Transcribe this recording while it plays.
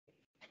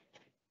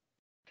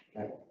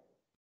Yeah.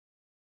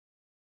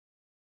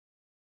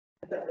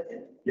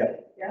 Yeah.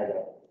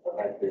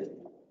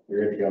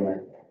 You're ready to go,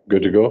 man.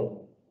 Good to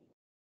go?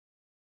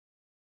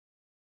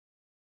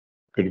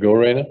 Good to go,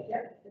 Raina?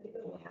 Yeah.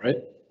 All right.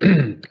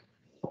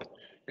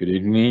 Good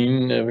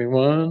evening,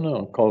 everyone.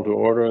 I'll call to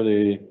order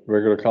the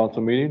regular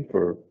council meeting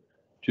for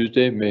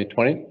Tuesday, May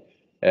 20th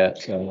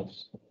at,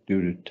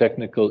 due to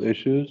technical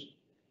issues,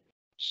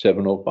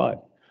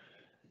 7:05.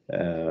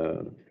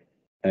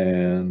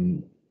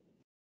 And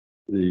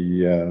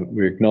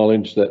we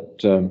acknowledge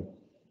that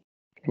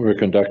we're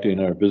conducting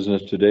our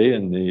business today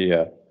in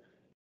the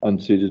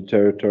unceded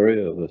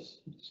territory of the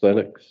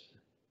Slick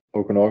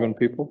Okanagan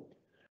people.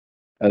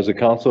 As a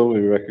council,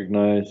 we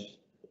recognize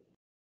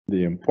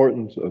the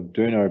importance of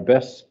doing our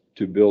best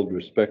to build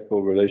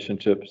respectful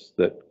relationships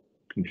that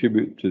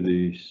contribute to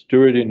the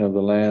stewarding of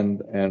the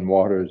land and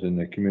waters in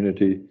the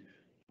community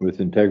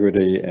with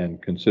integrity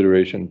and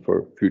consideration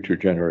for future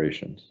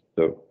generations.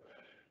 So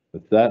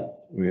with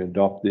that, we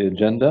adopt the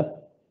agenda.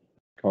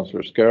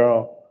 Councillor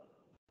Scarrow,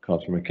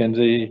 Councillor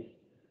McKenzie,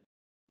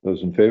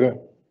 those in favor?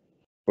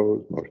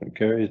 Opposed, motion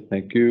carries.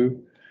 Thank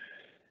you.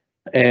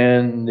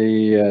 And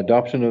the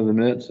adoption of the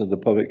minutes of the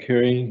public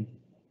hearing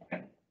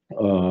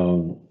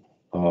of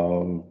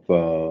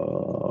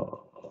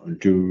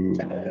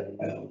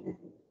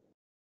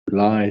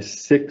July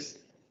 6th,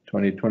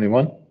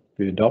 2021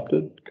 be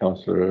adopted.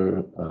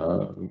 Councillor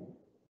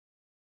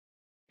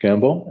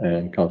Campbell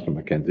and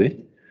Councillor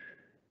McKenzie.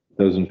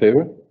 Those in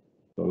favor?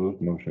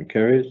 Opposed, motion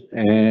carries.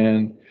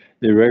 And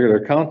the regular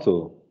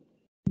council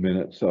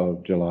minutes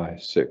of July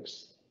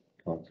 6th.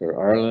 Councillor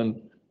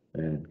Ireland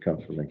and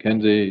Councillor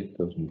McKenzie,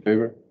 those in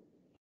favor?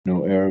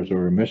 No errors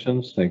or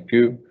omissions. Thank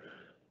you.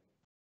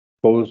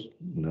 Opposed?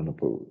 None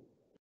opposed.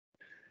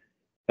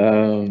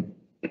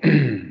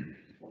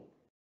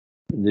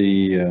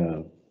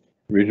 The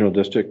regional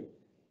district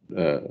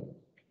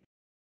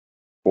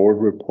board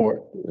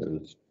report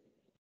is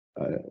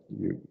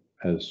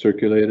has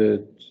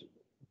circulated.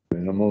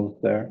 Minimal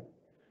there.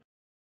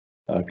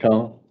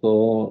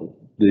 Council,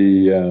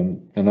 the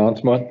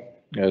announcement,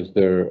 as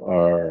there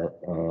are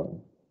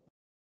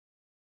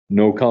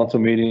no council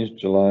meetings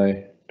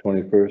July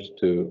 21st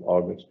to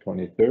August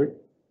 23rd,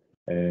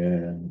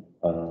 and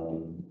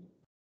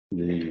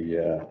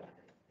the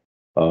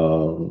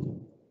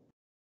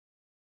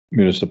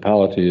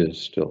municipality is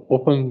still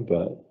open,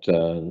 but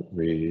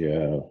we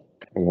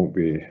won't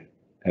be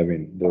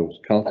having those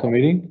council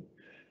meetings.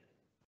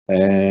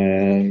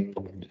 And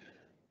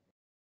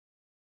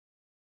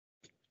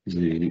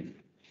the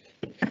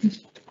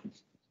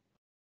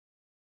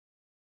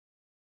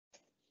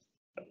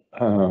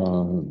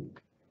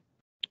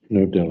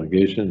no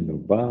delegation, no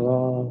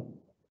bylaw.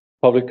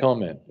 Public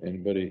comment.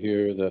 Anybody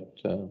here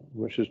that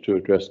wishes to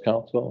address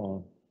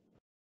council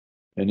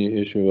on any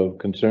issue of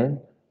concern?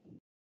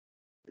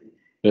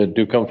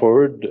 Do come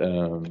forward.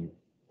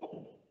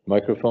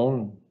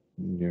 Microphone,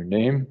 your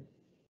name.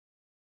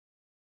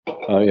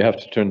 You have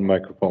to turn the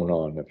microphone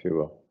on, if you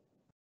will.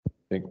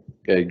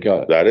 Okay,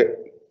 got it. That it?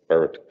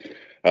 Perfect.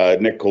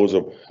 Nick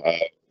Kozub,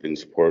 in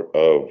support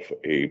of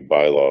a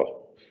bylaw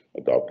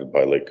adopted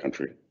by Lake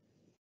Country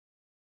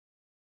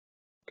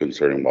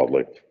concerning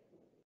wildlife.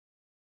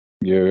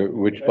 Your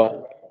which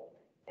bylaw?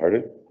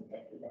 Pardon?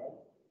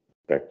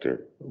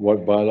 Vector.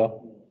 What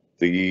bylaw?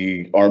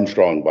 The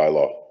Armstrong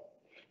bylaw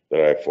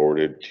that I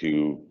forwarded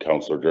to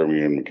Councillor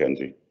Jeremy and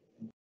McKenzie.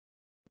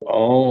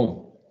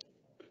 Oh.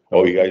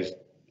 Oh, you guys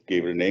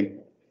gave it a name?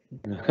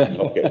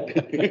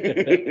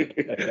 Okay.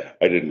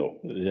 I didn't know.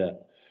 Yeah.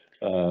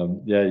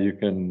 Yeah, you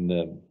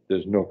can,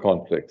 there's no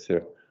conflicts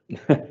here.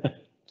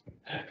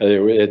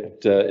 Anyway,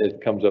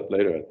 it comes up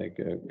later, I think.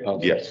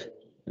 Yes.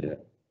 Yeah.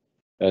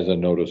 As a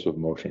notice of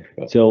motion.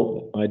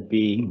 So I'd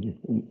be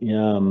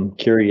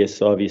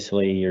curious,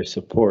 obviously, your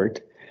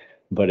support,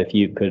 but if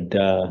you could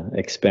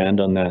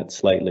expand on that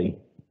slightly.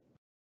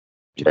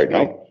 Right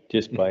now?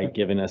 Just by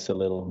giving us a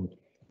little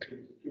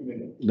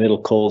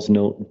Cole's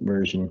Note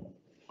version.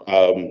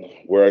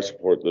 Where I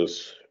support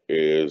this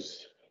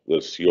is the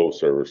CO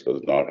service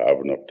does not have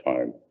enough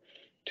time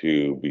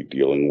to be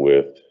dealing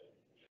with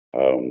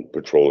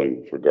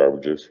patrolling for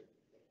garbages,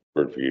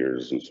 bird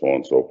feeders, and so on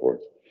and so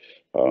forth.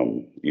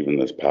 Even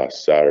this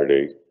past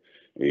Saturday,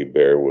 a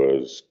bear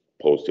was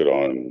posted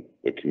on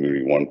the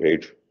Community One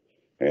page,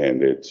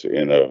 and it's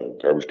in a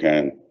garbage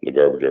can, the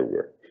garbage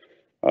everywhere.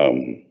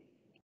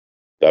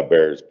 That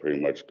bear is pretty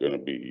much going to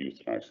be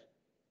euthanized.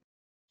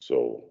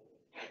 So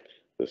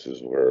this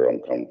is where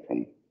I'm coming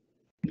from.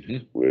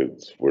 Mhm.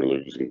 We're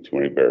losing too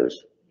many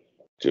bears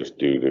just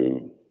due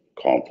to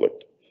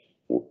conflict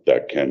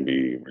that can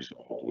be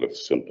resolved with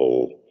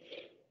simple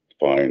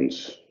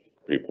fines,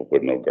 people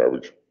putting out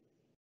garbage.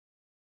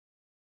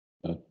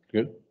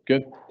 Good,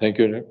 good. Thank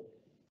you, Nick.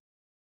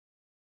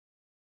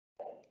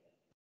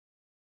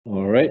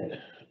 All right.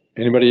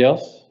 Anybody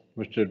else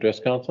wish to address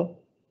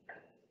council?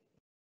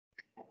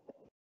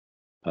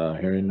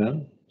 Hearing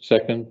none.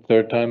 Second,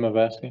 third time of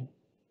asking?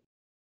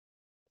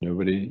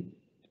 Nobody?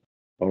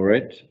 All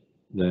right.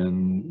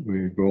 Then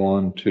we go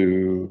on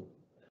to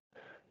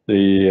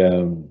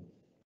the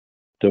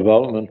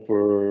development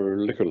for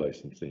liquor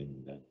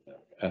licensing.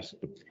 Ask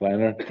the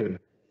planner to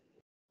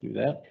do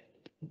that.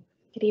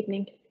 Good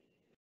evening.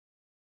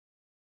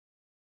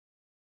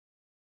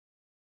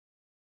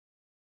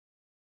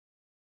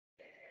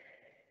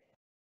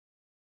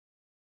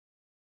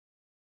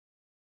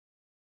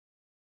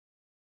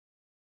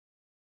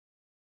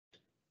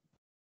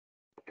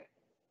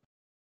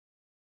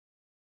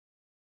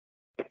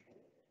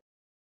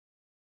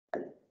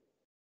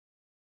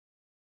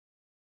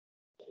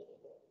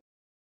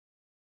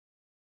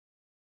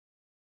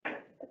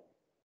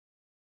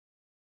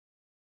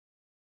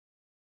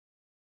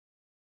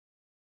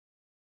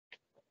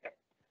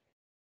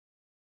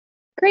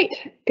 Great.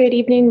 Good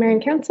evening, Mayor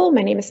and Council.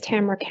 My name is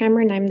Tamara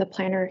Cameron. I'm the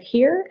planner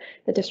here,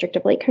 the District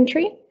of Lake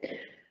Country.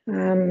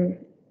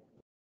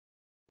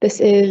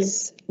 This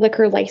is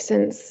liquor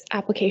license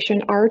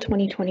application R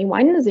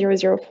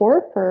 2021-004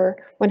 for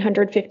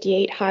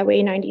 158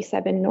 Highway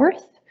 97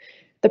 North.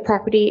 The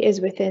property is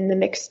within the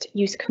mixed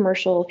use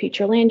commercial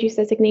future land use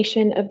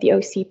designation of the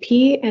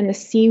OCP and the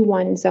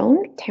C1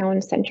 zone,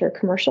 town center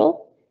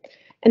commercial.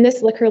 And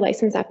this liquor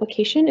license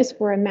application is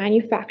for a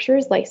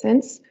manufacturer's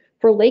license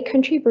for Lake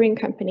Country Brewing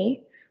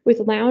Company with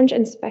lounge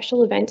and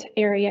special event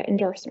area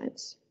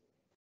endorsements.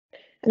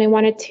 And I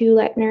wanted to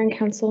let Mayor and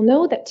Council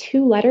know that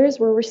 2 letters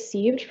were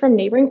received from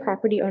neighboring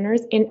property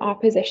owners in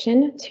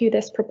opposition to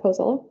this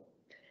proposal.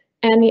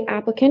 And the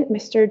applicant,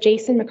 Mr.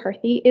 Jason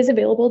McCarthy, is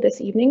available this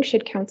evening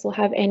should Council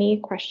have any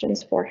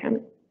questions for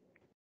him.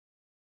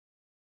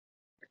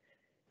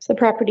 So the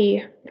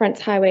property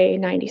fronts Highway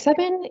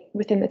 97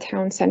 within the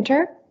town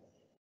center.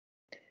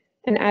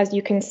 And as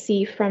you can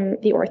see from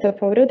the ortho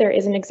photo, there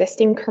is an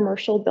existing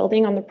commercial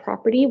building on the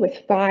property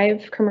with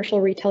 5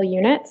 commercial retail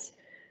units.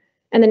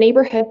 And the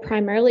neighborhood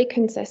primarily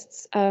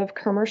consists of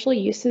commercial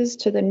uses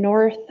to the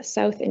north,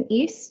 south, and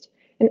east,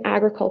 and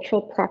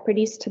agricultural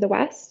properties to the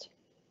west.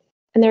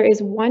 And there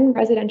is 1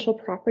 residential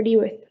property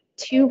with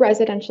 2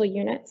 residential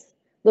units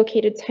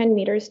located 10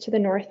 meters to the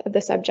north of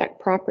the subject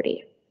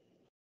property.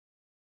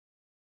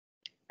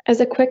 As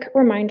a quick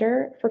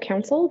reminder for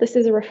Council, this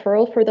is a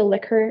referral for the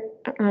liquor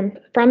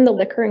from the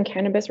Liquor and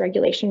Cannabis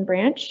Regulation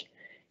Branch,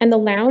 and the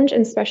lounge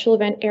and special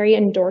event area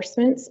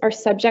endorsements are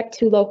subject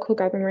to local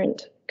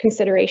government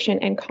consideration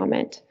and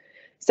comment.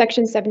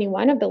 Section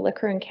 71 of the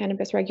Liquor and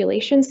Cannabis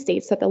Regulation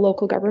states that the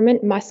local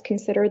government must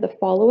consider the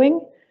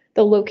following: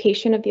 the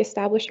location of the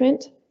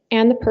establishment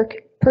and the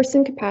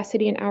person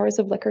capacity and hours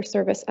of liquor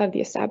service of the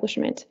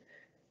establishment.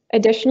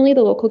 Additionally,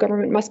 the local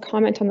government must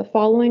comment on the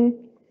following: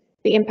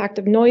 the impact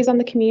of noise on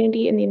the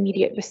community in the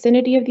immediate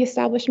vicinity of the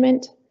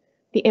establishment,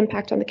 the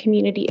impact on the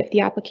community if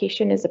the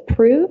application is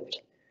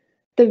approved,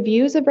 the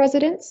views of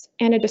residents,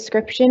 and a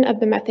description of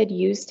the method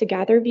used to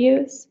gather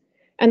views,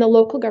 and the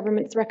local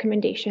government's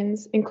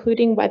recommendations,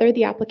 including whether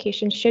the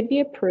application should be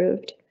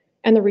approved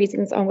and the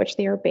reasons on which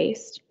they are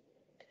based.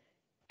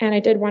 And I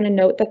did want to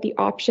note that the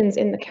options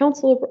in the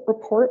council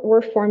report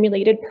were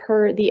formulated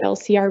per the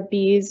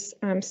LCRB's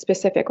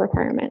specific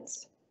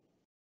requirements.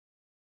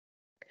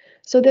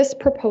 So this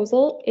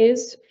proposal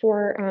is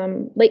for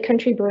Lake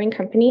Country Brewing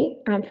Company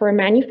for a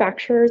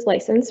manufacturer's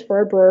license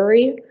for a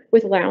brewery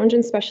with lounge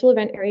and special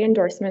event area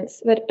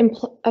endorsements that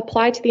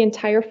apply to the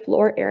entire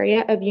floor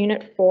area of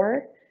Unit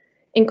 4,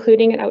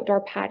 including an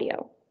outdoor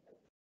patio.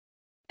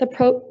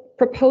 The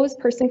proposed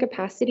person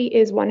capacity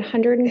is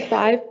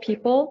 105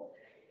 people.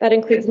 That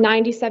includes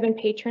 97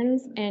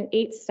 patrons and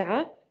 8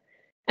 staff.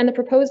 And the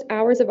proposed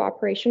hours of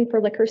operation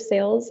for liquor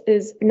sales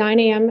is 9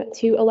 a.m.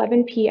 to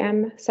 11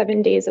 p.m.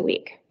 7 days a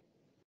week.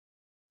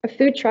 A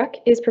food truck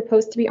is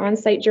proposed to be on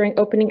site during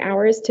opening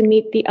hours to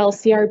meet the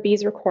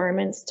LCRB's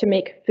requirements to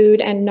make food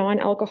and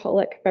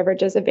non-alcoholic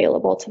beverages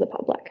available to the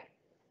public.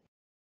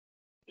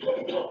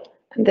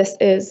 And this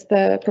is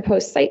the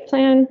proposed site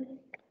plan,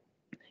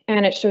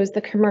 and it shows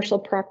the commercial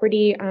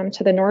property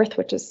to the north,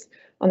 which is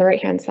on the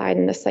right-hand side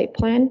in the site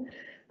plan,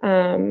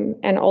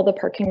 and all the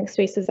parking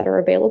spaces that are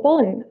available,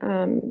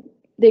 and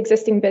the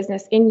existing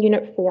business in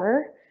Unit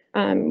 4,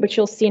 which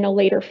you'll see in a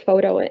later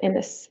photo in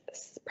this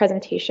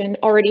presentation,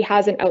 already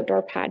has an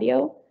outdoor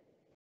patio.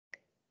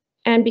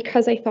 And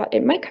because I thought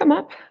it might come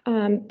up,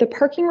 the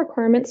parking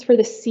requirements for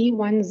the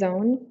C1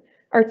 zone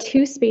are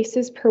 2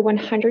 spaces per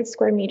 100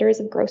 square meters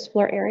of gross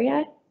floor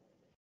area.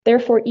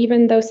 Therefore,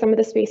 even though some of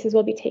the spaces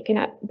will be taken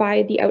up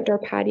by the outdoor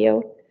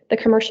patio, the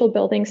commercial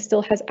building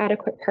still has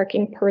adequate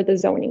parking per the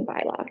zoning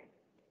bylaw.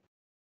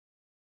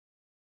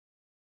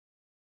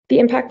 The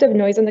impact of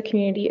noise on the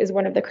community is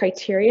one of the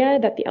criteria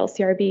that the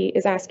LCRB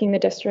is asking the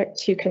district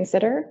to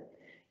consider.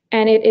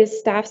 And it is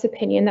staff's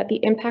opinion that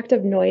the impact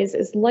of noise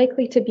is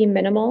likely to be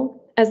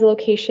minimal, as the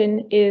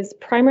location is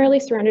primarily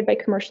surrounded by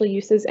commercial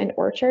uses and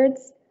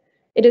orchards.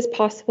 It is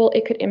possible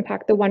it could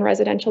impact the 1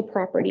 residential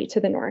property to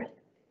the north.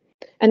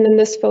 And then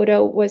this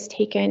photo was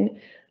taken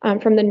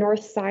from the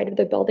north side of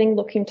the building,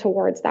 looking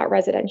towards that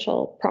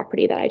residential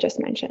property that I just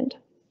mentioned.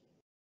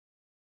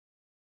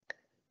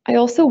 I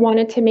also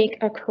wanted to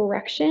make a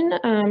correction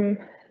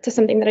to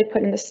something that I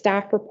put in the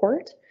staff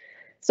report.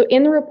 So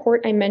in the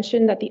report, I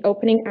mentioned that the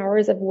opening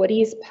hours of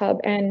Woody's Pub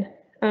and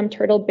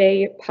Turtle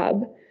Bay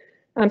Pub.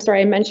 I'm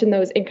sorry, I mentioned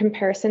those in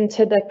comparison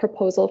to the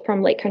proposal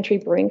from Lake Country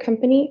Brewing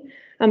Company.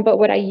 But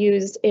what I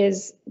used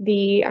is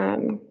the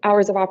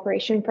hours of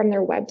operation from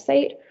their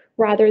website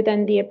rather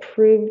than the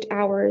approved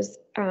hours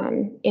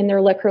in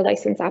their liquor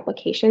license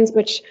applications,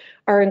 which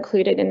are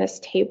included in this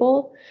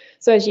table.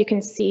 So as you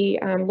can see,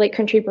 Lake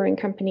Country Brewing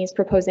Company is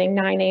proposing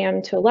 9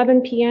 a.m. to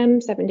 11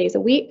 p.m., 7 days a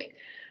week.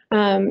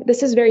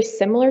 This is very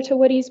similar to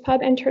Woody's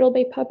Pub and Turtle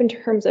Bay Pub in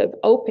terms of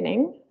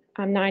opening,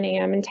 9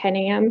 a.m. and 10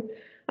 a.m.,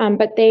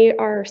 but they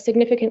are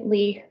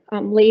significantly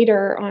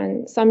later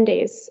on some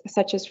days,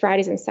 such as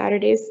Fridays and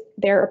Saturdays.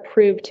 They're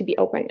approved to be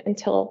open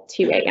until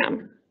 2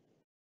 a.m.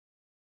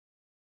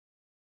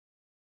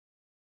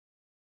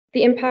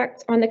 The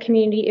impact on the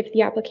community if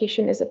the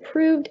application is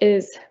approved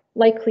is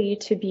likely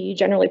to be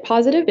generally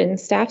positive in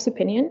staff's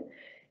opinion.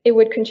 It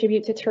would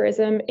contribute to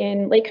tourism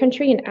in Lake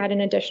Country and add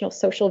an additional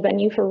social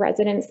venue for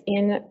residents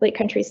in Lake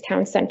Country's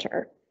town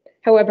center.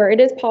 However, it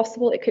is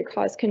possible it could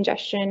cause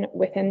congestion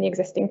within the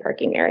existing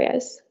parking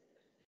areas.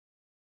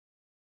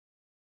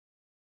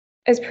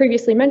 As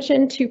previously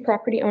mentioned, 2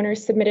 property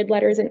owners submitted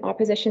letters in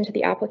opposition to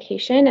the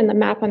application, and the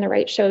map on the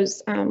right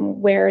shows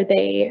where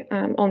they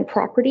own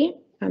property.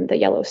 The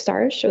yellow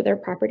stars show their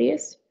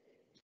properties.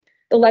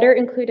 The letters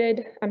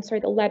included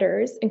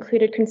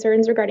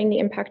concerns regarding the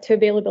impact to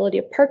availability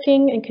of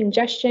parking and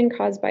congestion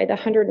caused by the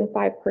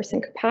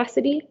 105-person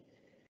capacity.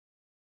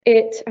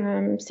 It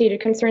stated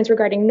concerns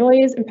regarding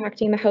noise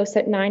impacting the house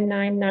at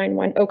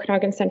 9991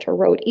 Okanagan Centre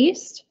Road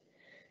East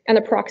and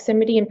the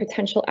proximity and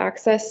potential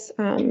access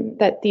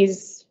that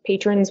these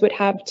patrons would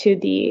have to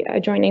the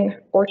adjoining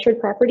orchard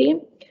property.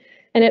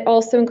 And it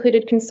also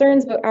included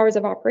concerns about hours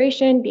of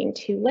operation being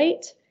too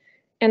late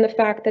and the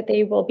fact that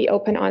they will be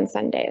open on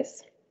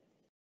Sundays.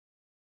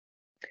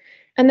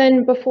 And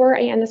then before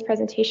I end this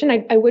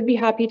presentation, I would be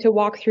happy to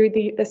walk through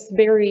this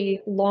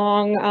very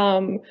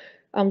long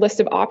list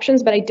of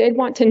options, but I did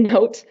want to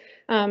note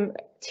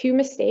 2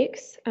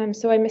 mistakes.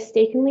 So I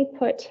mistakenly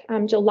put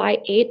July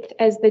 8th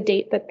as the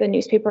date that the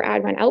newspaper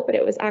ad went out, but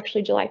it was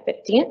actually July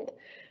 15th.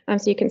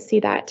 So you can see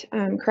that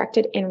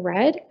corrected in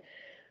red.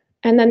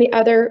 And then the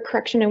other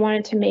correction I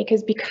wanted to make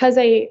is because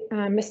I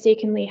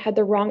mistakenly had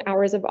the wrong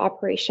hours of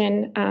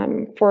operation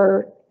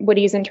for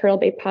Woody's and Turtle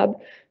Bay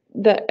Pub,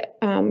 the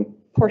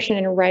portion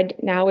in red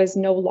now is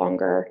no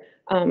longer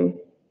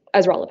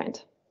as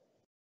relevant.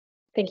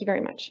 Thank you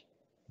very much.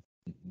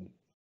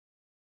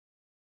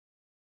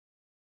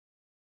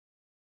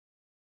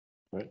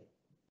 Right.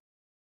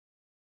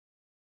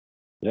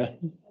 Yeah,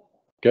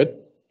 good.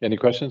 Any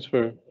questions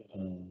for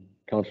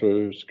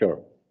Councillor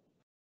Scarrow?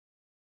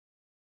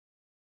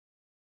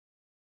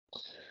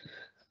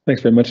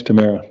 Thanks very much,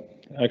 Tamara.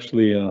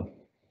 Actually,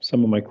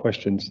 some of my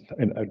questions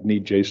I'd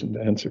need Jason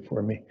to answer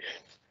for me.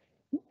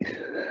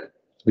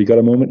 We got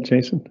a moment,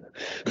 Jason?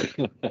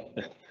 You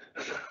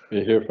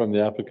hear from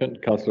the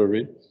applicant, Councillor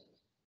Reid?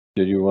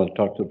 Did you want to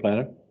talk to the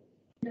planner?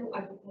 No,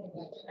 I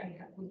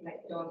would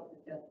like to.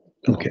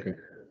 Okay.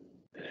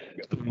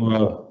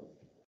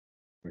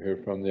 We hear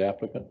from the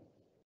applicant.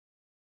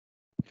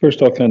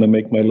 First, I'll kind of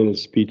make my little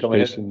speech, Go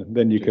ahead. Jason, and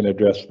then you can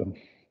address them.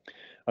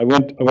 I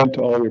went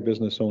to all your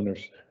business owners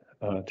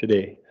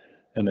today,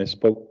 and I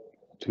spoke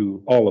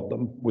to all of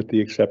them with the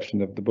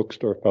exception of the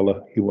bookstore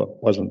fella who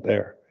wasn't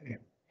there.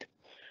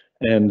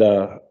 And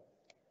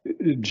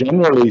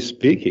generally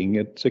speaking,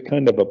 it's a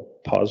kind of a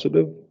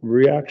positive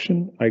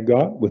reaction I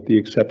got, with the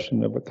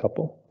exception of a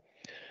couple.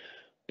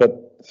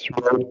 But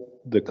throughout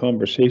the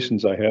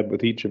conversations I had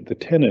with each of the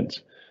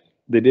tenants,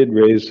 they did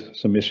raise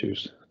some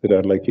issues that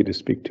I'd like you to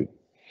speak to.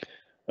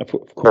 Of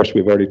course,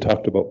 we've already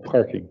talked about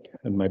parking,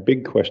 and my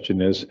big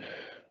question is,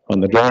 on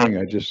the drawing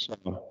I just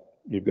saw,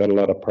 you've got a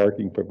lot of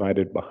parking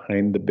provided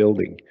behind the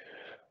building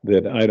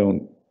that I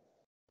don't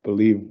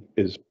believe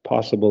is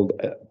possible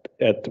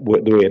at the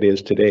way it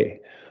is today.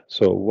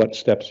 So what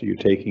steps are you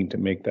taking to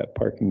make that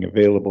parking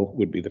available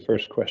would be the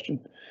first question.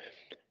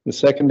 The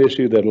second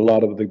issue that a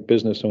lot of the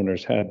business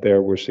owners had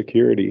there were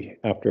security,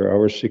 after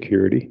hours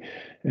security,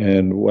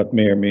 and what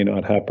may or may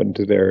not happen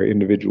to their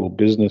individual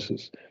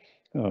businesses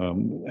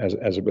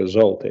as a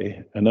result.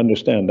 And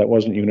understand that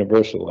wasn't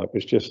universal. That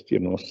was just, you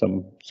know,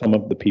 some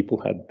of the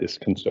people had this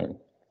concern.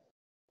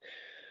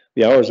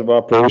 The hours of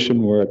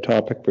operation were a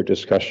topic for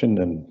discussion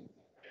and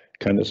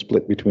kind of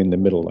split between the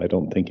middle. I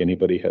don't think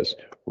anybody has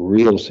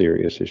real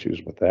serious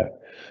issues with that.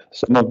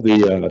 Some of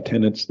the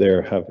tenants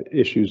there have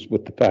issues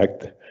with the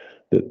fact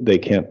that they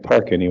can't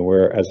park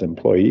anywhere as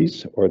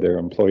employees, or their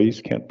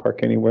employees can't park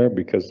anywhere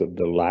because of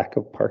the lack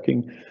of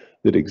parking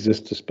that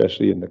exists,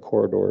 especially in the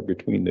corridor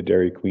between the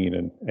Dairy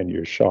Queen and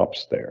your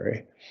shops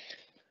there.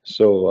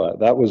 So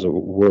that was a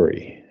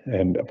worry.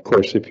 And of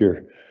course, if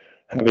you're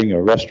having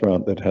a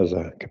restaurant that has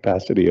a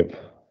capacity of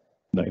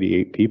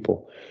 98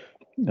 people,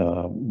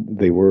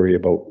 they worry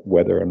about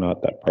whether or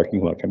not that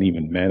parking lot can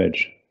even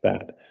manage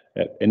that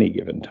at any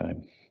given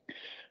time.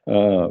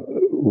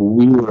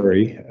 We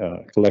worry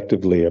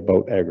collectively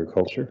about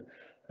agriculture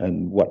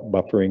and what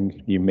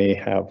buffering you may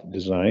have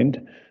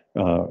designed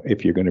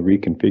If you're going to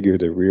reconfigure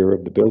the rear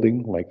of the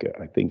building, like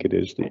I think it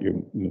is that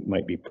you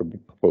might be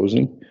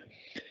proposing.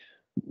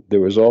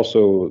 There was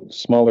also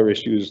smaller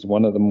issues.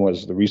 One of them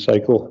was the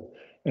recycle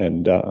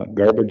and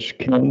garbage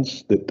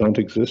cans that don't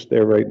exist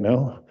there right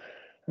now.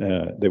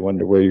 They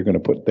wonder where you're going to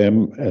put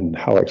them and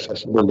how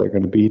accessible they're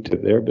going to be to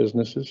their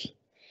businesses.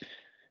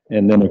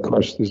 And then, of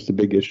course, there's the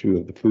big issue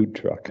of the food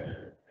truck.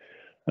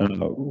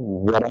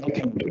 What I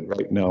counted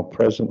right now,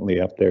 presently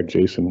up there,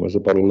 Jason, was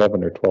about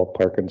 11 or 12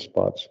 parking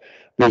spots.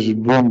 There's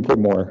room for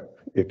more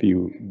if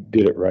you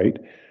did it right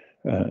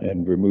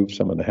and remove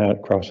some of the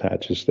cross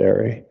hatches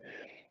there. Eh?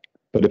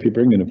 But if you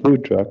bring in a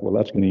food truck, well,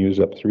 that's going to use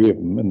up 3 of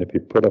them. And if you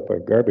put up a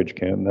garbage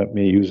can, that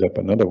may use up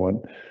another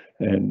one.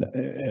 And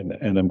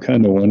I'm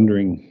kind of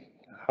wondering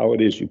how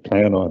it is you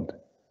plan on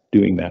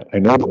doing that. I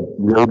know the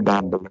road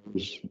down below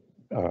is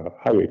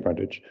highway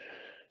frontage,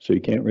 so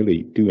you can't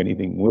really do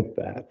anything with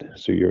that.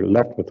 So you're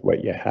left with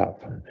what you have.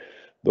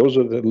 Those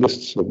are the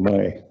lists of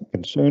my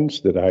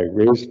concerns that I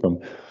raised from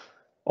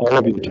all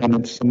of your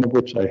tenants, some of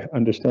which I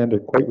understand are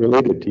quite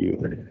related to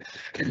you.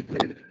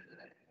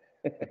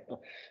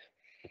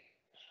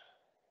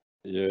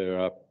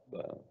 You're up.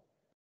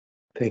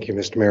 Thank you,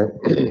 Mr. Mayor.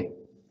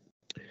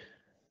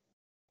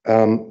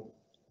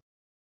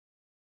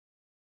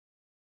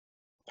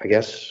 I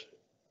guess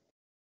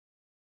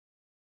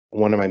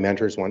one of my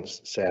mentors once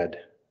said,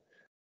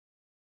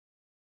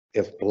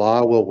 if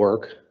blah will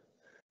work,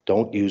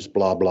 don't use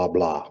blah, blah,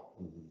 blah.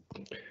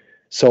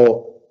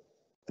 So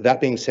that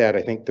being said,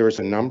 I think there's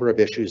a number of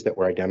issues that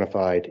were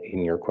identified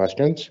in your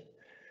questions,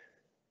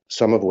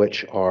 some of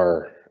which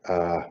are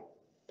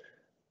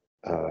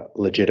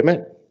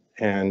legitimate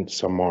and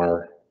some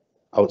are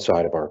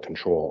outside of our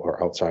control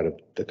or outside of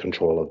the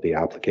control of the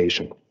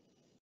application.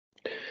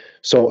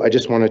 So I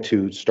just wanted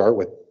to start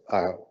with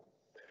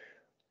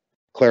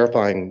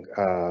clarifying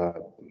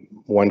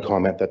one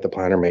comment that the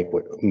planner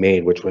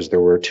made, which was there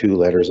were 2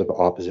 letters of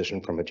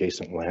opposition from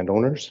adjacent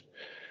landowners.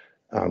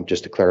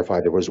 Just to clarify,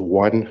 there was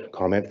one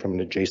comment from an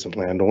adjacent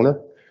landowner,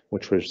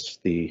 which was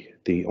the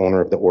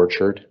owner of the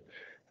orchard.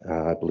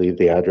 I believe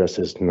the address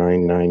is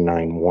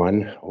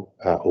 9991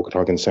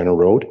 Okanagan Center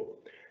Road.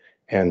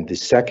 And the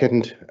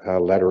second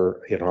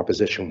letter in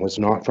opposition was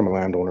not from a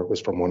landowner, it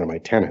was from one of my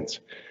tenants,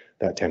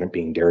 that tenant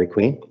being Dairy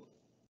Queen.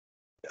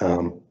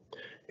 So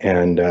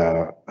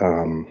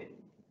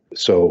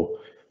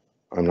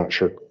I'm not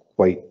sure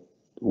quite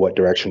what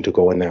direction to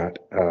go in that.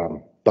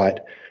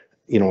 But,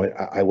 you know,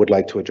 I would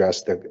like to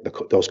address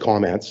those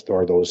comments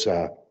or those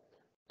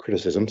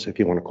criticisms, if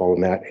you want to call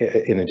them that,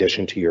 in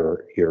addition to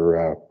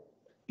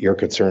your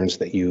concerns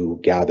that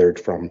you gathered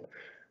from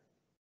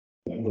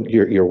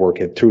your work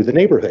through the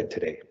neighborhood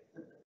today.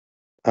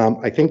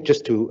 I think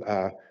just to,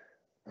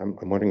 I'm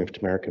wondering if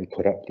Tamara can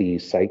put up the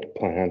site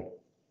plan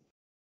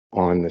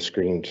on the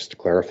screen just to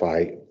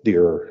clarify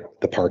the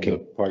parking.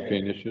 The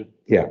parking issue?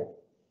 Yeah.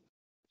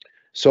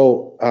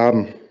 So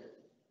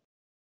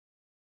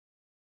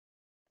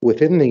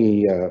within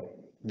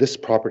this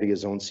property is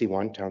zone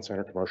C1, Town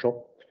Center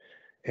Commercial,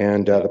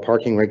 and the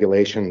parking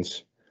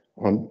regulations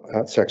on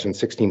section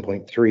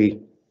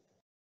 16.3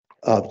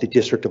 of the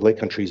District of Lake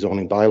Country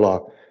zoning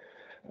bylaw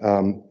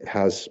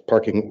has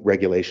parking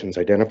regulations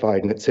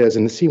identified, and it says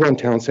in the C1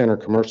 Town Center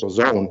Commercial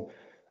Zone,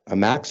 a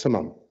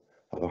maximum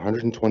of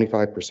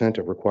 125%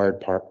 of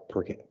required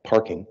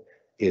parking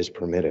is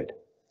permitted.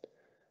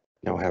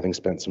 Now, having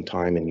spent some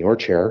time in your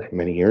chair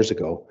many years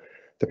ago,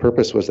 the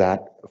purpose for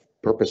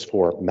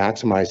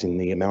maximizing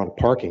the amount of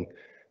parking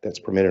that's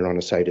permitted on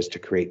a site is to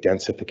create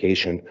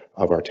densification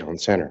of our town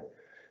center.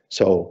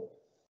 So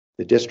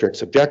the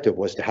district's objective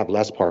was to have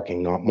less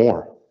parking, not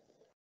more.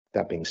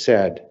 That being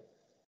said,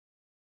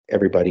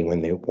 everybody,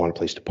 when they want a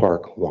place to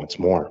park, wants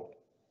more,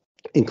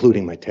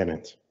 including my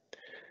tenants.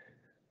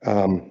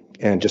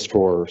 And just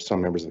for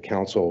some members of the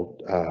council,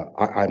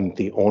 I'm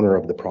the owner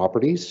of the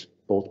properties,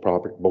 both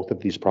of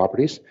these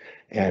properties,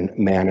 and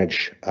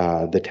manage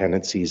the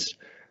tenancies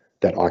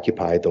that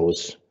occupy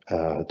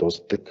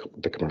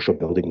the commercial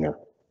building there.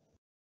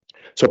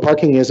 So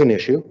parking is an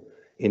issue,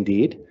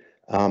 indeed.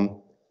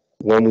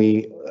 When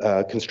we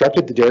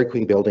constructed the Dairy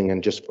Queen building,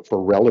 and just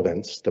for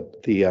relevance,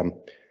 the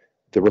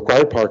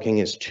required parking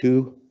is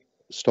 2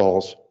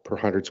 stalls per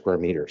 100 square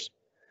meters.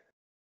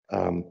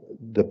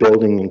 The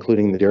building,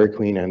 including the Dairy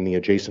Queen and the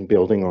adjacent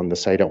building on the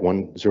site at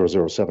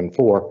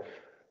 10074,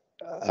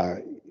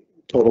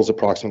 totals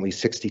approximately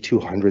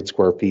 6,200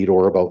 square feet,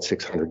 or about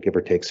 600, give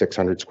or take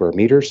 600 square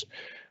meters,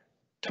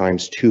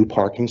 times 2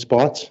 parking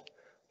spots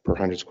per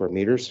 100 square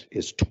meters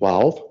is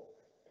 12,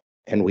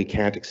 and we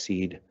can't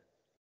exceed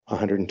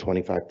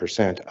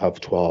 125%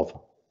 of 12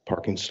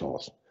 parking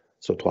stalls.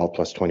 So 12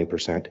 plus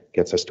 20%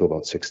 gets us to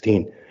about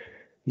 16.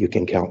 You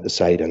can count the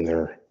site, and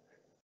there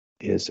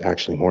is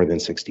actually more than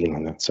 16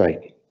 on that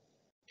site.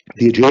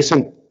 The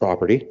adjacent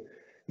property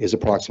is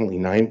approximately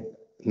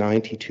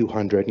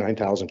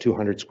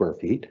 9,200 square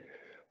feet,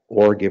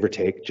 or give or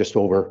take just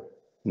over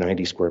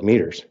 90 square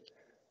meters.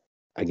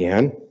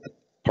 Again,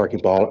 parking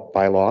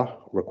bylaw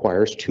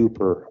requires 2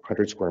 per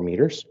 100 square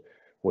meters,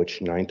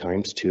 which 9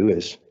 times 2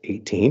 is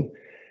 18.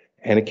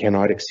 and it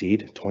cannot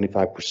exceed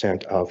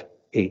 25% of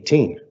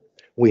 18.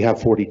 We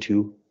have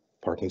 42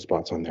 parking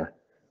spots on there,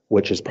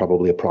 which is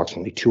probably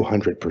approximately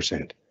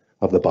 200%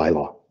 of the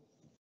bylaw.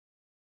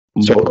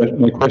 So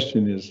my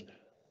question is,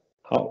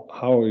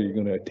 how are you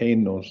going to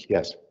attain those?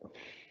 Yes.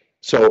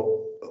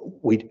 So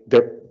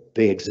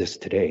they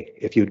exist today.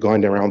 If you'd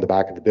gone around the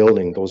back of the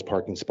building, those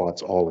parking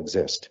spots all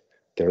exist.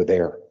 They're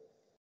there.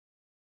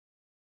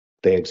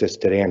 They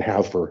exist today and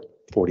have for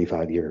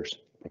 45 years,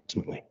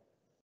 approximately.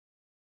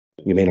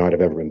 You may not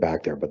have ever been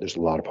back there, but there's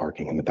a lot of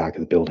parking in the back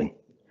of the building.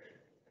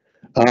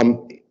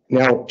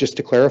 Now, just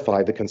to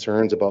clarify the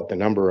concerns about the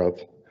number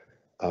of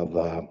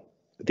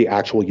the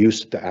actual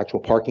use, the actual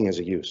parking as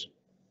a use.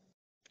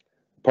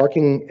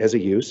 Parking as a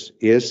use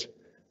is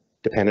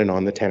dependent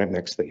on the tenant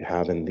mix that you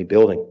have in the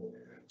building.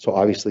 So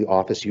obviously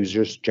office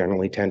users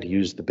generally tend to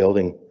use the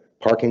building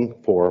parking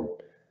for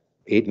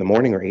 8 in the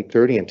morning or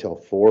 8:30 until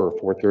 4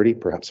 or 4:30,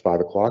 perhaps 5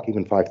 o'clock,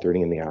 even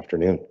 5:30 in the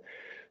afternoon.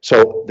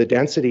 So the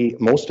density,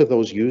 most of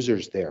those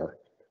users there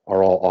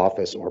are all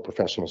office or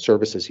professional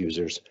services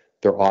users.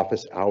 Their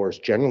office hours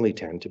generally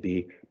tend to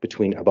be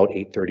between about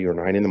 8:30 or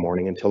 9 in the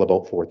morning until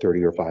about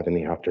 4:30 or 5 in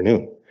the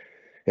afternoon.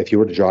 If you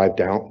were to drive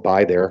down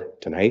by there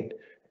tonight,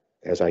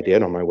 as I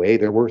did on my way,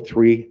 there were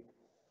three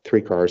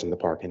cars in the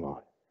parking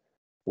lot.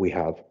 We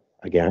have,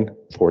 again,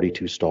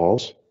 42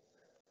 stalls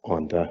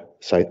on the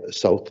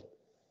south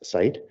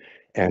site.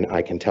 And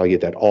I can tell you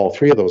that all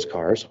 3 of those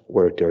cars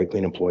were Dairy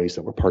Queen employees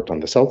that were parked on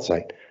the south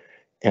side.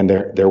 And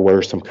there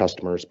were some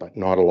customers, but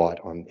not a lot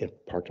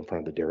parked in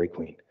front of the Dairy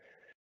Queen.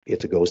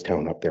 It's a ghost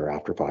town up there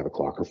after 5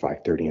 o'clock or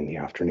 5:30 in the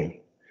afternoon.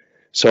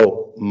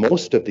 So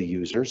most of the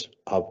users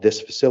of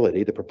this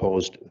facility, the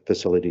proposed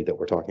facility that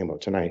we're talking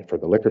about tonight for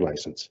the liquor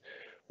license,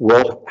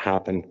 will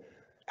happen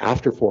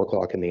after 4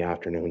 o'clock in the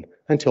afternoon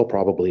until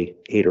probably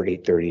 8 or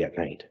 8:30 at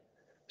night.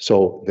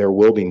 So there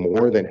will be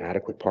more than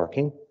adequate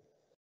parking,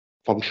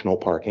 functional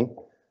parking,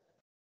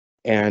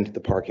 and the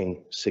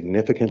parking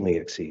significantly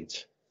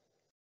exceeds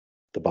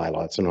the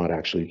bylaw. It's not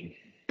actually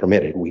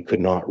permitted. We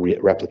could not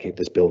replicate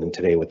this building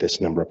today with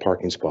this number of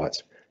parking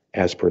spots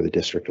as per the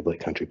District of Lake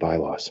Country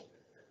bylaws.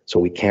 So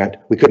we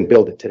couldn't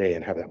build it today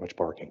and have that much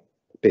parking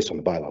based on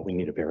the bylaw. We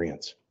need a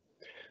variance.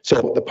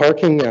 So the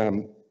parking,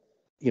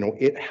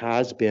 it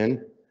has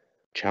been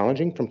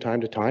challenging from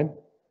time to time.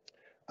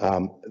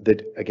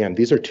 Again,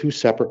 these are 2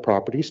 separate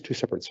properties, 2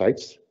 separate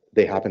sites.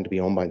 They happen to be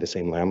owned by the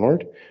same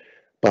landlord,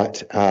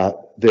 but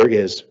there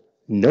is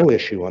no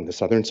issue on the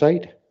southern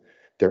site.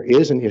 There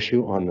is an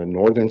issue on the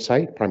northern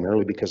site,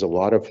 primarily because a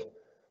lot of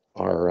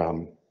our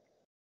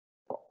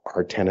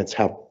tenants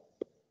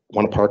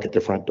want to park at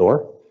their front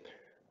door,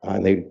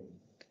 and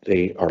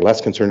they are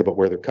less concerned about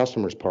where their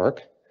customers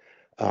park.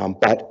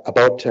 But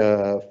about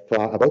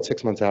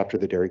 6 months after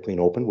the Dairy Queen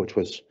opened, which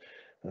was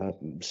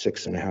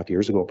 6.5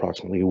 years ago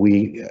approximately,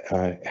 we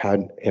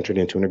had entered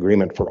into an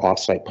agreement for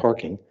off-site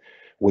parking,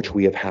 which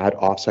we have had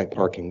off-site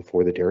parking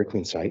for the Dairy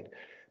Queen site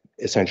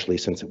essentially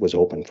since it was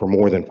open, for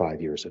more than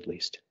 5 years at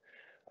least.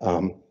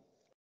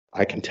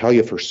 I can tell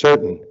you for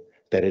certain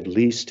that at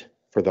least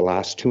for the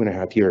last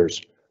 2.5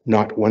 years,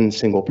 not one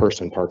single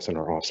person parks in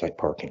our off-site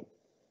parking.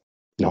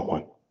 Not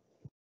one,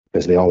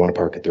 because they all want to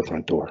park at their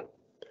front door.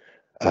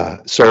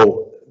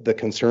 So the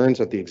concerns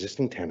of the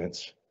existing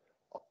tenants,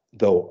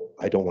 though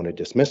I don't want to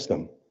dismiss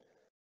them,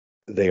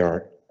 they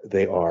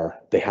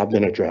have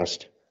been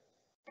addressed,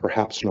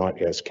 perhaps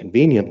not as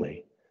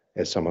conveniently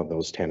as some of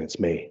those tenants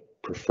may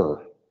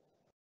prefer.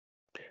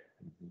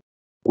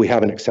 We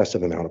have an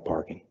excessive amount of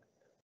parking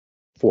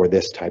for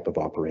this type of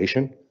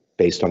operation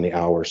based on the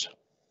hours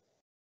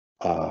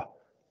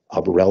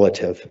of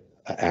relative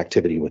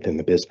activity within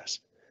the business.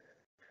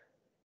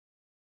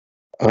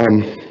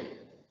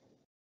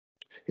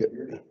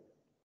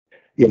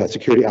 Yeah,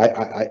 security.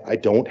 I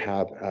don't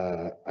have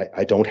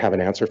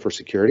an answer for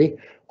security.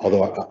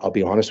 Although I'll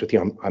be honest with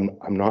you,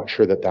 I'm not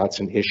sure that that's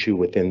an issue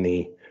within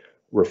the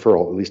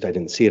referral. At least I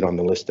didn't see it on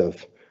the list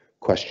of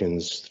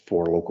questions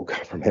for local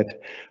government.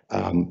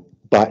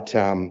 But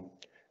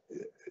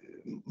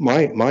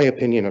my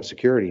opinion of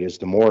security is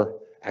the more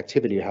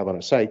activity you have on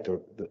a site, the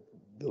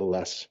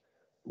less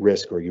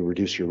risk, or you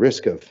reduce your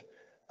risk of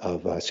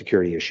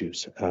security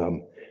issues.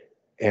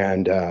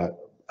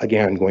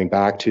 Again, going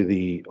back to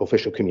the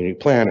official community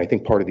plan, I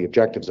think part of the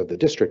objectives of the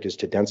district is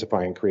to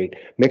densify and create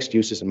mixed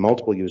uses and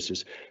multiple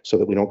uses so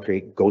that we don't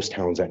create ghost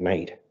towns at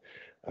night.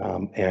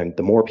 And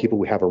the more people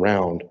we have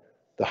around,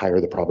 the higher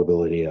the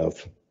probability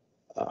of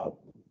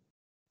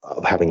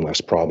having less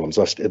problems,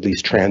 at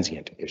least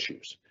transient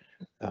issues.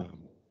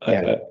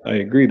 I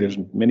agree. There's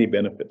many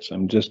benefits.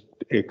 I'm just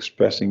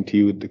expressing to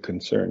you the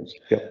concerns.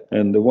 Yep.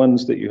 And the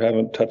ones that you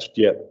haven't touched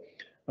yet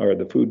are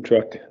the food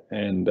truck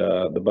and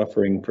the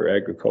buffering for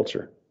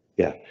agriculture.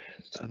 Yeah.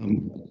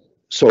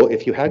 So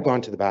if you had gone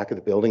to the back of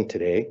the building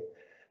today,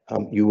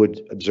 you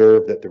would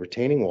observe that the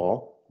retaining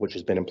wall, which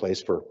has been in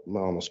place for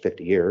almost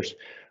 50 years,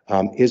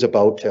 is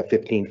about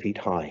 15 feet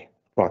high,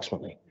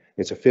 approximately.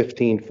 It's a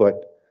 15-foot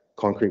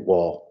concrete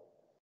wall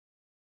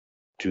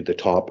to the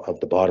top of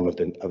the bottom of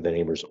the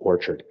neighbor's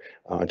orchard.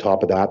 On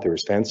top of that, there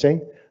is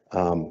fencing.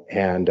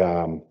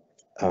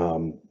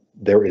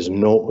 There is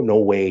no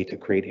way to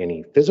create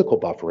any physical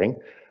buffering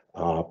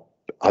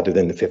other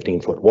than the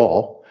 15-foot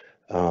wall.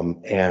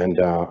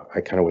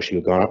 I kind of wish you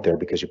had gone up there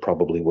because you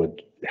probably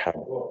would have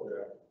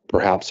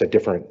perhaps a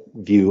different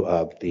view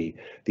of the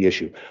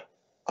issue.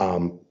 I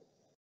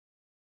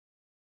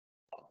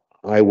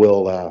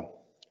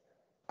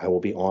will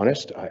be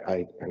honest,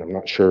 and I'm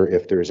not sure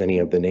if there's any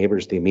of the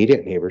neighbors, the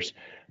immediate neighbors,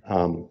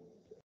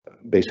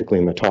 basically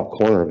in the top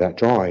corner of that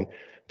drawing,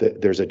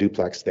 there's a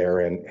duplex there,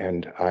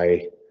 and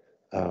I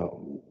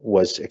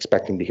was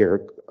expecting to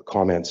hear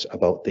comments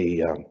about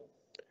the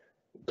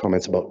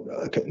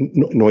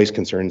noise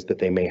concerns that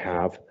they may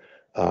have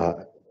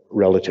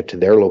relative to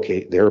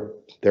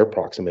their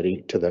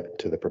proximity to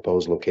the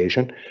proposed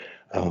location.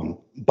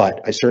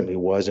 But I certainly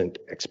wasn't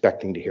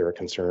expecting to hear a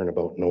concern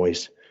about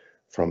noise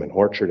from an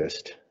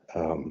orchardist.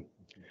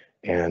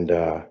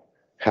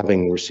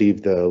 Having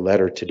received the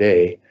letter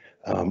today,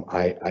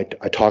 I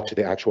talked to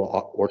the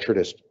actual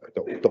orchardist,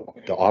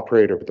 the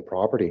operator of the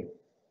property,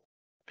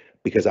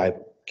 because I've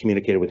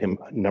communicated with him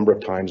a number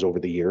of times over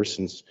the years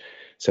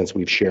since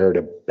we've shared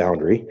a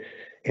boundary.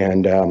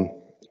 And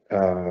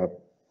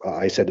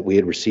I said that we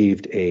had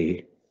received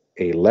a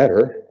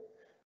letter,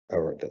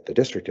 or that the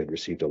district had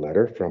received a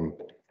letter from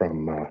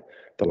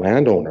the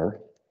landowner.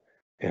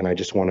 And I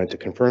just wanted to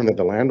confirm that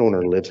the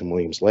landowner lives in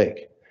Williams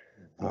Lake.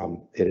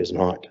 It is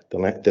not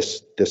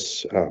this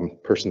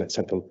person that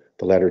sent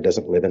the letter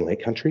doesn't live in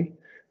Lake Country,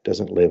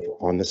 doesn't live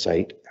on the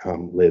site,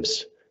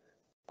 lives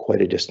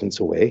quite a distance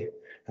away.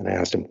 And I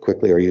asked him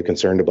quickly, "Are you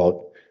concerned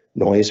about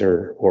noise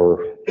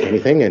or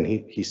anything?" And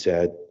he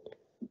said,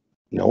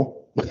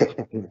 "No,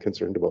 I'm not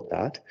concerned about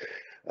that."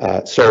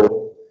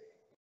 So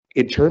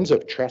in terms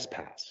of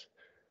trespass,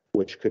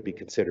 which could be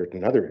considered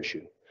another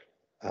issue,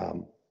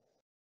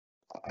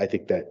 I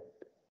think that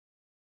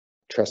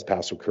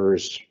trespass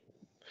occurs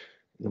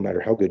no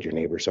matter how good your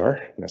neighbors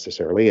are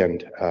necessarily.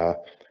 And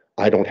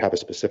I don't have a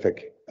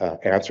specific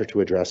answer to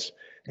address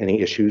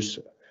any issues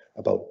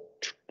about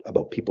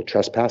people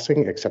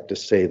trespassing, except to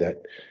say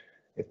that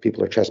if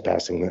people are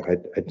trespassing,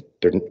 I'm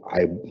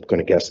going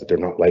to guess that they're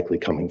not likely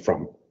coming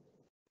from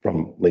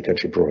Lake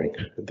Country Brewing.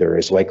 They're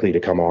as likely to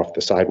come off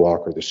the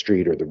sidewalk or the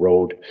street or the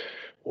road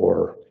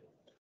or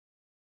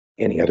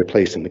any other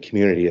place in the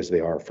community as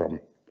they are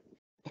from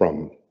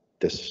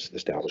this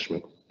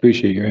establishment.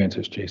 Appreciate your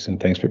answers, Jason.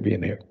 Thanks for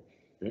being here.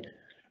 Okay.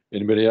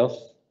 Anybody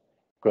else?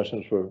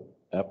 Questions for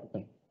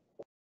applicant?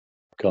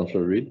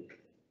 Councillor Reid?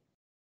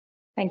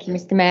 Thank you,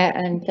 Mr. Mayor,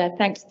 and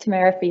thanks,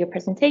 Tamara, for your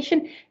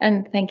presentation,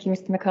 and thank you,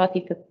 Mr.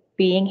 McCarthy, for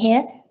being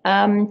here.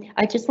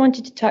 I just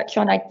wanted to touch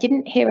on, I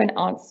didn't hear an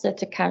answer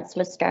to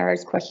Councillor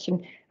Scarrow's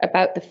question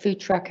about the food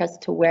truck as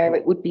to where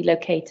it would be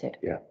located.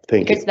 Yeah,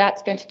 thank you. Because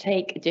that's going to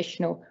take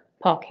additional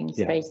parking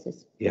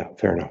spaces. Yeah,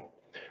 fair enough.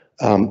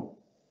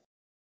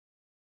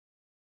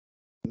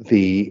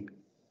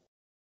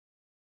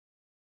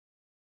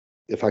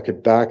 If I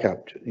could back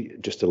up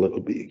just a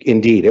little bit,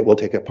 indeed, it will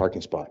take a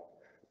parking spot,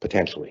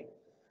 potentially.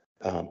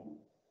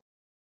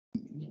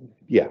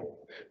 Yeah,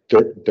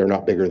 they're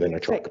not bigger than a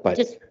truck, but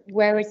just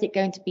where is it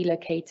going to be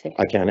located?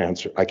 I can't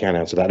answer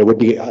that.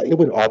 It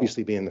would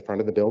obviously be in the front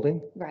of the building,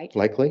 right?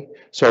 Likely.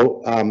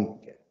 So,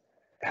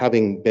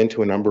 having been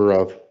to a number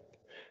of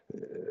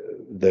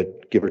the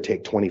give or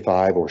take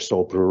 25 or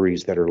so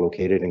breweries that are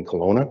located in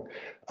Kelowna,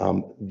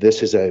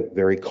 this is a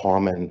very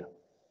common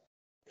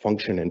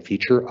function and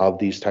feature of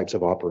these types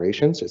of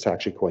operations. It's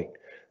actually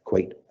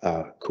quite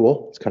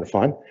cool. It's kind of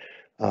fun.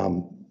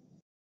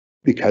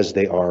 Because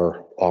they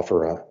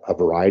offer a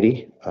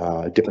variety,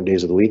 different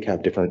days of the week,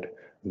 have different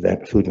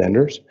food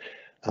vendors.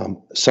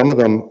 Some of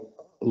them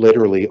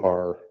literally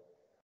are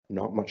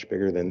not much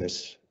bigger than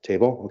this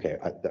table. Okay,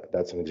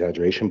 that's an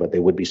exaggeration, but they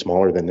would be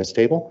smaller than this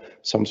table.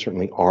 Some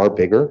certainly are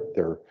bigger.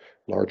 They're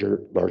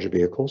larger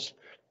vehicles.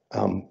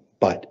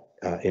 But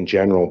in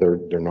general,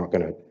 they're not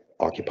going to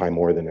occupy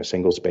more than a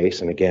single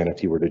space. And again,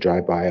 if you were to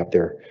drive by up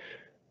there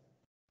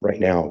right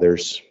now,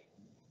 there's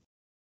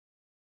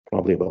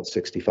probably about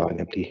 65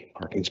 empty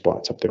parking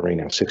spots up there right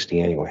now,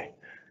 60 anyway.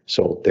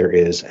 So there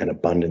is an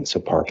abundance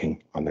of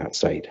parking on that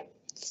site.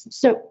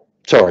 So,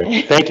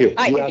 sorry, thank you.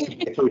 You asked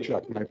me the food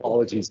truck. My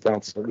apologies,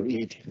 Councillor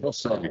Reid.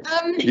 Sorry,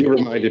 you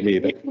reminded me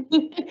that.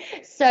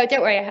 So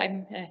don't worry,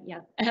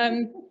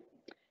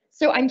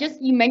 so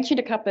you mentioned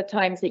a couple of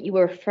times that you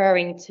were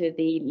referring to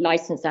the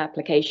license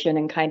application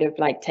and kind of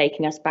like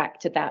taking us back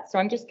to that. So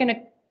I'm just going to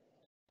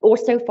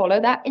also follow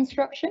that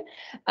instruction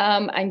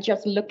and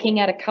just looking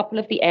at a couple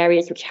of the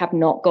areas which have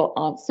not got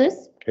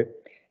answers. Okay.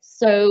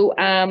 So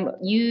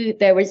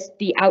there was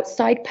the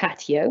outside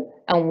patio,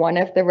 and one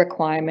of the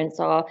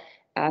requirements are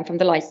from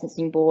the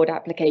licensing board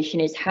application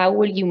is how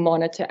will you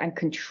monitor and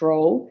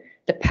control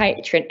the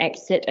patron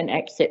exit and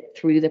exit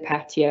through the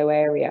patio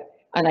area?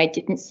 And I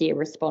didn't see a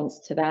response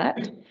to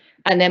that.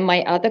 And then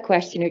my other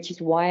question, which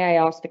is why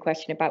I asked the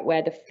question about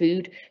where the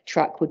food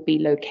truck would be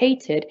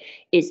located,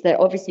 is that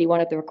obviously one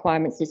of the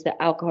requirements is that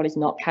alcohol is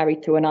not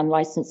carried through an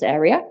unlicensed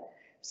area.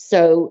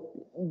 So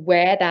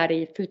where that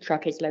food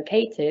truck is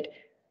located,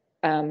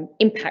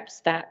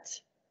 impacts that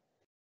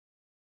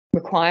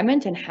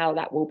requirement and how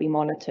that will be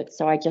monitored.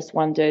 So I just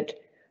wondered,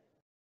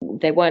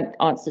 there weren't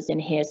answers in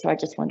here, so I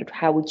just wondered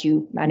how would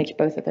you manage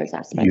both of those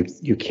aspects?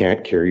 You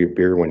can't carry your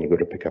beer when you go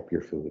to pick up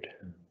your food.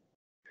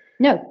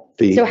 No.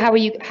 The- So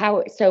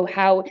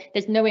how,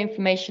 there's no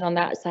information on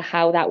that, so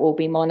how that will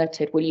be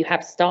monitored? Will you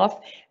have staff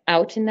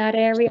out in that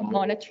area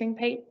monitoring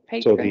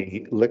patrons? So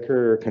the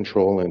liquor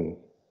control and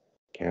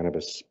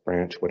cannabis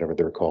branch, whatever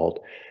they're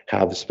called,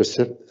 have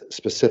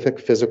specific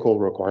physical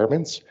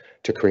requirements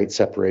to create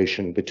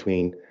separation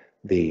between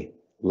the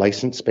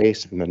licensed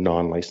space and the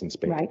non-licensed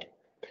space. Right.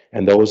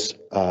 And those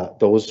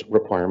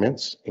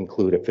requirements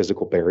include a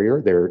physical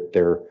barrier,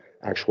 their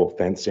actual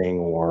fencing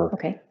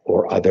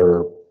or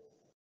other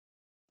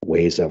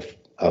ways of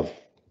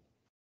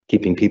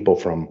keeping people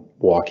from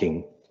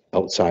walking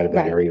outside of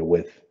that area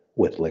with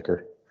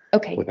liquor,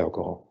 with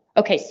alcohol.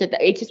 Okay, so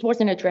it just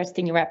wasn't addressed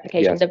in your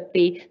application. Yes.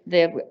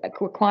 The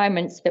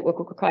requirements that were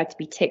required to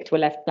be ticked were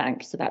left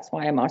blank, so that's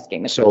why I'm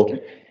asking the So,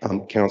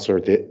 question. Councillor,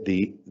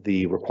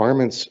 the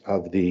requirements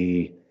of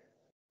the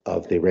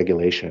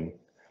regulation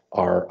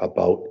are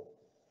about,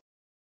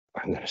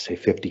 I'm going to say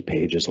 50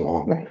 pages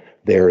long. Right.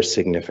 They're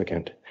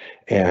significant.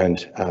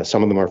 And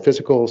some of them are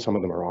physical, some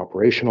of them are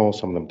operational,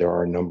 some of them, there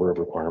are a number of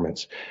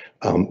requirements.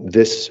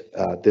 This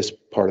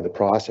part of the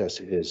process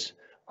is,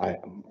 I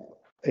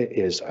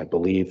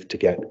believe, to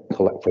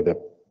collect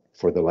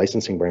for the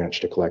licensing branch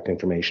to collect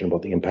information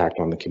about the impact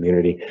on the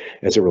community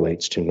as it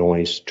relates to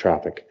noise,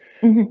 traffic,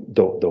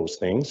 those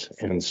things.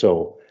 And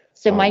so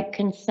My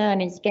concern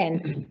is,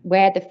 again,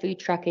 where the food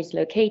truck is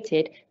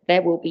located,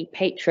 there will be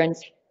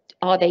patrons.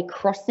 Are they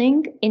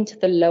crossing into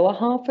the lower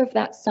half of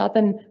that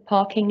southern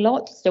parking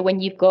lot? So when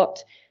you've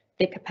got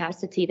the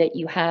capacity that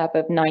you have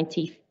of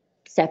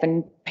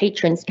 97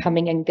 patrons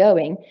coming and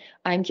going,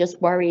 I'm just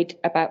worried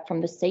about,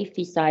 from the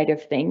safety side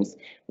of things,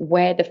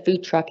 where the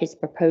food truck is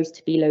proposed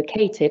to be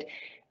located.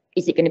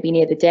 Is it going to be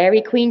near the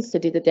Dairy Queens? So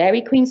do the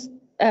Dairy Queens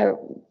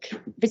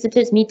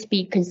visitors need to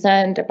be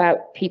concerned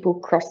about people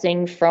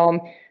crossing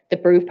from the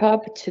brew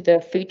pub to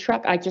the food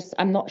truck?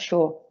 I'm not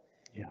sure.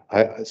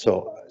 Yeah,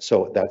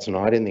 so that's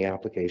not in the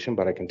application,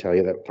 but I can tell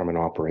you that from an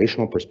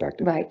operational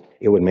perspective, Right.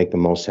 it would make the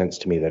most sense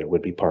to me that it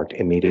would be parked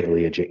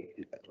immediately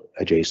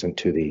adjacent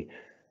to the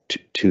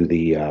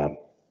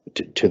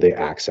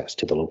access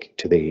to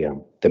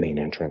the main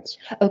entrance.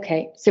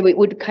 Okay, so it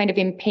would kind of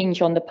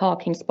impinge on the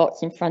parking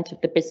spots in front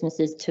of the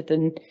businesses to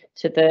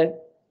the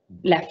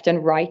left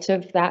and right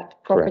of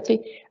that property.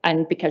 Correct.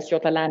 And because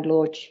you're the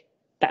landlord,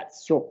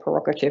 that's your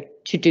prerogative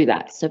to do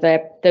that. So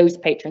those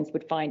patrons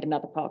would find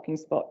another parking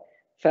spot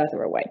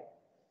further away.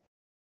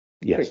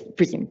 Yes,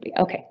 Presumably.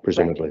 Okay.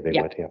 presumably right. they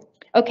Yeah. would, yeah.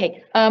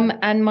 Okay,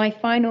 and my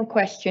final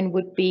question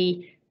would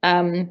be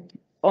on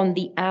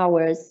the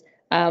hours.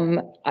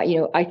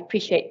 I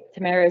appreciate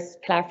Tamara's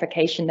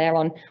clarification there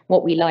on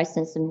what we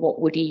license and what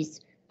Woodies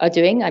are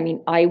doing. I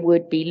mean, I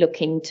would be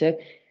looking to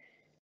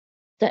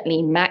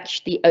certainly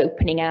match the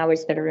opening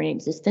hours that are in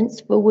existence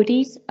for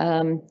Woodies.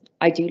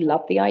 I do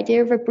love the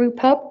idea of a brew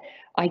pub.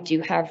 I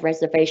do have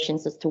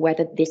reservations as to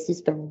whether this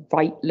is the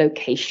right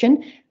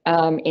location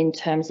in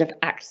terms of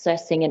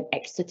accessing and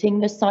exiting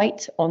the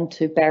site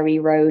onto Berry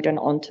Road and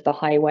onto the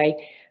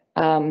highway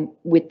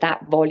with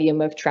that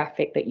volume of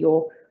traffic that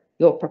you're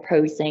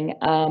proposing.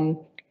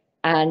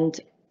 And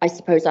I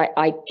suppose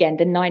again,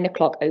 the 9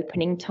 o'clock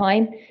opening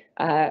time,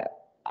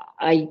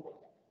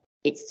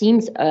 it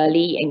seems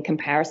early in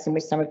comparison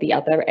with some of the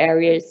other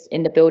areas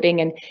in the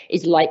building, and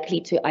is likely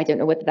to, I don't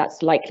know whether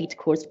that's likely to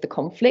cause the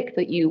conflict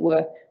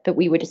that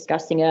we were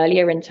discussing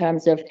earlier in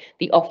terms of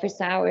the office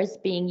hours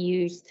being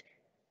used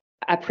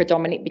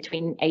predominantly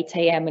between 8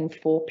 a.m. and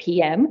 4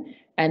 p.m.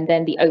 and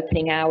then the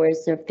opening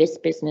hours of this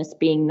business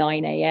being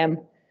 9 a.m.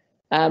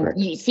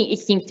 It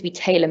seems to be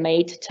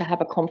tailor-made to have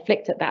a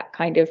conflict at that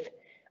kind of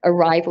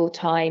arrival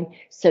time,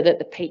 so that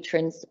the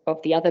patrons of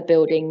the other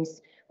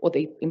buildings or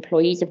the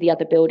employees of the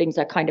other buildings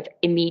are kind of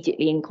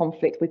immediately in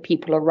conflict with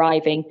people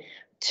arriving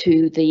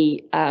to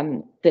the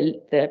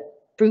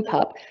brew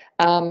pub.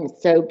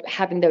 So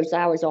having those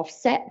hours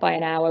offset by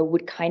an hour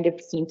would kind of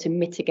seem to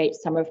mitigate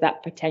some of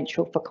that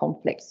potential for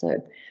conflict.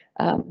 So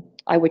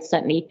I would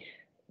certainly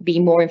be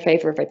more in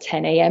favor of a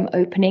 10 a.m.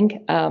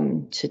 opening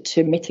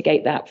to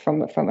mitigate that from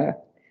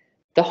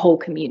the whole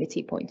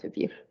community point of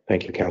view.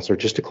 Thank you, Councillor.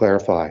 Just to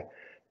clarify,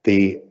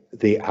 the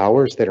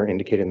hours that are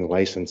indicated in the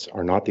license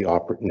are not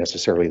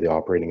necessarily the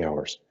operating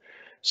hours.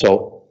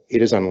 So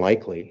it is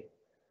unlikely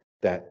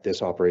that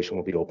this operation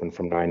will be open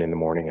from 9 in the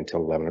morning until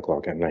 11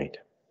 o'clock at night.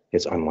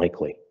 It's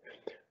unlikely.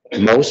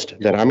 Most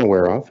that I'm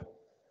aware of,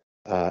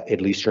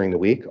 at least during the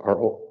week, are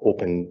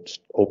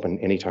open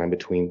anytime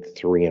between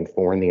 3 and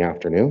 4 in the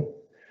afternoon,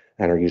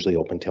 and are usually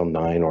open till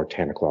 9 or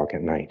 10 o'clock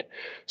at night.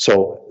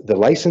 So the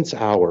license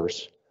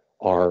hours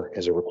are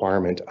as a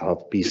requirement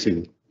of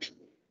BC.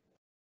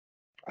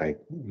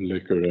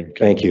 Liquor and.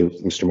 Thank you,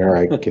 Mr. Mayor.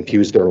 I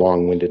confused their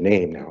long-winded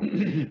name now.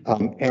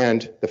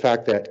 And the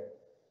fact that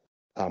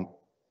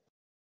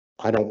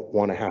I don't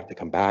want to have to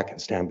come back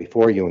and stand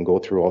before you and go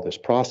through all this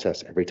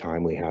process every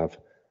time we have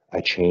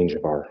a change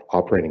of our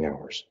operating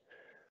hours.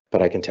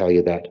 But I can tell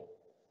you that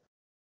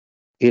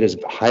it is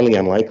highly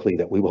unlikely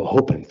that we will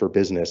open for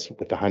business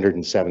with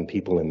 107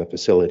 people in the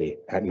facility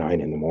at 9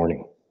 in the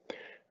morning.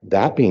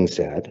 That being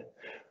said,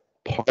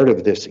 part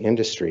of this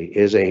industry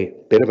is a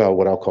bit of a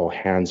what I'll call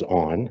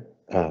hands-on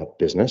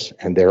business,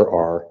 and there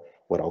are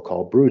what I'll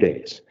call brew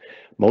days.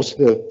 Most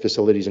of the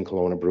facilities in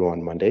Kelowna brew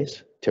on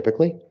Mondays,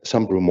 typically.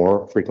 Some brew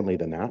more frequently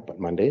than that, but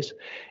Mondays.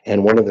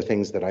 And one of the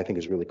things that I think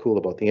is really cool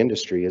about the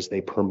industry is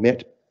they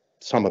permit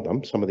some of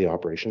the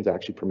operations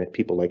actually permit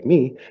people like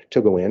me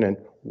to go in and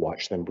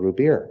watch them brew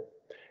beer.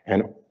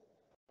 And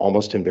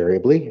almost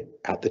invariably,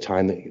 at the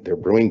time that they're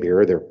brewing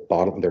beer,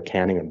 they're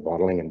canning and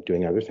bottling and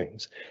doing other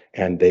things.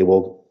 And they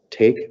will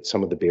take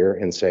some of the beer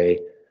and say,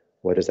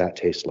 what does that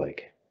taste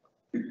like?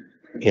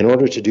 In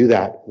order to do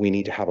that, we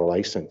need to have a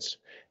license.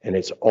 And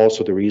it's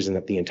also the reason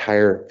that the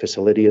entire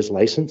facility is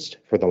licensed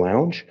for the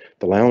lounge.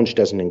 The lounge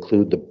doesn't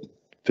include the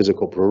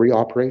physical brewery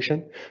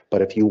operation,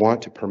 but if you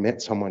want to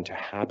permit someone to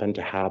happen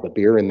to have a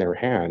beer in their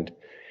hand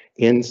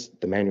in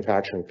the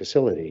manufacturing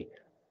facility,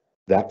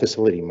 that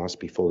facility must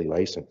be fully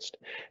licensed.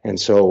 And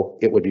so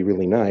it would be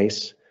really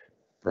nice,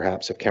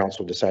 perhaps if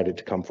council decided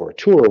to come for a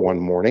tour one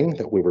morning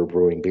that we were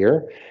brewing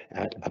beer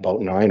at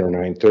about 9 or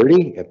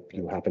 9:30, if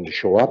you happened to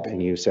show up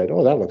and you said,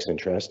 oh, that looks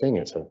interesting,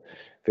 it's a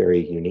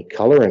very unique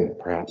color and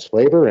perhaps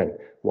flavor, and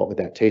what would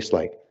that taste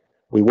like?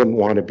 We wouldn't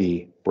want to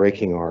be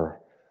breaking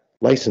our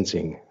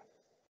licensing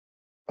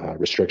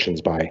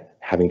restrictions by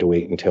having to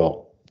wait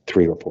until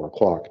 3 or 4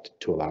 o'clock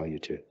to allow you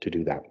to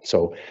do that.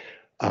 So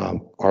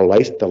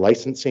the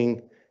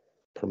licensing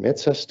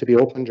permits us to be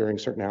open during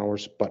certain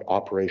hours, but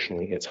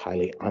operationally it's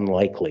highly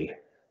unlikely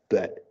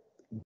that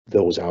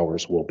those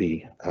hours will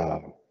be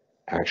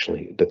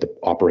actually, that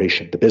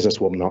the business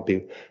will not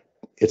be,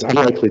 it's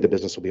unlikely the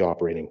business will be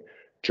operating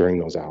during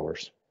those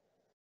hours.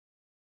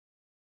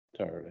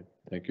 All right,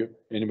 thank you.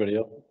 Anybody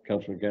else?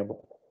 Councillor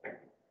Gamble?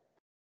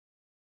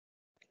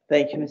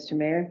 Thank you, Mr.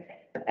 Mayor.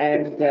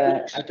 And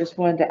I just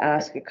wanted to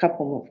ask a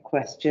couple of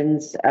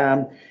questions.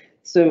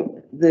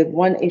 So the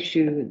one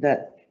issue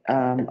that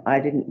I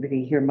didn't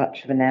really hear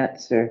much of an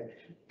answer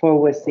for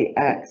was the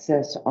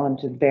access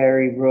onto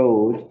Barry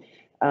Road.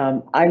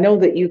 I know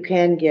that you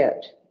can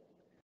get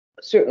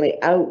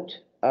certainly out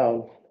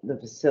of the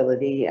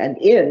facility and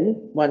in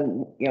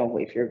one, you know,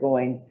 if you're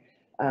going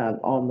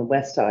on the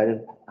west side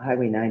of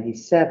Highway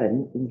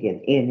 97, you can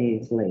get in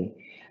easily.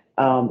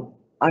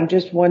 I'm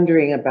just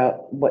wondering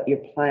about what your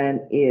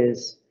plan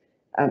is.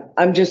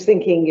 I'm just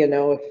thinking, you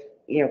know, if,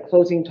 you know,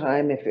 closing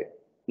time, if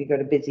you've got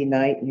a busy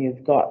night and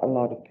you've got a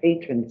lot of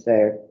patrons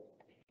there,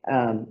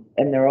 and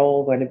they're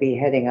all going to be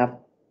heading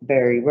up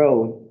Barry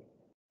Road,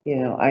 you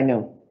know, I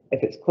know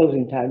if it's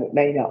closing time, it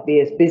may not be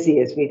as busy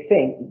as we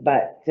think,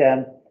 but,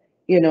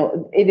 you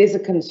know, it is a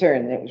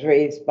concern. It was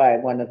raised by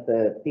one of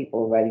the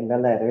people writing the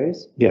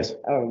letters. Yes.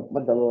 Or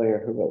the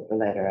lawyer who wrote the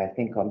letter, I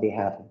think, on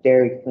behalf of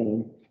Dairy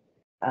Queen.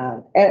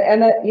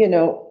 You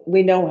know,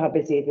 we know how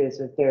busy it is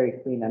with Dairy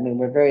Queen. I mean,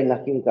 we're very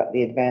lucky we got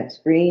the advanced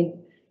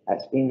screen.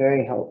 That's been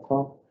very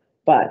helpful.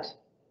 But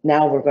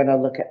now we're going to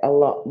look at a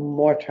lot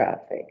more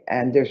traffic,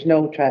 and there's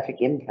no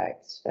traffic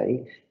impact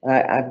study.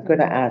 I'm going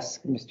to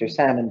ask Mr.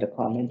 Salmon to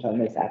comment on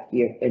this after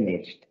you're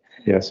finished.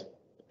 Yes.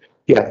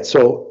 Yeah,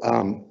 so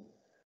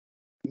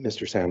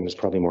Mr. Salmon is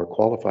probably more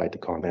qualified to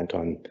comment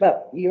on,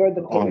 Well, you're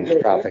the on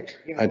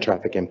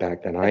traffic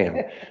impact than I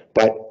am.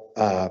 But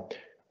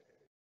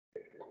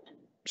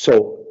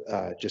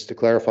just to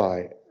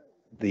clarify,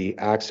 the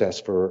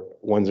access for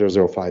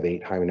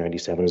 10058 Highway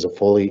 97 is a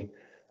fully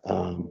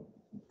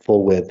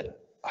full width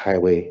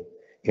highway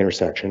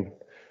intersection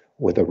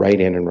with a right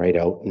in and right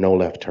out, no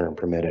left turn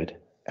permitted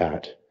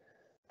at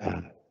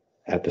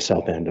the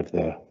south end of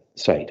the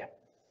site.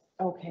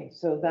 Okay,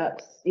 so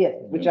that's, yes,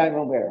 which I'm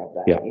aware of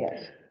that, Yeah.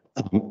 yes.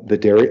 The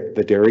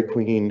Dairy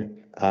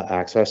Queen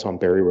access on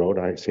Barry Road,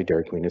 I say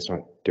Dairy Queen, it's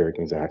not Dairy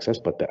Queen's access,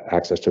 but the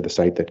access to the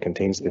site that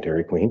contains the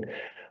Dairy Queen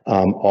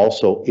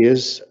also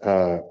is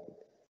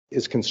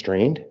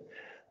constrained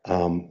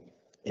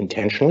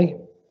intentionally.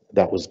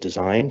 That was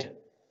designed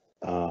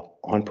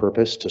on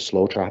purpose to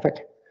slow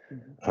traffic,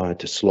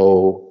 to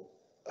slow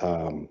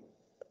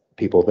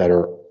people that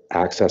are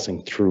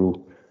accessing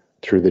through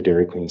the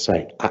Dairy Queen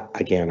site.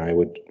 Again, I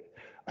would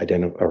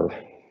identify or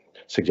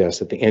suggest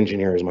that the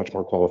engineer is much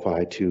more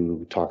qualified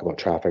to talk about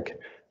traffic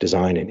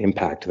design and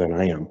impact than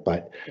I am.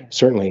 But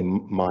certainly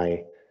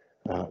my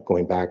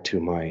going back to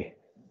my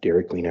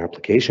Dairy Queen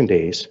application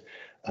days,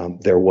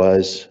 there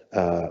was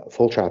a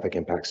full traffic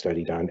impact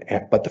study done,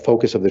 but the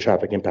focus of the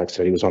traffic impact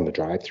study was on the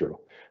drive-through,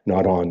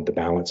 not on the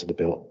balance of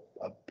the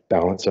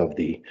balance of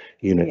the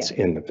units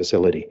in the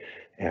facility.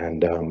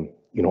 And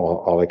you know,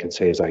 all I can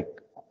say is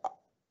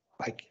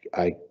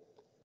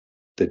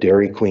the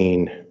Dairy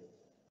Queen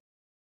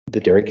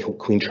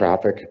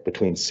traffic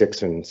between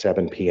 6 and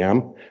 7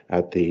 p.m.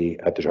 at the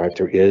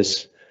drive-through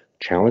is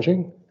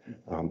challenging.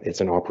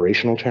 It's an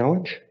operational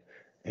challenge,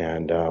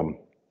 and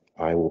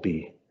I will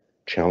be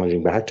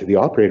challenging back to the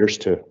operators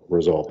to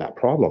resolve that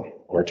problem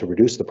or to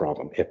reduce the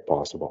problem if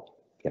possible.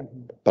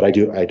 But I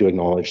do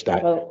acknowledge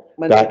that Well,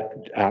 when-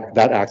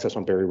 that access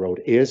on Berry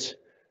Road is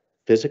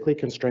physically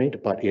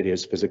constrained, but it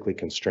is physically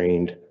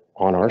constrained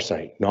on our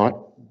site.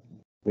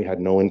 We had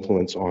no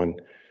influence on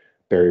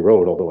Berry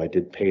Road, although I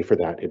did pay for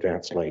that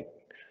advanced light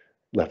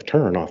left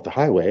turn off the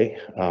highway.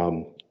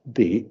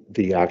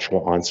 The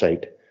actual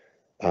on-site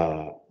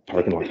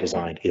parking lot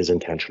design is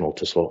intentional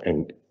to slow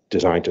and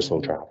designed to slow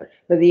traffic.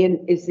 But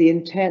is the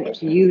intent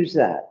to use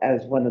that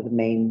as one of the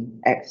main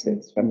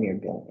exits from your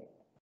building?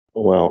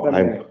 Well, From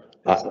I'm your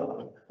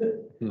facility?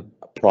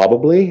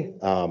 probably,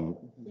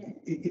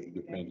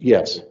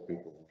 yes.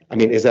 I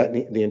mean, is that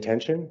the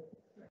intention?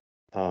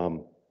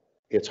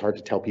 It's hard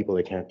to tell people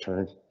they can't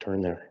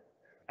turn there.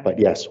 But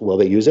yes, will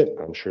they use it?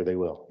 I'm sure they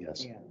will,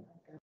 yes. Yeah.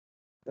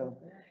 So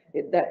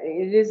it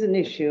is an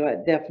issue,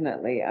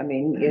 definitely. I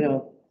mean, you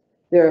know,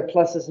 there are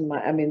pluses and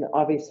I mean,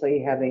 obviously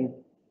having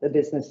the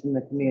business in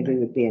the community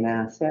would be an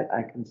asset.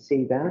 I can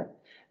see that.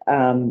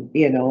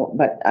 You know,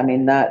 but I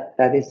mean, that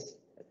is,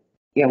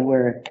 you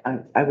know,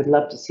 I would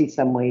love to see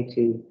some way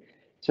to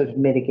sort of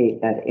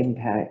mitigate that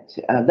impact.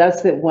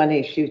 That's the one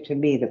issue to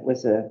me that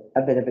was a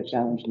bit of a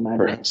challenge in my mind.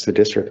 Perhaps the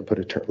district could put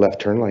a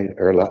left turn light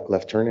or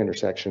left turn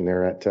intersection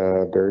there at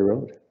Berry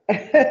Road.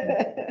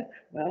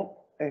 Well,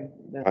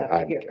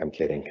 I'm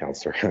kidding,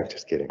 Councillor. I'm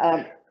just kidding.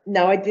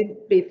 No, I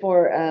did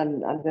before,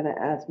 I'm going to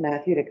ask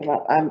Matthew to come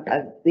up.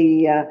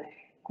 The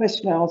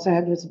question I also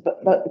had was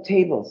about the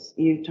tables.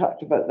 You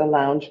talked about the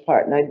lounge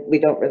part and we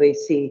don't really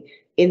see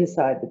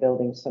inside the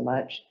building so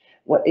much.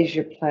 What is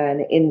your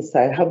plan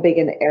inside? How big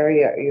an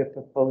area are you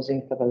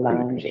proposing for the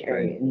lounge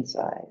area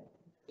inside?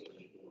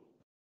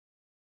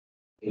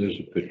 There's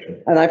a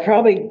picture. And I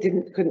probably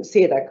couldn't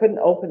see it. I couldn't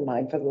open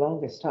mine for the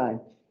longest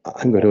time.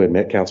 I'm going to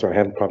admit, Councillor, I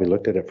haven't probably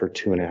looked at it for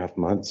 2.5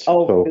 months.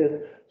 Oh,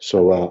 good.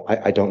 So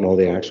I don't know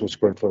the actual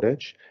square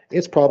footage.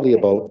 It's probably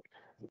about,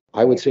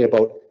 I would say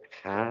about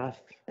half.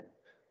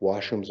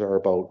 Washrooms are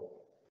about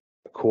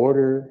a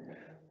quarter.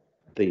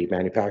 The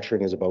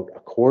manufacturing is about a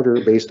quarter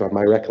based on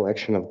my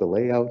recollection of the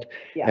layout.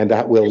 Yeah. And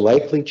that will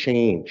likely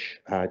change.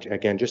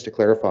 Again, just to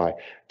clarify,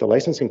 the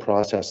licensing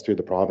process through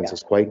the province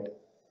is quite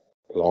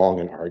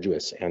long and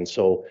arduous. And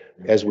so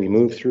as we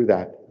move through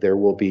that, there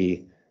will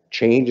be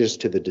changes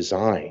to the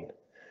design,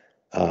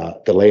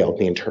 the layout,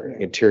 the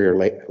interior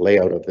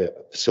layout of the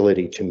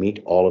facility to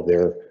meet all of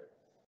their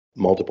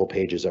multiple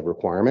pages of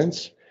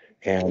requirements.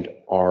 And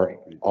our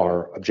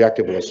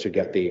objective was to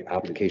get the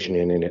application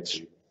in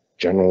its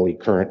generally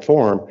current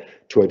form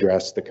to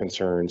address the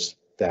concerns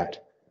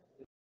that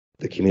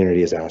the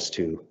community is asked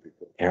to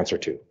answer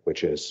to,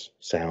 which is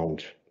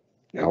sound,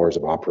 hours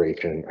of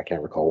operation. I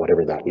can't recall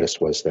whatever that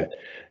list was that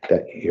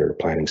your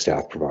planning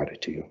staff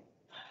provided to you.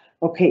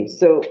 Okay,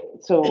 so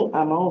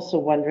I'm also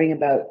wondering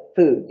about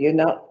food. You're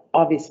not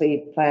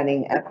obviously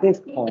planning at this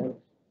point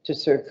to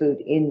serve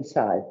food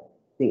inside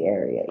the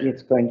area.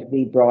 It's going to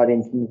be brought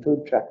in from the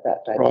food truck,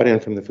 that type. Brought in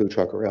from the food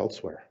truck or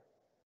elsewhere.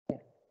 Yeah.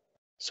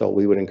 So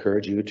we would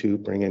encourage you to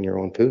bring in your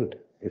own food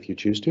if you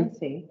choose to.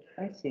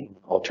 I see.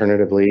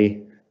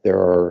 Alternatively, there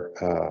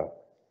are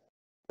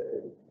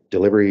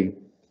delivery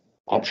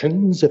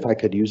options, if I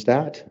could use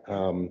that.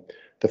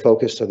 The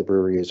focus of the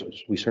brewery is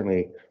we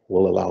certainly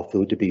will allow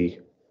food to be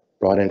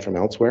brought in from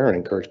elsewhere and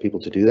encourage people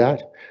to do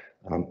that.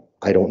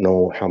 I don't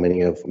know how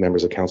many of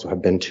members of council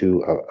have been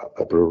to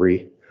a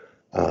brewery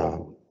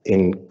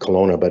in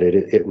Kelowna, but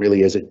it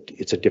really is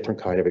it's a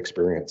different kind of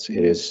experience.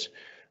 It is,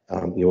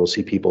 you will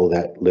see people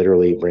that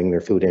literally bring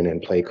their food in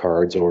and play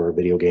cards or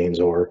video games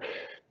or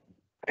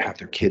have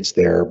their kids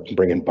there,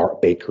 bring in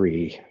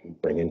bakery,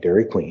 bring in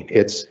Dairy Queen.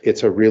 It's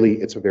a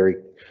very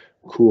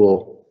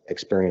cool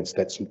experience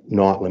that's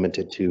not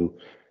limited to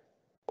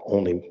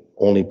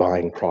only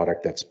buying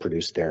product that's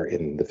produced there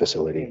in the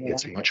facility. Yeah.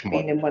 It's much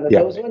more. Being in one of Yeah,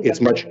 those ones, it's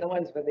I've been much- in the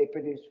ones where they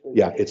produce food.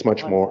 Yeah, it's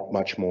much more,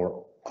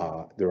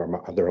 there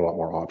are a lot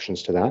more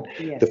options to that.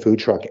 Yeah. The food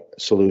truck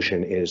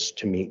solution is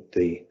to meet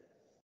the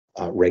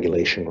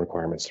regulation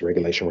requirements. The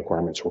regulation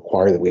requirements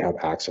require that we have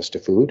access to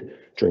food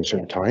during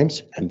certain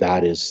times, and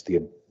that is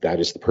the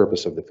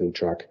purpose of the food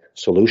truck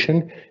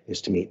solution,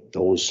 is to meet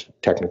those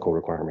technical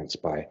requirements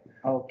by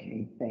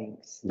Okay,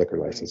 thanks. liquor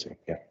licensing.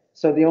 Yeah.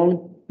 So the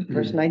only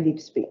person I need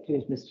to speak to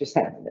is Mr.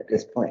 Salmon at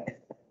this point.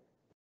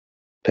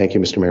 Thank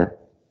you, Mr. Mayor.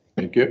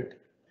 Thank you.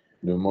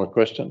 No more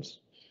questions?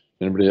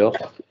 Anybody else?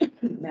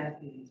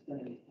 Matthew's going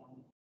to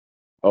respond.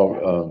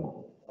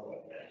 Oh,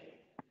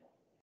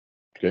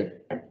 okay.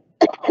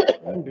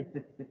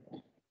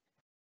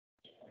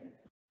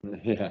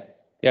 Yeah.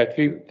 Yeah,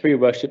 through your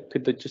worship,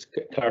 could they just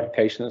get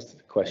clarification as to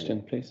the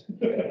question, please?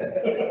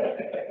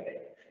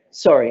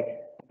 Sorry,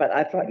 but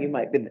I thought you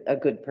might be a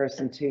good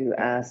person to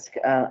ask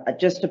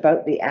just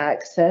about the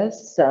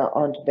access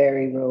onto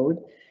Berry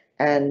Road.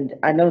 And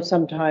I know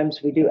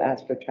sometimes we do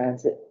ask for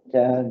transit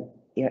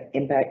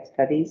impact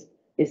studies.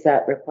 Is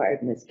that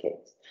required in this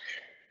case?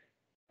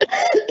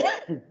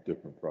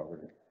 Different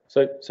property.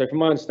 So from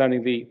my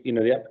understanding, the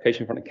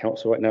application in front of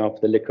council right now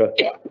for the liquor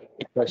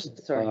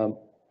request, Sorry.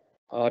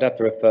 I'd have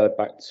to refer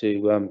back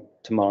to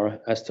Tamara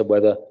as to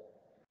whether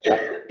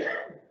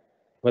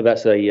whether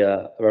that's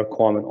a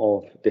requirement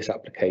of this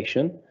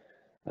application,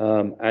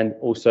 and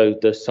also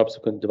the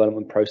subsequent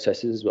development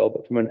processes as well.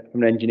 But from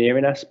an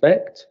engineering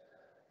aspect,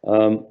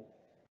 I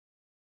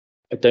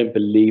don't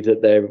believe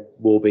that there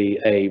will be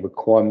a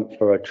requirement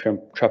for a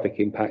traffic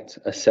impact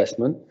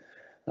assessment,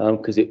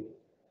 because it's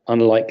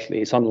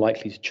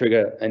unlikely to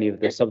trigger any of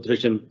the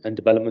subdivision and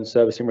development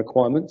servicing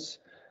requirements.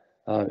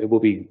 It will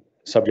be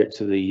subject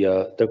to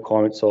the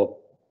requirements of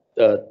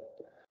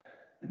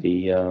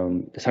the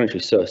sanitary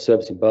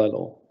servicing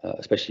bylaw,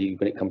 especially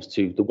when it comes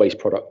to the waste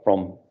product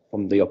from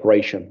the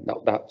operation.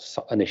 That's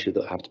an issue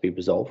that will have to be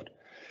resolved.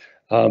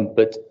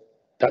 But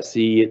that's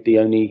the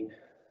only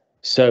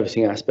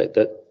servicing aspect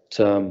that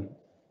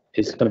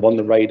is kind of on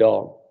the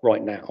radar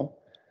right now.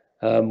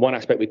 One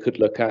aspect we could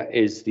look at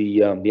is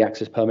the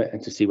access permit,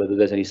 and to see whether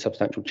there's any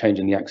substantial change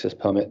in the access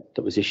permit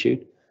that was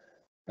issued,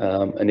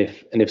 and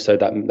if so,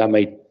 that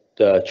may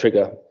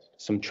trigger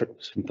some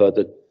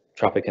further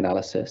traffic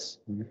analysis.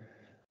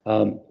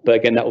 But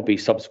again, that will be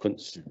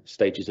subsequent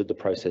stages of the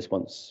process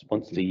once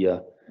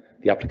the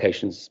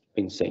application's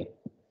been seen.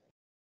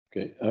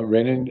 Okay,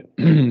 Raymond,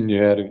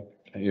 you had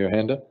your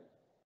hand up?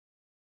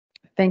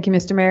 Thank you,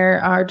 Mr. Mayor.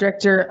 Our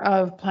Director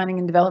of Planning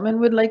and Development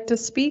would like to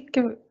speak.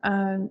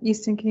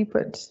 Easton, can you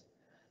put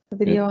the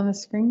video on the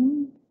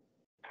screen?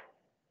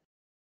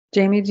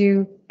 Jamie,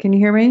 can you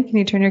hear me? Can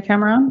you turn your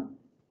camera on?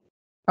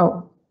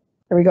 Oh,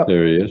 there we go.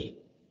 There he is.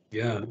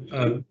 Yeah,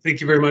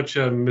 thank you very much,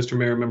 Mr.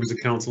 Mayor, members of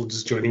council,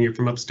 just joining you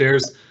from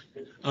upstairs.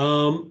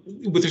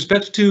 With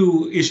respect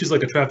to issues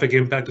like a traffic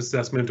impact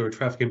assessment or a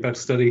traffic impact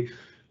study,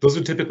 those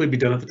would typically be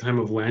done at the time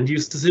of land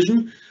use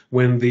decision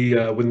when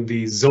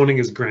the zoning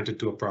is granted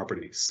to a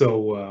property.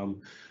 So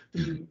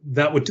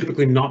that would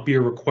typically not be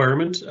a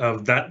requirement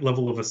of that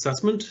level of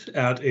assessment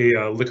at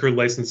a liquor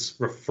license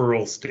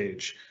referral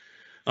stage.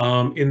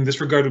 In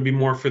this regard, would be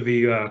more for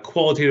the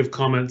qualitative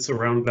comments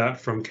around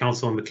that from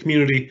council and the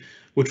community,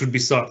 which would be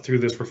sought through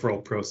this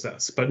referral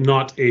process, but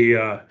not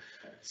a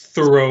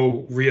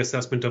thorough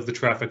reassessment of the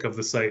traffic of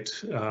the site,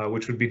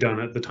 which would be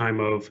done at the time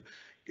of,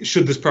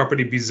 should this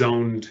property be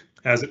zoned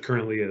as it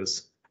currently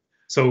is.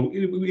 So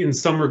in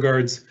some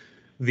regards,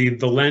 the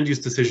land use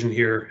decision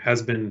here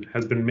has been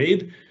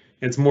made.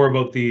 It's more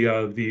about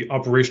the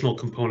operational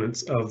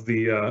components of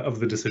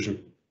the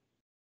decision.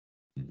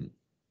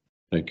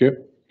 Thank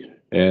you.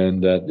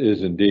 And that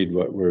is indeed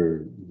what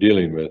we're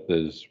dealing with,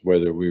 is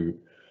whether we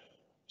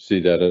see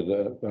that as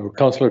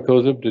Councillor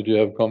Kozub, did you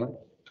have a comment?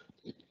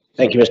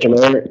 Thank you, Mr.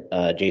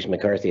 Mayor. Jason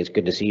McCarthy, it's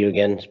good to see you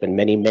again. It's been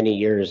many, many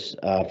years.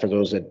 For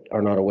those that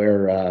are not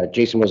aware,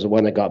 Jason was the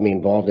one that got me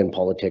involved in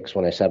politics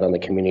when I sat on the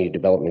Community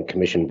Development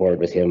Commission board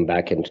with him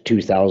back in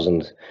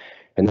 2000.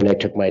 And then I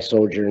took my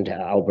sojourn to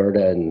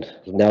Alberta, and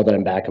now that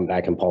I'm back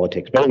in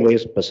politics. But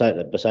anyways,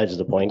 besides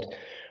the point,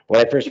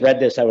 when I first read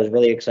this, I was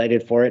really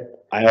excited for it.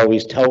 I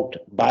always tout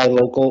buy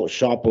local,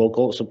 shop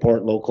local,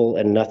 support local,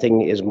 and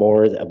nothing is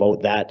more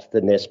about that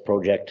than this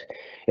project.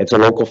 It's a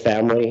local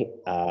family,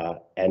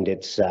 and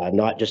it's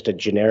not just a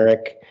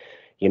generic,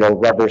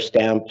 rubber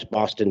stamped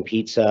Boston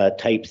pizza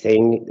type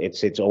thing.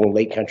 It's its own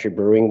Lake Country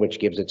Brewing, which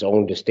gives its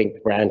own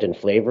distinct brand and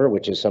flavor,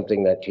 which is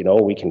something that,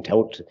 we can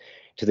tout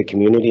to the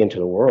community and to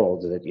the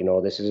world, that,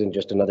 this isn't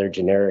just another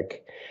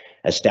generic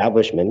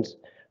establishment.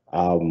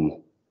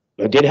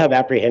 I did have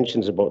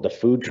apprehensions about the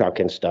food truck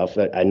and stuff.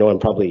 I know I'm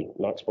probably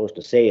not supposed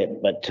to say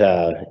it, but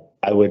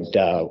I would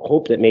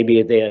hope that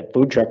maybe the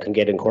food truck can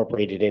get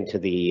incorporated into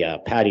the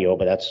patio,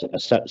 but that's a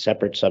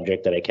separate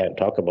subject that I can't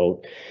talk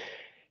about.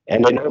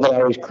 And I know that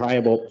I always cry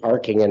about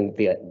parking and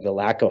the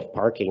lack of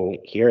parking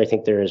here. I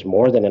think there is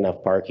more than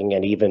enough parking,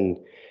 and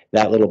even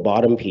that little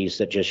bottom piece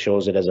that just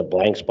shows it as a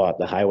blank spot,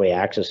 the highway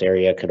access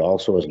area, could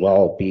also as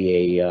well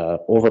be a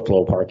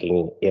overflow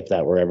parking if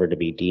that were ever to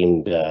be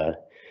deemed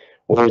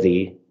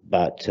worthy.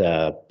 But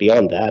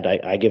beyond that,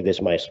 I give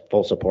this my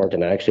full support,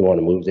 and I actually want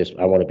to move this.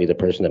 I want to be the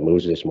person that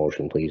moves this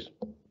motion, please.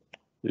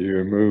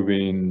 You're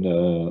moving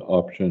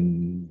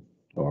option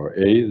or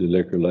A, the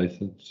liquor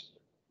license?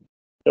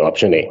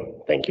 Option A,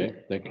 thank you. Okay,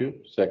 thank you.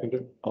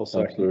 Seconder? I'll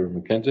second. Councillor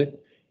McKenzie.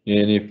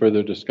 Any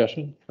further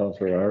discussion?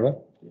 Councillor Arla?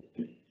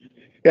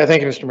 Yeah,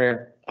 thank you, Mr.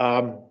 Mayor.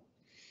 I've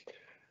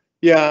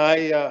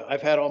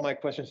had all my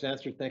questions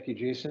answered. Thank you,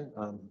 Jason.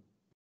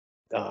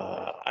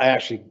 I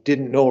actually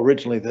didn't know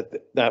originally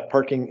that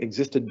parking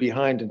existed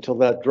behind until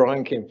that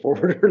drawing came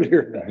forward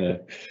earlier. Yeah.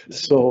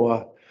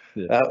 So,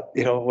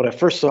 when I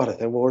first saw it, I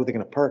thought, well, where are they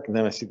going to park? And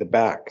then I see the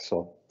back.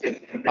 So,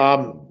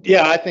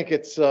 I think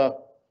it's,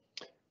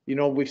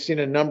 we've seen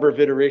a number of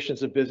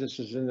iterations of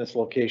businesses in this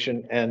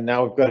location, and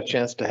now we've got a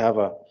chance to have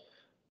a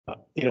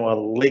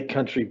Lake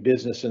Country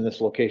business in this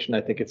location.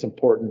 I think it's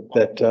important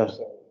that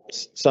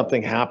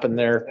something happened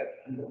there.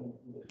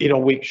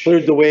 We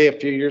cleared the way a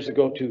few years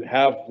ago to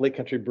have Lake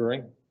Country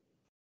Brewing,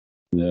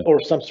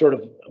 or some sort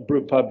of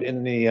brew pub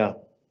in the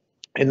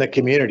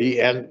community.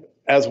 And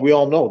as we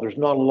all know, there's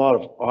not a lot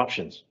of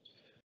options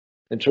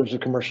in terms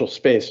of commercial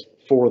space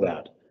for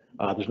that.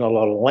 There's not a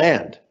lot of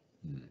land,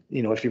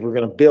 if you were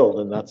going to build,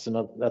 and that's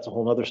a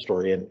whole nother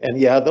story. And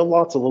yeah, the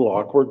lot's a little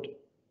awkward,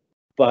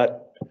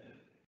 but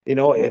you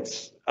know,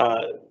 it's,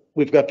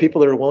 we've got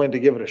people that are willing to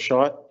give it a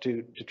shot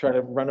to try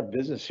to run a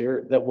business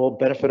here that will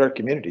benefit our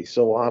community.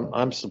 So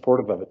I'm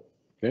supportive of it.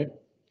 Okay.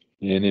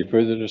 Any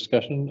further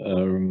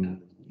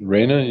discussion?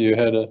 Raina, you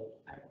had a.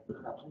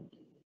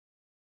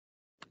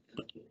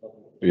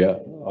 Yeah,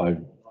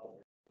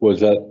 was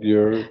that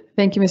your,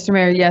 Thank you, Mr.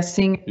 Mayor. Yes,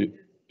 seeing,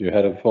 you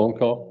had a phone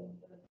call?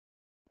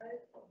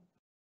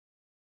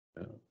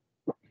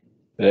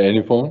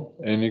 Any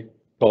any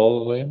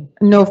call, Lynn?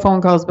 no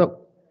phone calls, but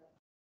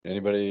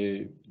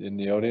Anybody in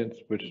the audience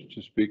wish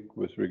to speak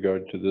with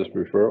regard to this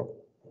referral?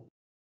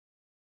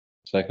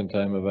 Second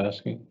time of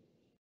asking?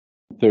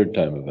 Third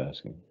time of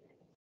asking?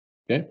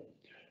 Okay,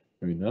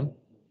 hearing none.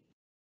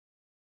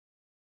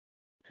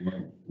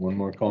 One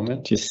more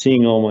comment? Just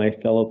seeing all my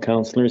fellow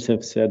councillors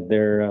have said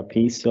their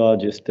piece, so I'll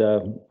just,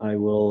 I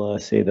will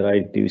say that I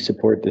do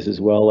support this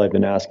as well. I've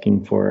been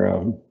asking for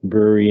a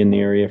brewery in the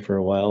area for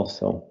a while,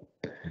 so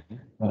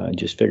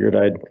just figured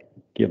I'd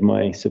give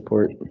my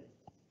support.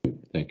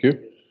 Thank you.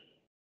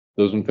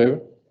 Those in favor?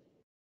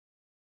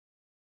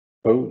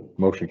 Oh,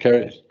 motion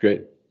carries.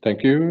 Great.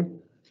 Thank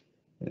you.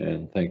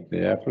 And thank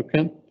the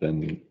applicant,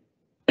 and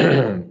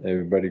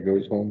everybody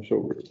goes home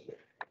sober.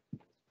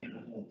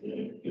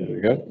 There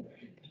we go.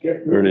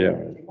 Early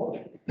hours.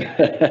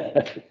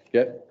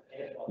 Get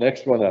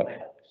next one up.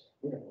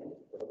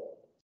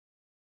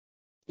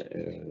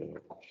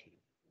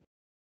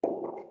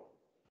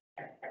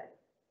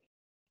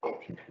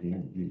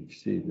 You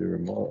see, there are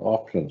more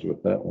options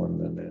with that one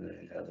than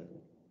any other.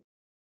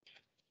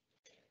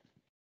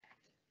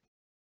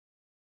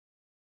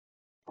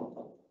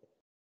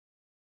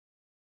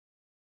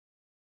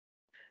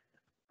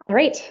 All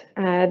right,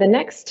 the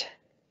next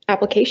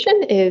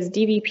application is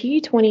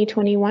DVP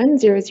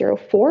 2021-004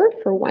 for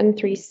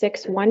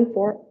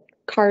 13614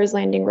 Cars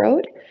Landing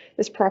Road.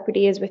 This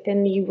property is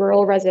within the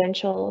Rural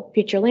Residential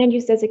Future Land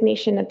Use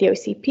Designation of the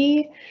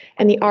OCP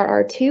and the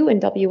RR2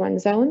 and W1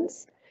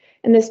 zones.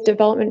 And this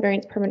development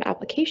variance permit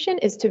application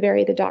is to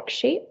vary the dock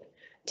shape,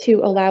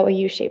 to allow a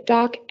U-shaped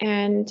dock,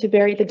 and to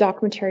vary the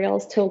dock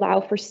materials to allow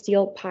for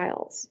steel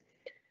piles.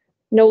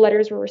 No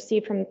letters were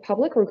received from the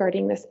public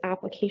regarding this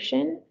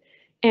application.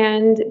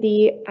 And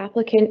the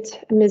applicant,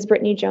 Ms.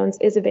 Brittany Jones,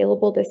 is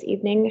available this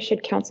evening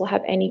should council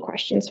have any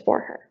questions for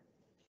her.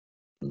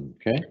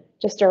 Okay.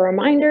 Just a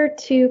reminder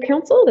to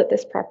council that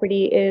this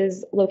property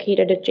is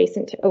located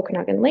adjacent to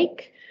Okanagan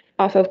Lake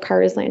off of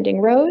Cars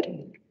Landing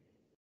Road.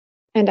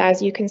 And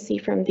as you can see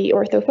from the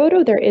ortho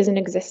photo, there is an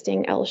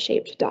existing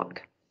L-shaped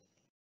dock.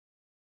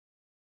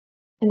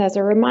 And as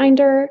a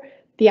reminder,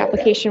 the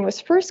application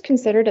was first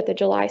considered at the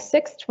July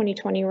 6th,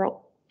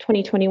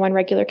 2021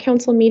 regular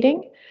council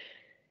meeting.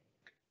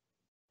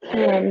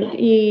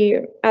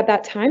 At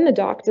that time, the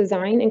dock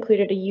design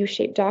included a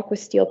U-shaped dock with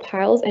steel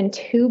piles and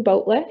 2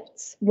 boat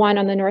lifts, one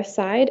on the north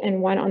side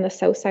and one on the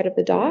south side of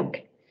the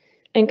dock.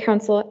 And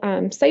council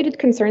cited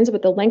concerns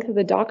with the length of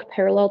the dock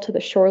parallel to the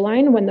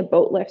shoreline when the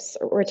boat lifts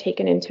were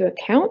taken into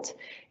account,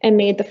 and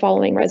made the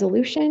following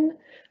resolution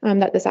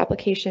that this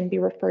application be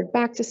referred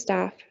back to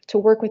staff to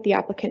work with the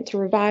applicant to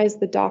revise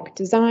the dock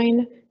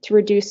design to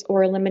reduce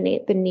or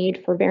eliminate the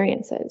need for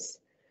variances.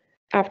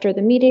 After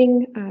the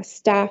meeting,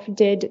 staff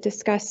did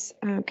discuss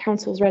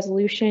council's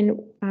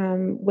resolution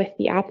with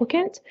the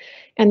applicant,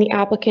 and the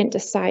applicant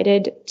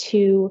decided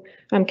to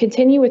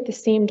continue with the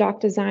same dock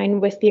design,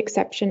 with the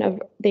exception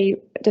of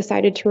they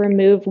decided to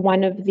remove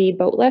one of the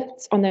boat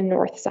lifts on the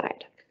north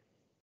side.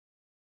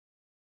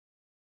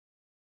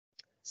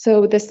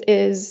 So this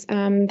is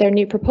their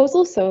new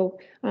proposal. So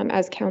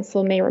as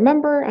council may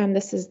remember,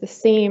 this is the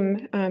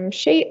same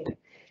shape.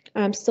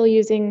 Still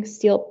using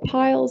steel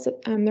piles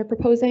they're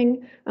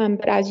proposing,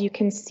 but as you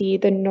can see,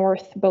 the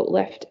north boat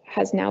lift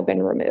has now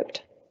been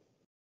removed.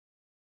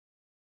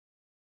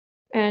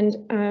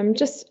 And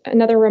just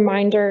another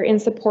reminder, in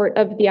support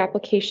of the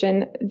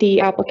application, the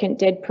applicant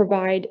did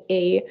provide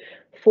a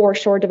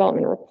foreshore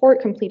development report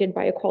completed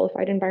by a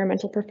qualified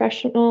environmental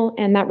professional,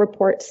 and that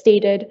report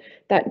stated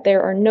that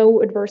there are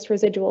no adverse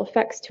residual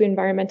effects to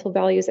environmental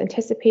values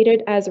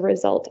anticipated as a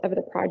result of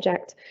the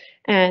project,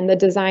 and the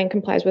design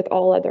complies with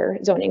all other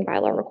zoning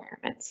bylaw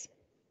requirements.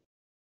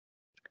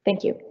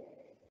 Thank you.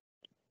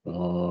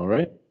 All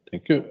right,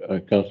 thank you.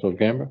 Councilor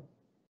Gambler?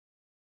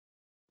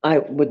 I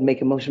would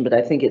make a motion, but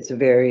I think it's a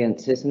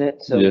variance, isn't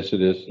it? So Yes,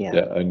 it is. yeah.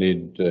 Yeah, I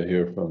need to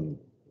hear from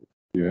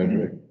you,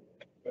 Henrik.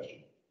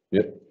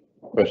 Yep.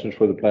 Questions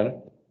for the planner?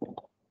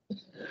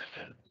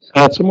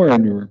 Somewhere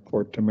in your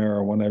report,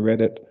 Tamara, when I read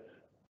it,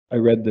 I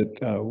read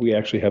that we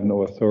actually have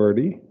no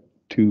authority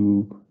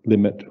to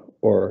limit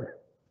or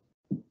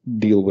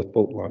deal with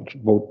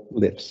boat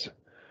lifts.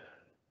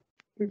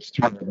 It's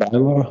through our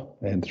bylaw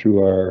and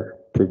through our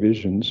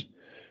provisions.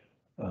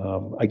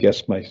 I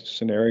guess my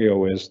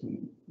scenario is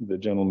the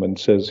gentleman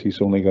says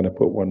he's only going to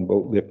put 1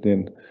 boat lift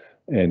in,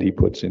 and he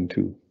puts in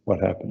 2.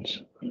 What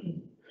happens?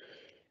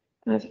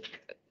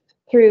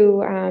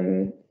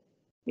 Through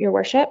your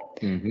worship,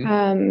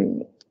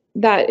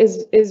 that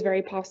is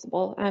very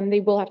possible.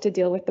 They will have to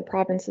deal with the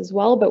province as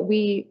well, but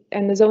we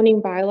and the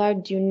zoning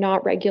bylaw do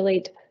not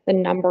regulate the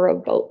number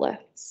of boat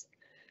lifts.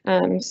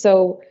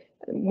 So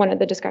one of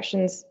the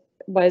discussions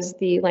was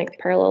the length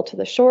parallel to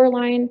the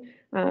shoreline.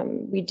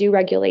 We do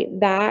regulate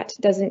that,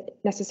 doesn't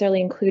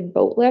necessarily include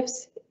boat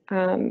lifts.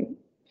 But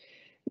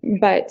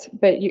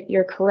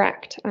you're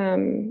correct.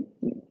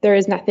 There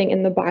is nothing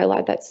in the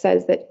bylaw that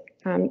says that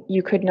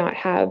you could not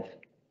have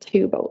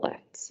 2 boat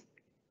lifts.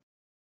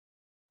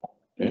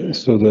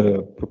 So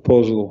the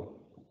proposal,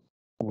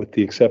 with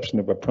the exception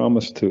of a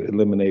promise to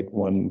eliminate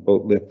 1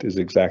 boat lift, is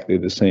exactly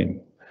the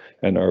same.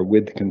 And our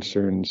width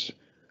concerns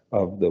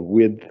of the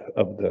width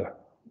of the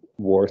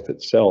wharf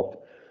itself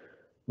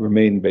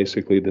remain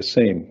basically the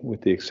same,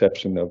 with the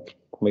exception of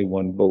only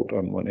 1 boat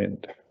on one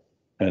end.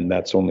 And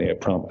that's only a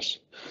promise.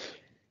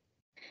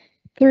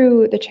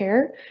 Through the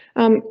chair,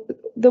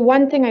 the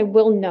one thing I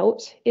will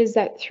note is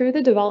that through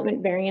the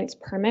development variance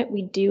permit,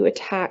 we do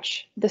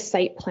attach the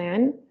site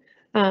plan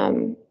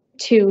to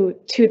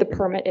the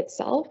permit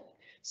itself.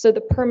 So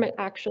the permit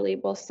actually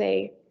will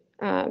say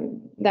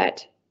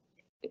that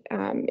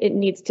it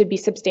needs to be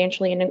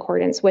substantially in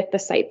accordance with the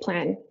site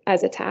plan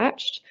as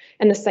attached,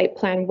 and the site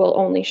plan will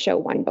only show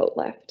 1 boat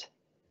lift.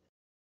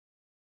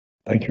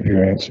 Thank you for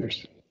your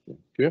answers.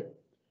 Okay.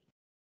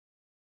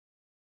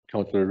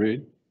 Councillor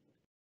Reid.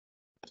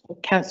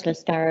 Councillor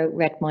Sparrow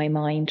read my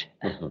mind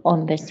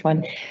on this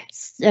one.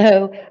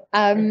 So,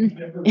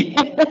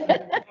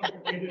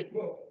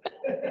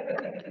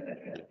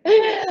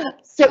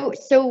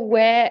 so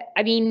where,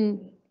 I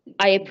mean,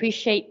 I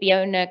appreciate the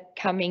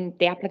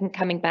applicant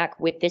coming back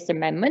with this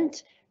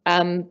amendment,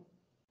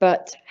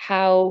 but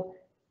how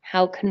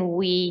can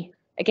we,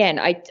 again,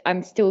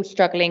 I'm still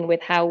struggling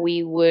with how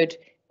we would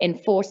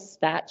enforce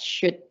that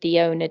should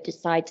the owner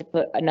decide to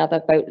put another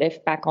boat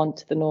lift back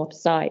onto the north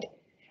side.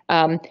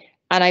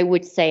 And I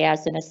would say,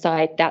 as an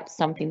aside, that's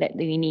something that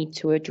we need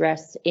to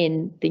address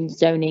in the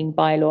zoning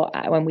bylaw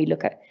when we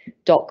look at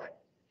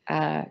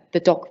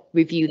the dock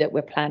review that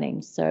we're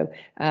planning. So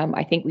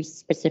I think we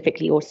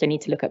specifically also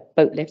need to look at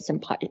boat lifts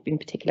and in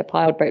particular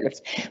piled boat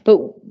lifts. But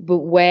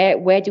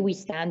where do we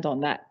stand on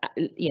that,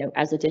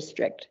 as a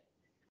district?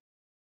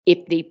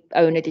 If the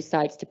owner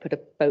decides to put a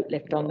boat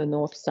lift on the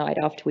north side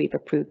after we've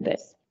approved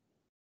this?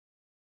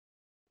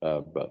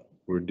 But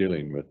we're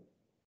dealing with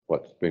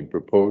what's being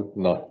proposed,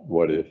 not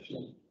what ifs.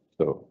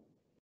 So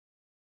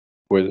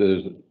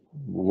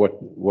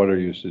what are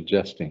you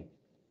suggesting?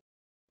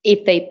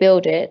 If they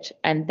build it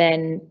and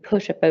then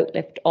put a boat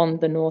lift on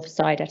the north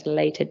side at a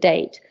later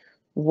date,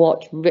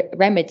 what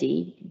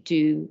remedy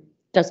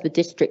does the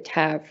district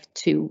have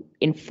to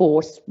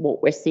enforce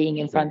what we're seeing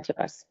in front of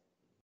us?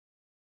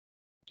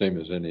 Same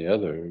as any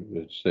other,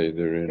 let's say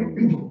they're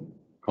in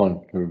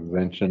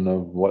contravention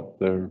of what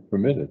they're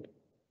permitted.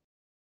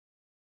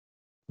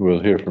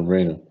 We'll hear from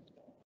Raina.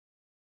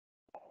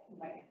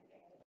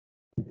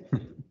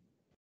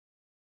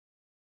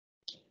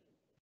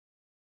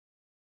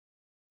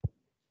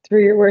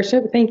 Through your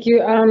worship, thank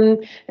you.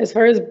 As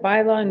far as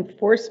bylaw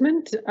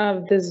enforcement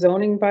of the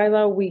zoning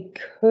bylaw, we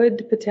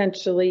could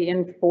potentially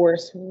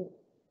enforce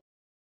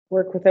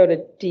work without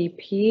a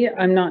DP.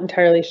 I'm not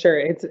entirely sure.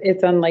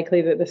 It's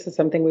unlikely that this is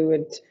something we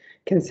would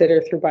consider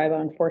through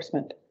bylaw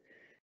enforcement.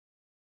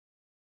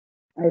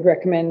 I would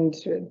recommend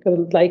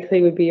the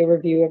likely would be a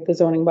review of the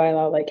zoning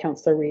bylaw, like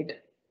Councillor Reid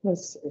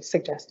was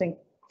suggesting.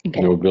 Okay.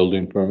 No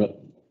building permit?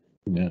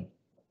 Yeah.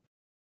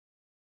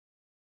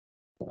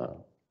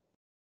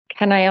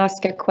 Can I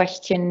ask a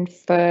question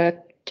for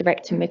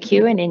Director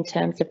McEwen in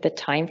terms of the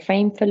time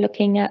frame for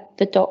looking at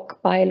the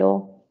dock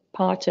bylaw,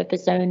 part of the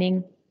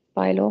zoning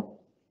bylaw?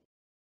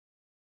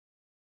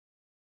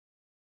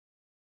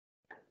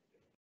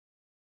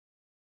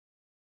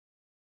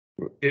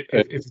 If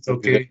it's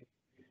okay.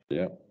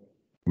 Yeah,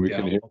 we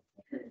can hear.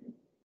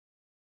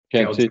 Yeah,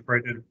 Can't see.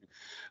 right in.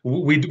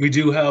 We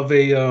do have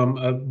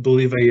I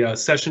believe a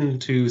session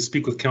to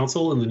speak with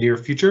council in the near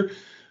future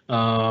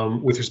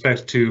with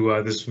respect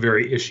to this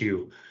very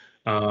issue.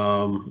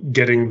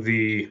 Getting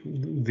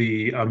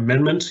the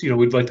amendment,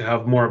 we'd like to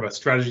have more of a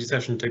strategy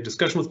session type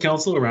discussion with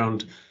council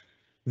around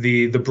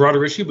the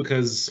broader issue,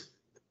 because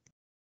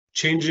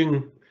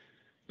changing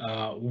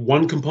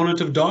one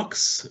component of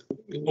docks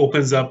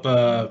opens up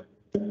a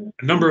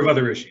number of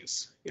other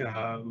issues.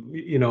 So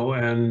we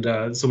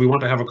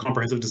want to have a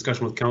comprehensive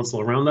discussion with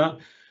council around that.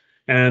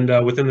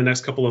 And within the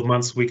next couple of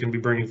months, we can be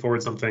bringing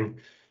forward something.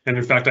 And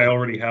in fact, I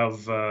already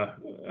have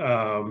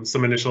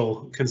some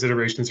initial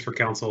considerations for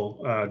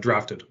council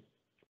drafted.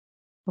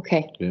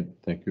 Okay. Yeah,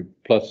 thank you.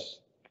 Plus,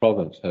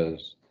 province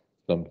has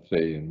some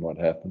say in what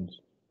happens.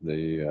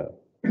 They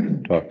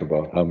talk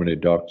about how many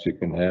docks you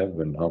can have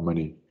and how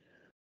many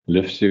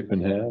lifts you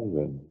can have,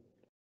 and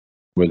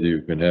whether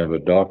you can have a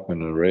dock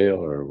and a rail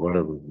or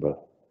whatever.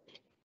 But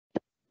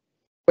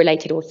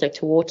related also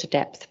to water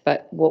depth,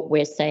 but what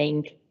we're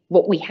saying,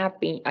 what we have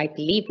been, I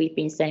believe we've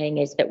been saying,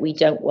 is that we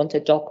don't want a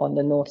dock on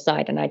the north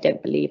side, and I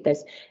don't believe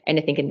there's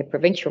anything in the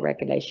provincial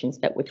regulations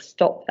that would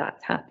stop that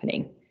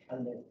happening.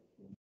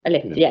 A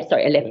lift, yeah,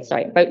 sorry, a lift,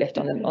 sorry, boat lift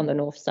on the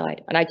north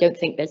side, and I don't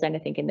think there's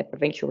anything in the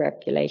provincial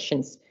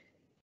regulations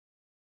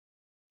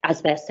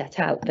as they're set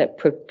out that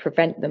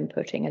prevent them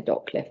putting a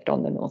dock lift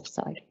on the north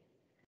side.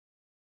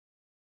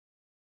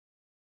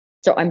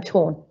 So I'm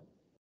torn.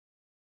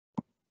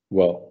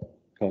 Well,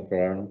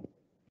 Councillor Ireland?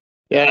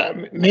 Yeah,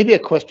 maybe a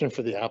question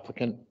for the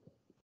applicant.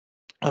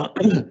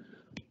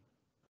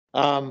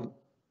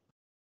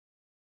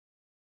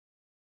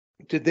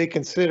 Did they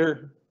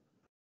consider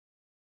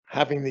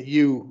having the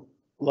U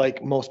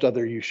like most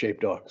other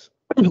U-shaped docks,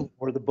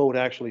 where the boat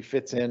actually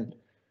fits in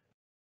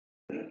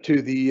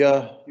to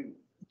the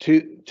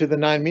to the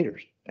 9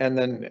 meters? And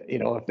then, you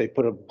know, if they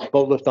put a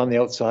boat lift on the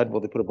outside,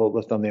 well, they put a boat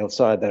lift on the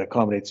outside that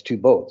accommodates 2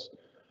 boats.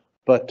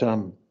 But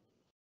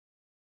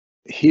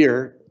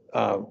here,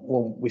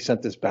 when we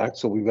sent this back,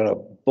 so we've got a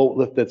boat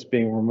lift that's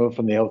being removed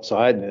from the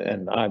outside,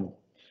 and I'm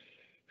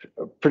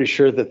pretty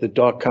sure that the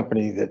dock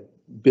company that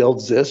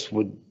builds this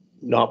would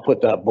not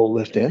put that boat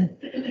lift in.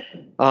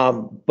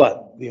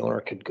 But the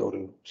owner could go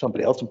to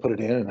somebody else and put it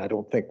in, and I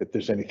don't think that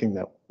there's anything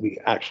that we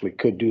actually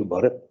could do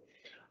about it.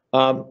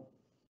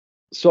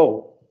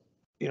 So,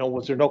 you know,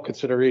 was there no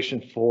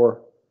consideration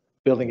for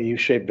building a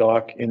U-shaped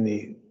dock in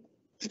the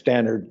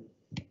standard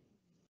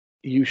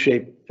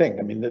U-shaped thing?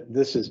 I mean,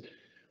 this is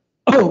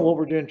what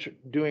we're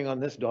doing on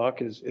this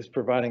dock is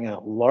providing a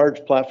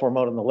large platform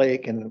out on the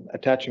lake and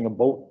attaching a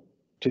boat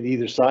to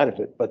either side of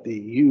it, but the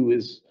U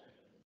is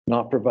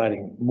not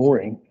providing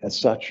mooring as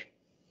such.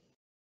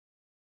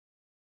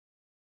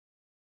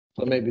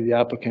 So maybe the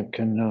applicant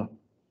can.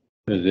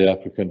 Is the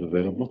applicant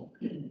available?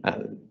 Yeah.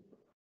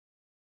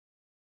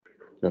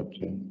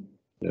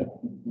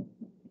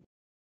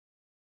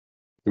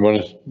 You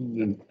want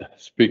to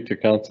speak to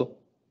council?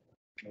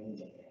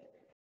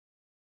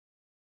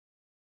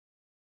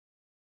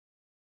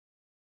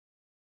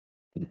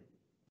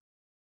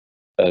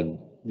 And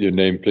your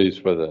name, please,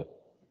 for the.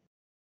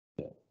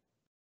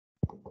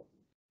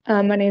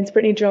 My name is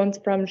Brittany Jones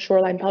from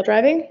Shoreline Pal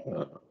Driving.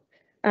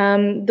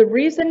 The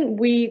reason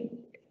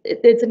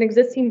it's an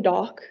existing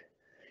dock,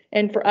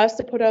 and for us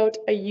to put out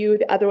a U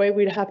the other way,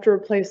 we'd have to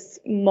replace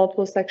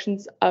multiple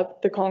sections of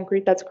the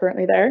concrete that's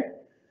currently there.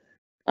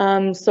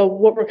 So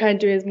what we're kind of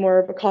doing is more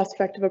of a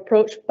cost-effective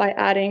approach by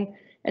adding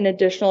an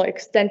additional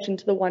extension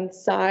to the one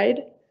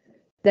side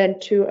than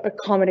to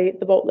accommodate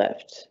the boat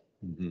lift.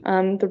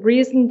 Mm-hmm. The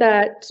reason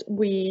that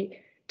we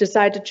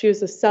decided to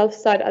choose the south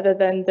side other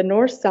than the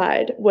north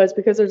side was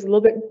because there's a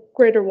little bit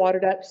greater water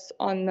depths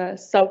on the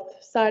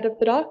south side of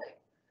the dock.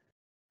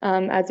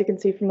 As you can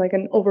see from like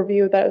an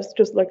overview that I was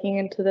just looking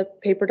into the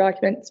paper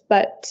documents,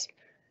 but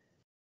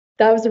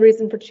that was the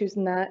reason for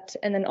choosing that.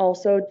 And then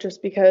also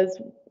just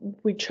because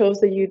we chose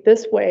the U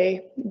this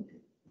way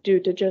due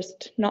to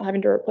just not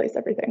having to replace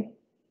everything.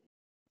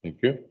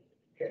 Thank you.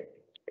 Okay.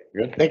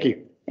 Good. Thank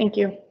you. Thank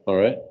you. All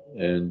right,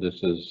 and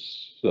this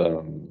is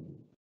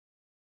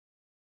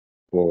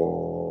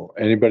for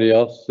anybody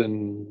else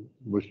in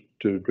wish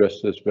to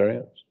address this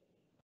variance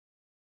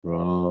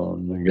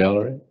from the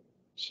gallery?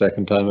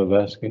 Second time of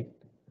asking,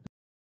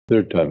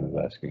 third time of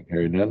asking.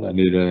 Hearing none, I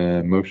need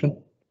a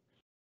motion.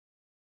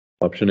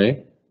 Option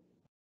A.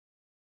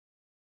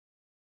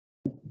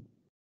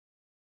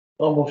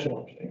 Motion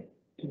option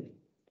A.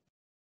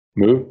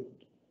 Move.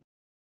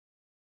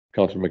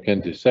 Councillor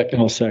McKenzie, second.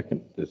 I'll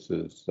second. This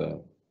is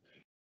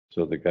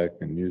so the guy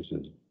can use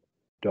his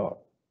dog.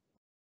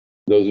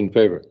 Those in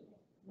favor?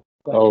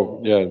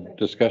 Oh, yeah,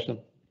 discussion,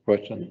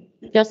 question?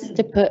 Just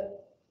to put,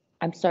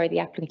 I'm sorry, the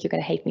applicant, you're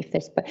going to hate me for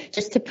this, but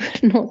just to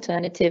put an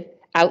alternative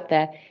out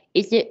there,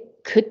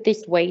 could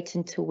this wait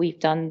until we've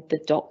done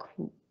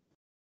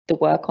the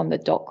work on the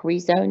dock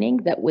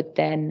rezoning that would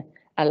then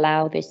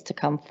allow this to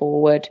come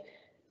forward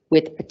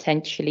with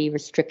potentially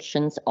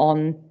restrictions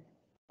on,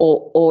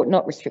 or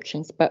not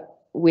restrictions, but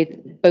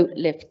with boat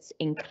lifts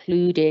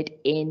included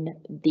in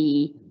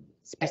the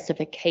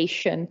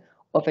specification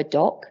of a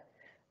dock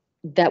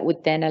that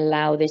would then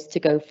allow this to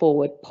go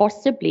forward,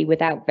 possibly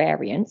without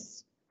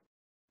variance,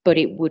 but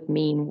it would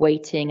mean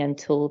waiting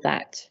until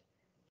that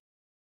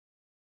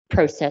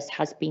process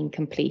has been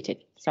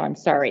completed. So I'm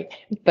sorry,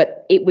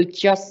 but it would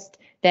just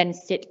then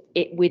sit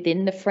it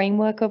within the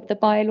framework of the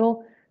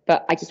bylaw,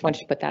 but I just wanted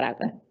to put that out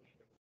there.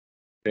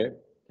 Okay,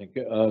 thank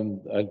you.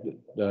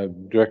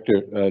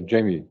 Director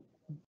Jamie,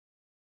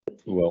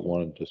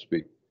 wanted to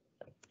speak.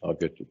 I'll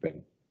get you,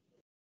 Ben.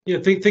 Yeah,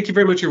 thank you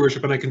very much, Your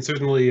Worship, and I can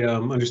certainly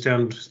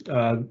understand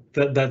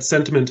that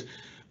sentiment.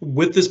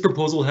 With this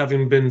proposal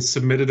having been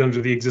submitted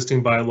under the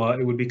existing bylaw,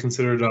 it would be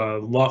considered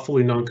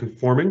lawfully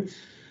non-conforming,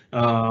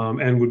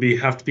 and would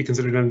have to be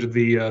considered under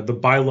the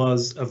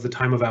bylaws of the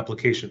time of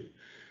application.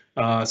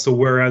 So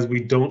whereas we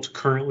don't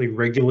currently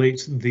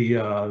regulate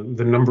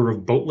the number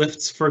of boat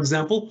lifts, for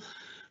example,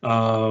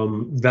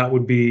 that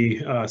would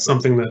be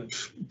something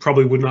that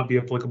probably would not be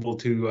applicable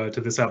to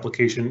this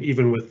application,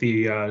 even with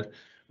the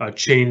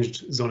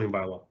changed zoning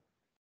bylaw.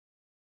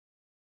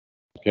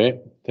 Okay,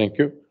 thank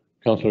you.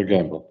 Councillor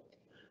Gamble.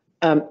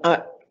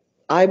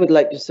 I would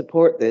like to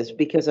support this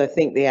because I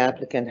think the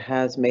applicant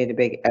has made a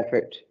big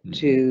effort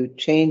to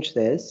change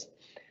this.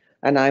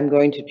 And I'm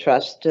going to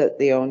trust that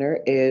the owner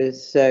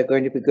is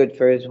going to be good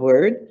for his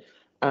word.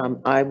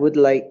 I would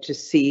like to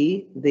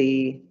see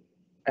the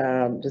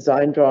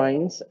design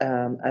drawings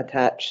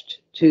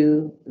attached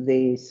to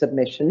the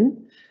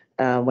submission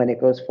when it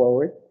goes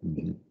forward,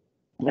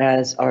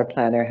 as our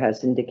planner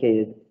has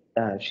indicated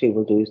she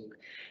will do.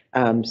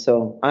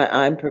 So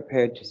I'm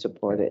prepared to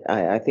support it.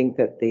 I think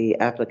that the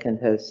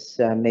applicant has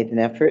made an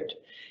effort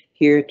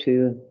here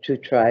to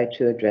try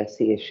to address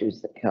the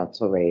issues that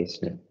council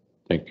raised.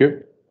 Thank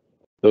you.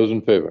 Those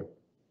in favor?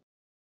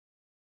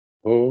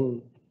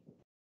 Opposed?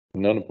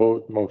 None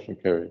opposed, motion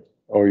carries.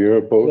 Oh, you're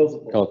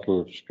opposed?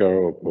 Councillor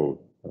Scarrow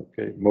opposed.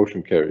 Okay,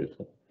 motion carries.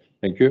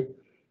 Thank you.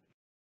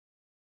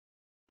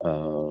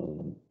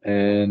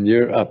 And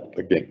you're up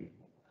again.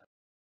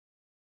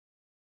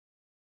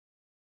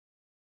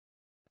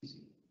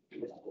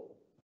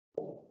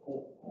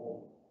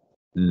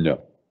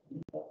 No.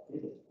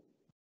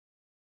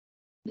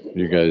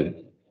 You guys,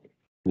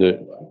 they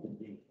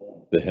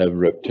have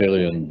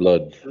reptilian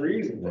blood.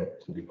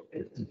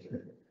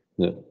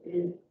 The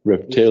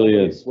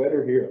reptilian.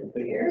 Sweater here.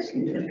 The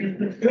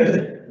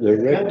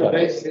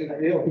reptiles.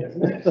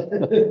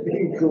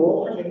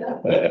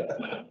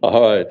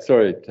 All right,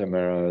 sorry,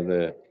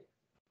 Tamara.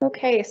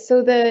 Okay,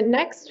 so the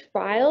next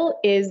file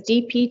is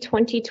DP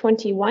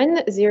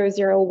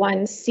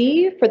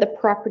 2021-001C for the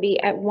property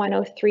at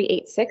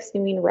 10386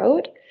 New Wien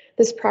Road.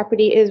 This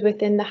property is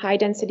within the high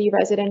density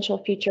residential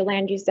future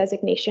land use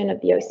designation of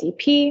the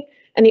OCP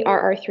and the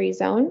RR3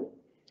 zone.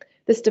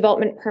 This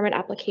development permit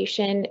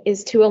application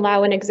is to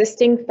allow an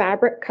existing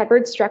fabric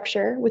covered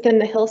structure within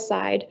the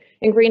hillside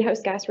and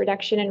greenhouse gas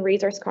reduction and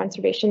resource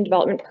conservation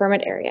development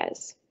permit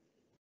areas.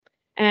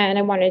 And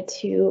I wanted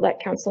to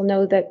let council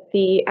know that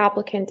the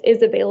applicant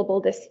is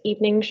available this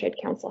evening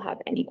should council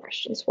have any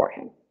questions for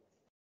him.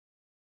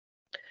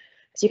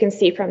 As you can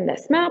see from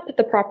this map,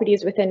 the property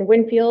is within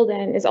Winfield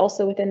and is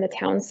also within the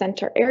town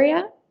center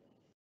area.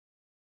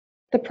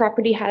 The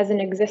property has an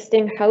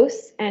existing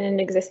house and an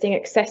existing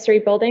accessory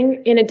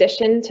building in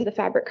addition to the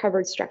fabric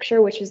covered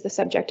structure, which is the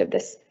subject of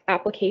this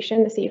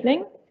application this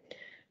evening.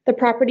 The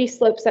property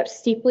slopes up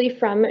steeply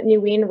from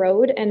New Wien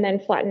Road and then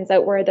flattens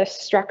out where the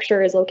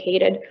structure is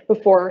located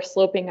before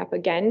sloping up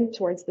again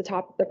towards the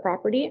top of the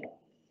property.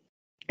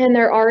 And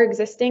there are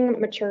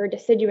existing mature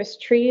deciduous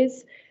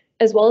trees,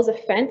 as well as a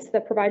fence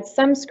that provides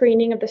some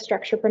screening of the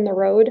structure from the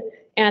road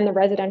and the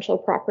residential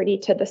property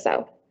to the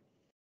south.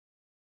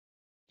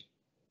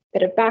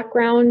 Bit of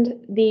background,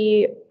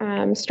 the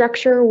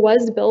structure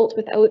was built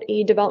without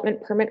a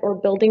development permit or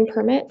building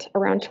permit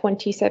around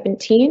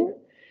 2017.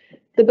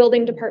 The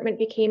building department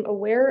became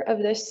aware of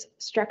this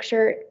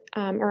structure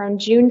around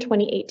June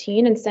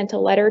 2018 and sent a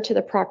letter to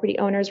the property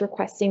owners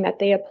requesting that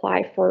they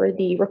apply for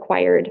the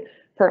required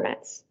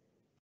permits.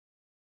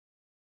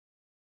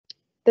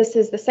 This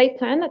is the site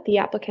plan that the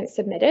applicant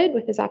submitted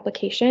with his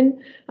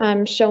application,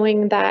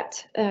 showing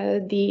that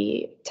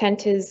the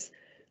tent is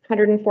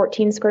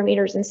 114 square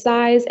meters in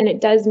size, and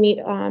it does meet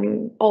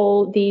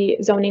all the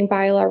zoning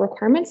bylaw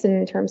requirements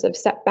in terms of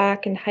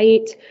setback and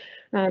height,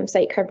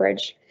 site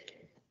coverage.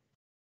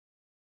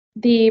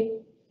 The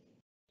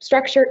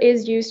structure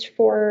is used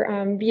for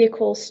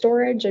vehicle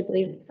storage, I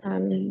believe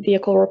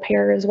vehicle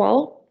repair as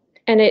well.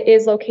 And it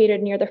is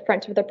located near the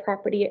front of the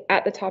property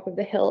at the top of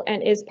the hill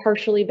and is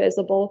partially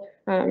visible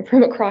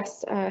from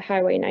across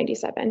Highway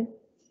 97.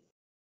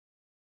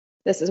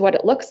 This is what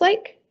it looks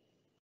like.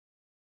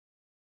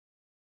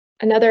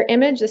 Another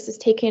image, this is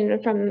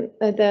taken from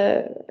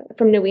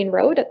New Wien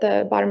Road at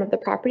the bottom of the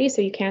property, so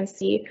you can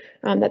see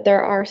that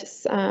there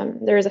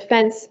is a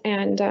fence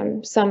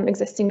and some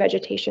existing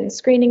vegetation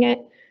screening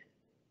it.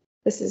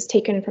 This is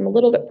taken from a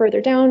little bit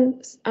further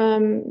down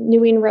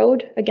New Wien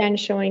Road, again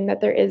showing that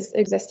there is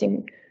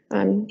existing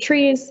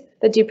trees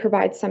that do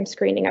provide some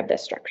screening of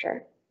this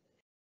structure.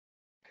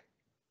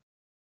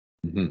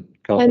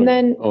 And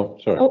then,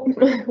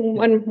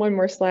 one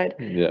more slide.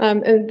 Yeah.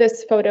 And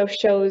this photo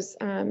shows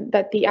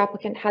that the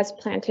applicant has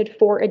planted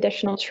 4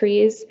 additional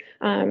trees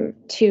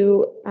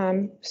to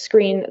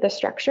screen the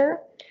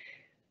structure.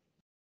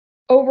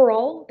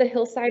 Overall, the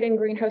hillside and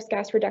greenhouse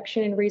gas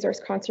reduction and resource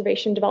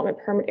conservation development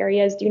permit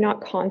areas do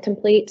not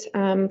contemplate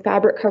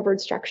fabric covered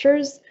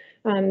structures.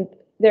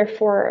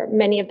 Therefore,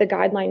 many of the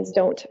guidelines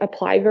don't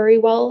apply very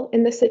well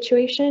in this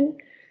situation.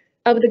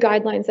 Of the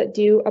guidelines that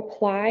do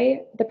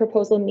apply, the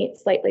proposal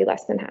meets slightly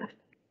less than half.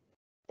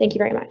 Thank you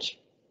very much.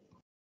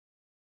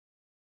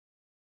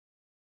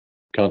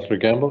 Councillor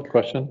Gamble,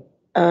 question?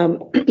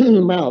 Well,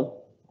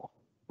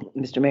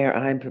 Mr. Mayor,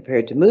 I'm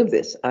prepared to move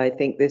this. I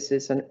think this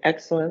is an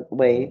excellent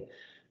way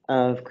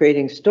of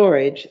creating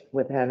storage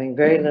with having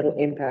very little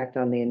impact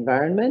on the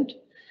environment.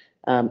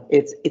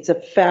 It's a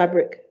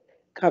fabric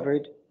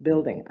covered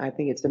building. I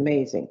think it's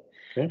amazing.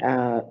 Okay.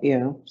 You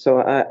know,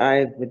 so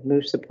I would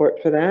move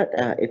support for that.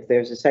 If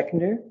there's a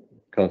seconder.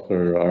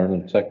 Councillor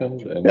Arnon,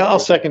 second. Yeah, I'll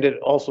second it.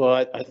 Also,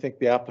 I think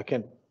the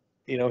applicant,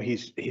 you know,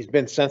 he's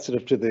been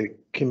sensitive to the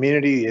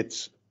community.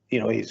 It's, you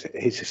know, he's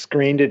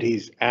screened it.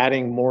 He's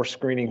adding more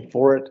screening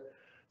for it.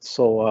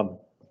 So,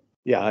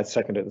 yeah, I'd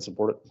second it and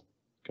support it.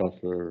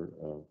 Councillor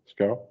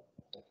Scarrow.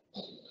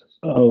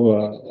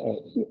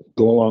 I'll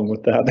go along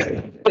with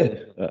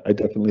that. I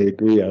definitely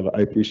agree. I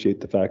appreciate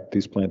the fact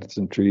these planted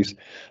some trees.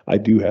 I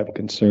do have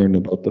concern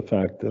about the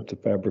fact that the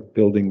fabric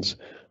buildings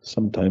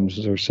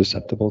sometimes are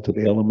susceptible to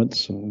the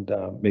elements and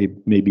may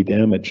be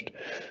damaged.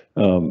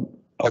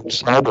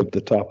 Outside of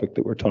the topic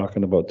that we're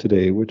talking about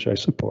today, which I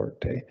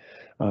support,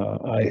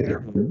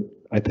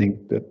 I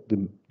think that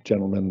the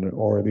gentleman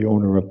or the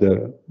owner of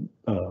the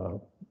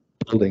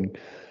building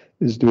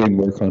is doing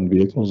work on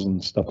vehicles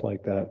and stuff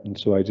like that. And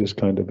so I just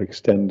kind of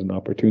extend an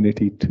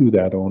opportunity to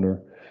that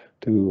owner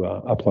to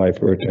apply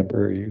for a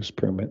temporary use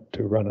permit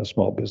to run a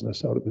small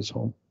business out of his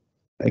home.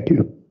 Thank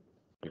you.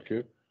 Thank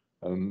you.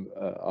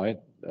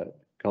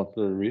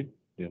 Councillor Reid, do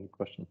you have a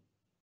question?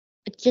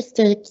 Just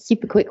a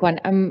super quick one.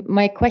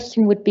 My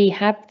question would be,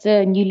 have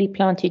the newly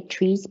planted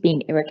trees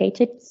been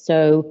irrigated?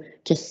 So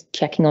just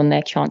checking on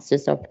their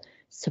chances of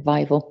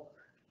survival.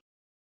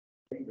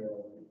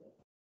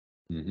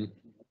 Mm-hmm.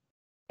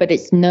 But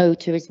it's no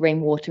to his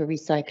rainwater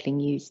recycling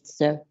used,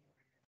 so.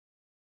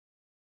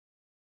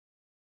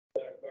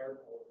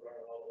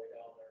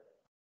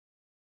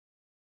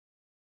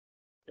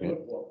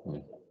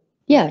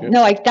 Yeah,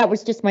 no, that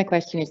was just my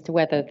question as to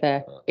whether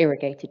they're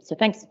irrigated. So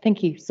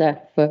thank you, sir,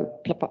 for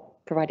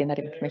providing that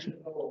information.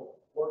 I got a whole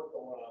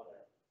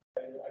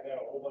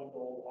bunch of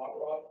old hot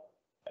rods.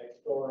 I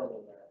store them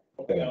in there.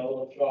 I got a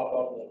little shop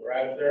up in the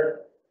garage there.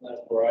 And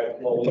that's where I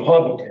flow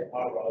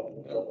hot rods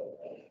and stuff like that.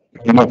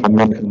 Enough and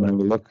one can have a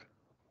look.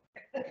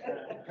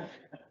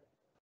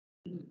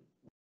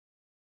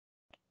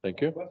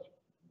 Thank you.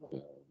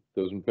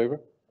 Those in favor?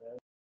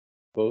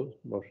 Opposed?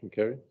 Motion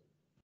carried.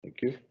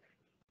 Thank you.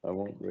 I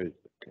won't raise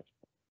the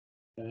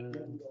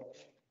question.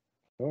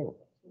 Oh,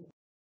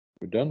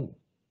 we're done.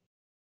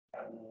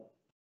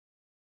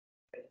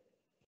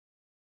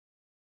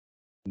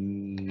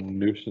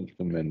 Nuisance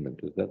amendment,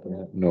 is that the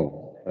one?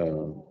 No.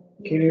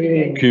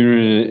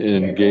 Community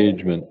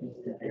engagement.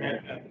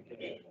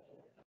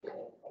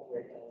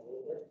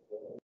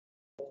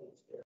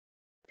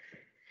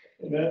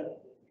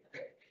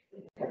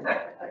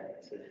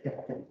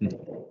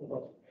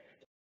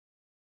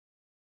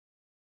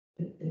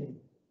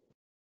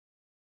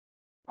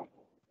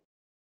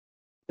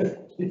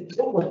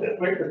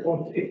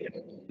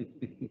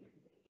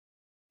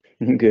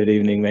 Good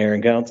evening, Mayor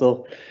and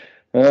Council.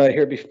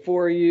 Here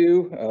before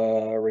you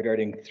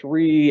regarding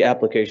 3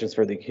 applications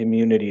for the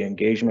Community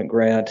Engagement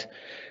Grant.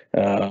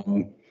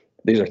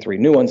 These are 3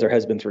 new ones. There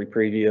has been 3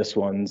 previous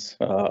ones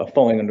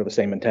falling under the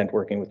same intent,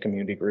 working with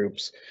community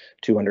groups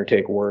to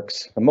undertake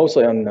works,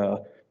 mostly on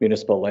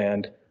municipal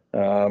land,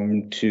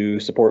 to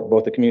support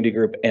both the community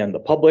group and the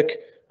public.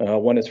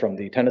 One is from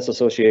the Tennis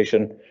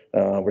Association,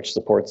 which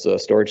supports a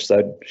storage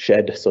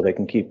shed so they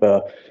can keep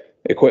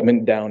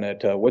equipment down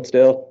at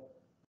Woodsdale.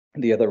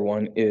 The other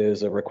one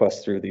is a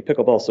request through the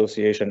Pickleball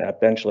Association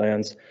at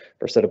Benchlands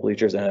for a set of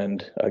bleachers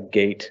and a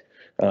gate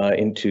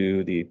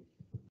into the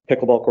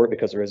pickleball court,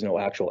 because there is no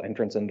actual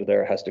entrance into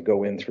there. It has to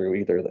go in through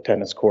either the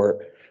tennis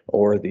court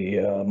or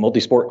the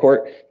multi-sport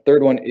court.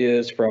 Third one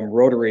is from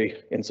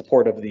Rotary in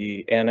support of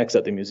the annex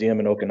at the museum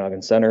in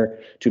Okanagan Center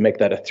to make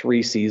that a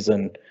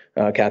 3-season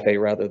cafe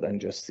rather than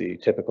just the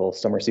typical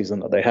summer season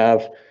that they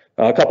have.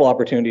 A couple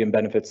opportunity and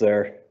benefits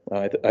there.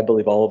 I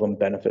believe all of them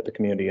benefit the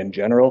community in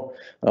general.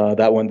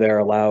 That one there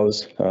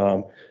allows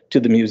to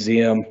the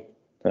museum.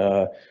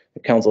 The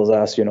council has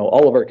asked,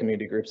 all of our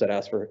community groups that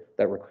ask for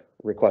that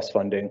request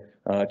funding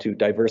to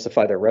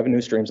diversify their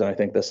revenue streams. And I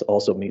think this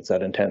also meets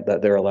that intent,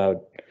 that they're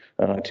allowed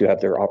to have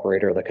their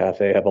operator of the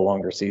cafe have a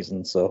longer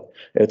season. So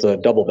it's a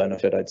double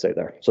benefit, I'd say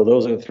there. So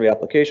those are the 3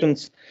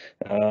 applications.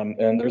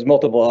 And there's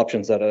multiple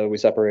options that we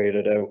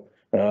separated out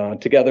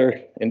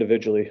together,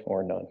 individually,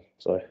 or none.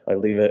 So I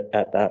leave it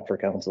at that for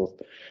council's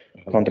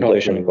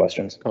contemplation and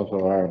questions.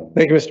 Councilor Ireland.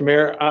 Thank you, Mr.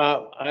 Mayor.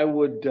 I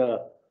would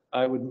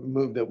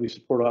move that we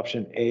support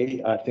option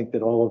A. I think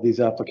that all of these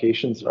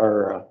applications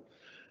are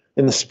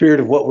in the spirit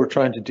of what we're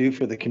trying to do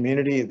for the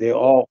community. They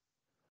all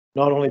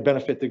not only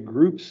benefit the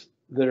groups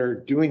that are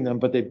doing them,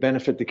 but they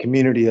benefit the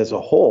community as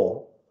a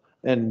whole.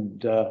 And,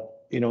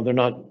 they're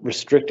not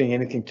restricting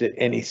anything to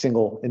any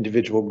single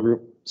individual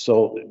group.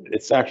 So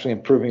it's actually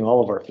improving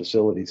all of our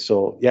facilities.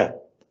 So yeah,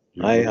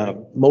 I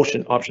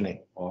motion option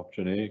A.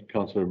 Option A,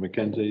 Councillor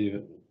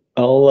McKenzie.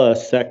 I'll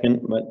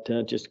second, but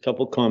just a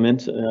couple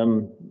comments.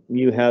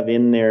 You have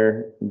in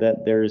there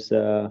that there's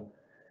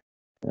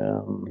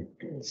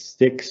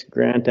 6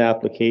 grant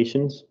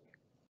applications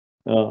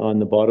on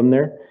the bottom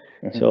there.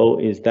 Mm-hmm. So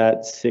is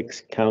that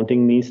 6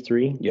 counting these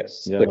 3?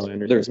 Yes,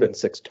 there's been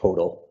 6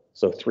 total.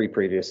 So 3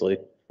 previously.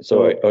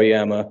 So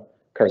Oyama,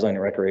 Carsline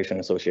Recreation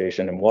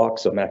Association, and Walk,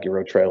 so Mackey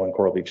Road Trail and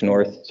Coral Beach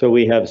North. So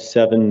we have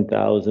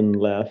 7,000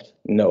 left?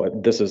 No,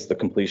 this is the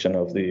completion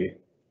of the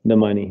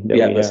money.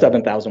 Yeah, the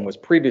 7,000 was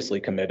previously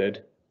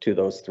committed to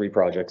those 3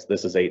 projects.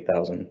 This is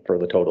 8,000 for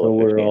the total. So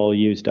we're all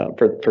used up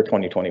for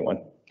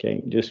 2021.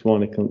 Okay, just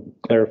want to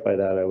clarify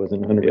that. I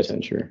wasn't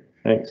 100% sure.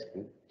 Thanks.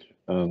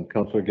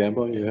 Councillor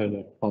Gamble, you had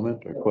a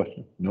comment or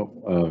question?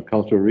 No.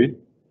 Councillor Reid?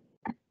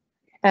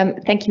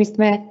 Thank you, Mr.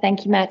 Mayor.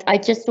 Thank you, Matt. I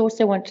just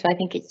also I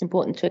think it's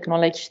important to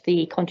acknowledge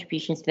the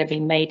contributions that have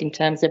been made in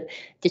terms of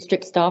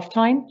district staff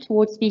time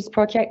towards these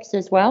projects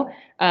as well.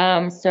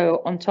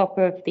 So on top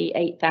of the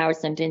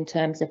 8,000 in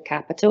terms of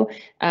capital,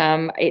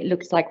 it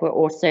looks like we're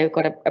also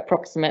got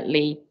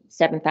approximately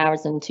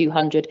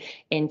 7,200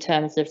 in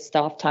terms of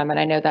staff time. And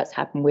I know that's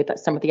happened with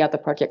some of the other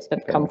projects that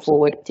have come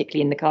forward,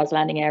 particularly in the Cars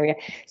Landing area.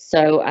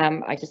 So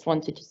I just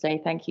wanted to say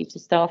thank you to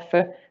staff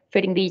for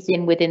fitting these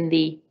in within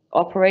the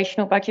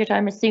operational budget,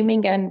 I'm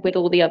assuming, and with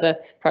all the other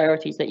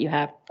priorities that you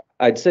have.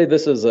 I'd say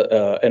this is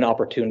an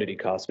opportunity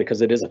cost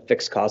because it is a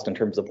fixed cost in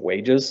terms of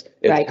wages.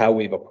 It's Right. how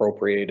we've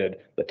appropriated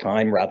the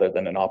time rather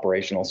than an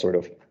operational sort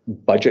of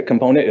budget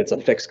component. It's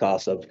a fixed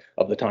cost of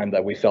the time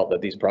that we felt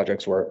that these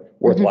projects were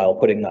worthwhile,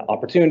 putting the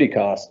opportunity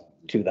cost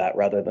to that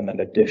rather than an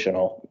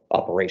additional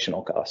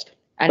operational cost.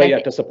 And But I yeah,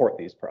 thi- to support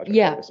these projects.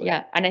 Yeah, obviously.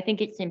 yeah. And I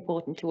think it's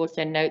important to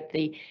also note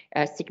the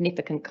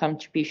significant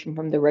contribution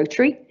from the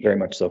Rotary. Very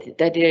much so.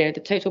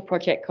 The total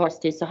project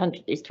cost is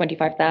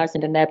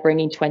 25,000 and they're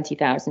bringing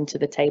 20,000 to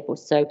the table.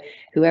 So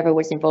whoever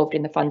was involved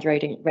in the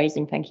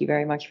fundraising, thank you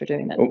very much for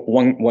doing that.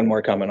 One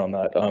more comment on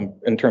that.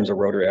 In terms of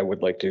Rotary, I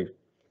would like to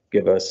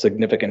give a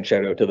significant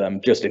shout out to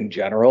them just in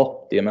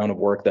general, the amount of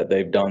work that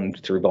they've done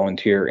through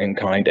volunteer in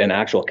kind and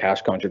actual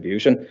cash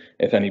contribution.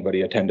 If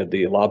anybody attended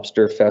the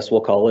Lobster Fest,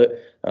 we'll call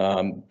it,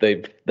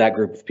 that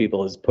group of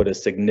people has put a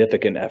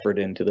significant effort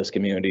into this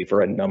community for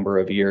a number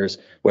of years,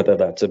 whether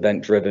that's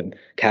event driven,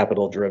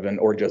 capital driven,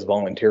 or just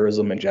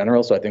volunteerism in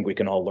general. So I think we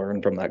can all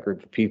learn from that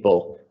group of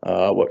people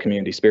what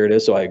community spirit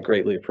is. So I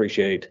greatly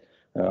appreciate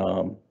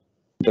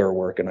their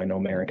work, and I know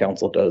Mayor and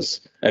Council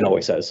does and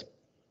always has.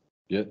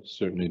 Yeah,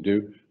 certainly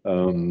do.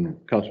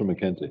 Councillor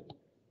McKenzie.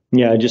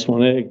 Yeah, I just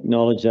want to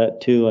acknowledge that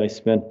too. I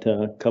spent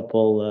a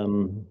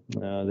couple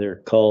their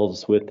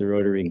calls with the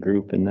Rotary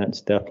group, and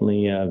that's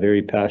definitely a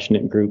very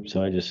passionate group.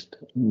 So I just,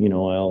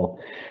 I'll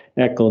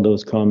echo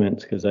those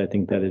comments because I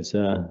think that is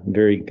a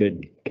very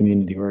good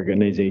community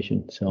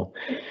organization. So,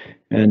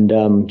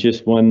 and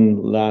just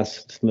one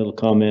last little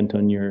comment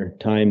on your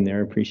time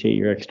there. Appreciate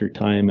your extra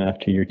time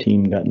after your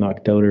team got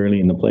knocked out early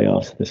in the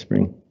playoffs this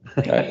spring.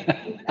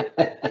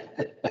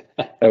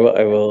 I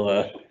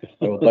will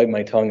bite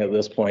my tongue at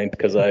this point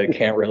because I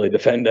can't really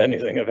defend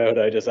anything about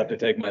it. I just have to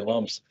take my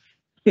lumps.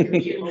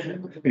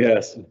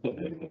 Yes.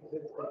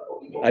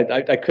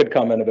 I could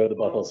comment about the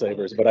Buffalo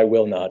Sabres, but I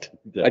will not.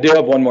 I do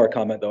have one more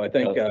comment though. I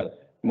think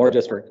more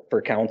just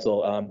for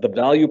council. The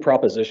value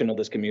proposition of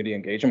this community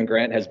engagement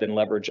grant has been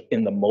leveraged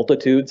in the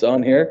multitudes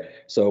on here.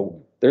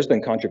 So there's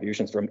been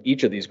contributions from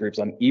each of these groups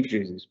on each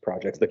of these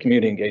projects, the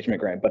community engagement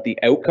grant, but the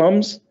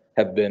outcomes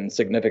have been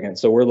significant.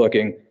 So we're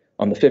looking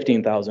on the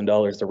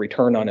 $15,000, the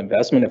return on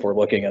investment, if we're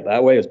looking at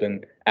that way, has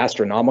been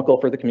astronomical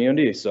for the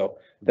community. So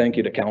thank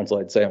you to council,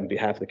 I'd say on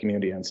behalf of the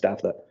community and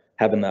staff that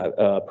having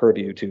that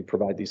purview to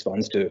provide these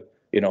funds to,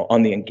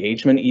 on the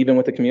engagement, even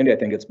with the community, I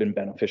think it's been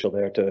beneficial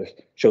there to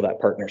show that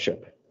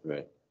partnership.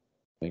 Right.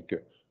 Thank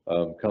you.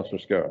 Councillor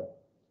Scarra.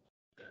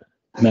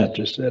 Matt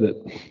just said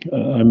it.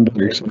 I'm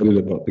very excited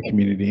about the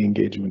Community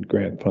Engagement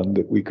Grant Fund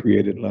that we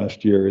created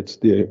last year. It's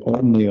the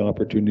only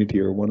opportunity,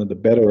 or one of the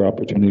better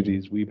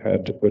opportunities we've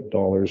had to put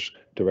dollars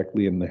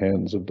directly in the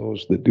hands of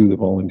those that do the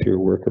volunteer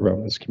work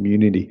around this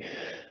community.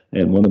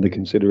 And one of the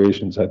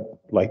considerations I'd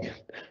like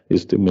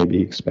is to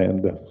maybe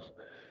expand the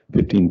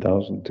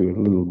 15,000 to a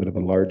little bit of a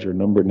larger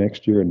number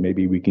next year, and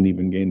maybe we can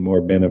even gain more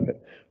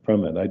benefit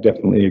from it. I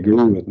definitely agree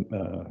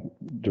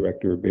with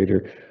Director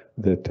Bader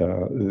that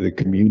the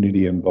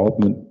community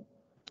involvement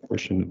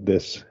portion of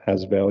this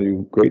has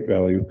value, great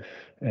value,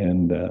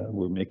 and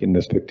we're making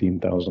this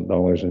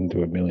 $15,000 into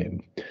 $1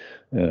 million,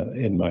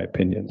 in my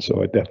opinion.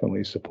 So I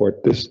definitely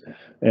support this,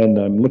 and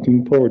I'm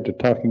looking forward to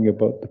talking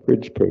about the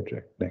bridge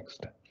project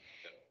next.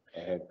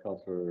 I have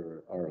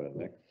Councillor Arla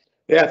next.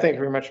 Yeah, thank you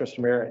very much, Mr.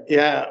 Mayor.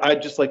 Yeah,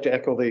 I'd just like to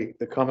echo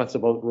the comments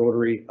about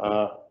Rotary.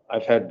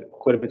 I've had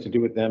quite a bit to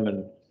do with them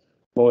and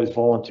always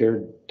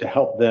volunteered to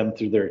help them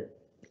through their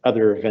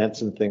other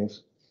events and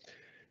things.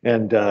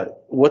 And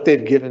what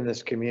they've given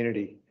this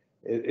community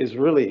is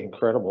really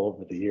incredible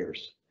over the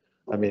years.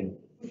 I mean,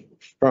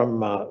 from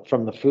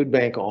the food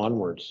bank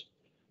onwards,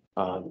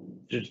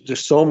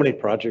 there's so many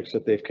projects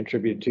that they've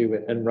contributed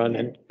to and run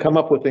and come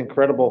up with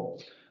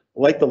incredible,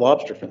 like the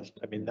Lobster Fest.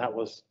 I mean, that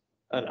was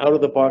an out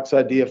of the box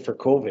idea for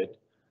COVID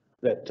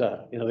that,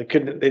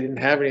 they didn't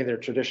have any of their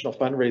traditional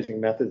fundraising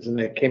methods, and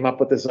they came up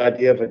with this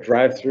idea of a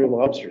drive-through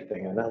lobster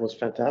thing, and that was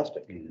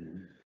fantastic.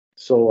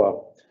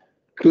 So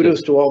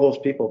kudos to all those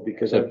people,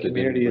 because our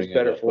community is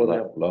better for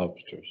them.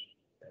 Lobsters.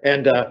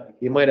 And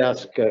you might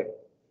ask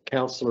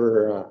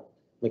Councillor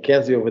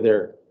McKenzie over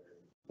there,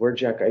 where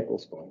Jack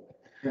Eichel's going.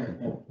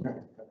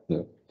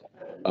 Yeah.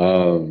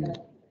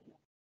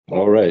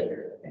 All right,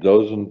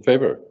 those in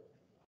favor?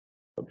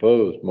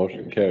 Opposed,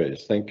 motion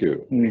carries. Thank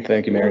you.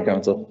 Thank you, Mayor and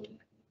Council.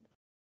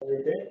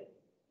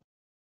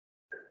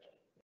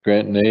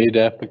 Grant and aid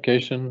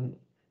application.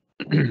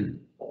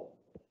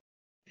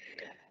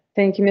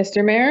 Thank you,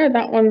 Mr. Mayor.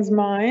 That one's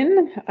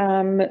mine.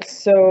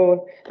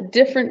 So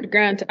different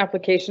grant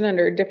application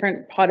under a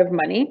different pot of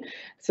money.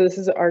 So this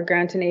is our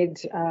grant and aid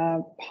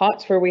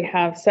pot where we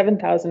have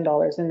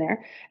 $7,000 in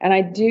there. And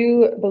I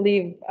do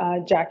believe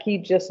Jackie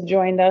just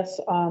joined us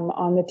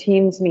on the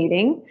Teams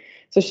meeting.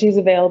 So she's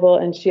available,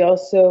 and she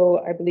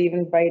also, I believe,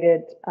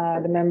 invited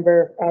the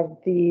member of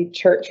the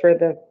church where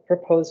the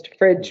proposed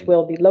fridge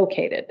will be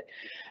located.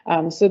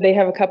 So they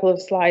have a couple of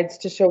slides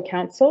to show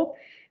council.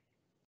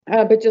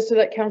 But just to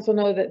let council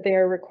know that they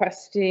are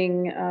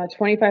requesting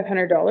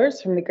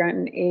 $2,500 from the grant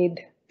and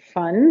aid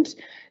fund.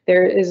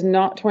 There is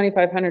not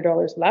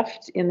 $2,500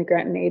 left in the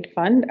grant and aid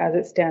fund as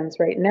it stands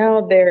right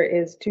now. There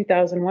is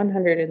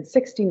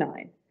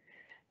 $2,169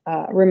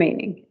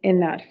 remaining in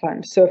that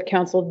fund. So if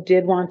council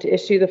did want to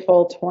issue the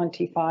full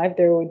 25,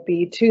 there would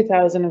be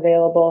 2,000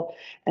 available,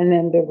 and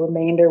then the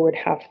remainder would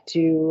have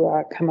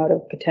to come out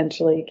of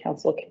potentially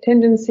council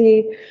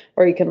contingency,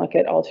 or you can look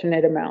at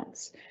alternate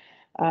amounts.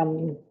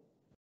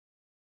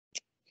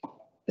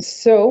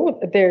 So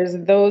there's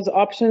those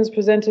options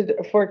presented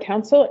for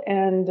council,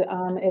 and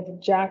if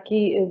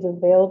Jackie is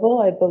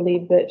available, I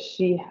believe that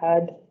she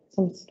had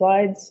some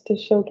slides to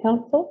show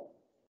council.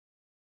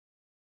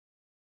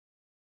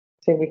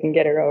 See if we can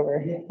get her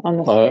over on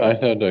the screen. I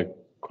had a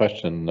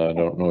question. I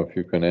don't know if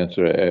you can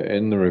answer.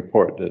 In the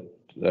report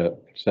that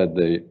said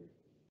they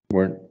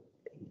were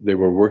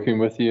working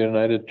with the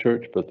United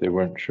Church, but they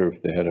weren't sure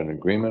if they had an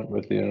agreement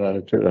with the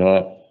United Church. And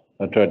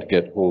I tried to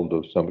get hold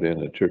of somebody in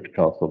the church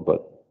council,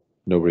 but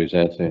nobody's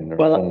answering their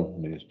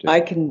phone these days.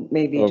 I can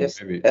maybe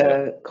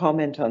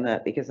comment on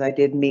that, because I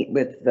did meet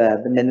with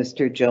the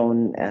Minister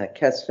Joan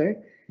Kessler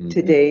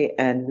today,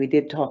 and we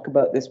did talk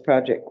about this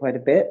project quite a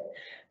bit.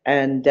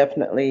 And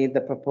definitely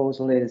the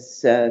proposal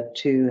is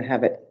to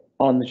have it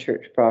on the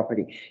church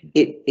property.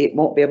 It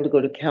won't be able to go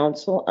to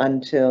council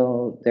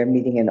until their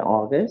meeting in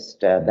August.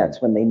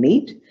 That's when they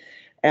meet.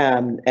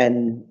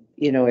 And,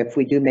 you know, if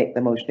we do make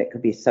the motion, it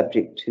could be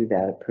subject to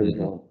that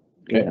approval,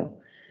 you know,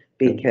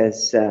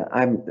 because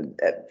I'm,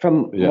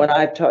 from what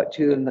I've talked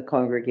to in the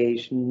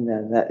congregation,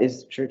 that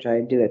is the church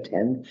I do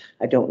attend.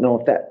 I don't know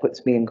if that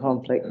puts me in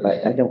conflict,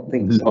 but I don't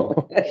think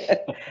so.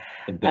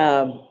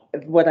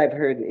 What I've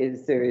heard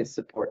is there is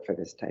support for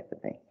this type of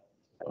thing.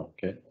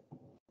 Okay.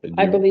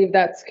 I believe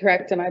that's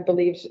correct, and I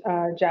believe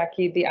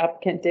Jackie, the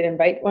applicant, did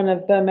invite one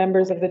of the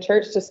members of the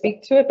church to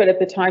speak to it, but at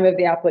the time of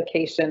the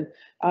application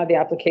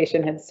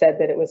had said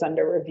that it was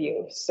under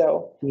review.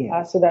 So,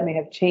 so that may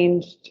have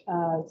changed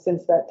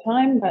since that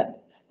time, but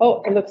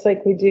it looks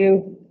like we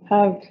do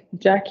have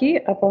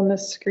Jackie up on the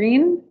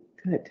screen.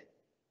 Good.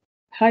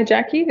 Hi,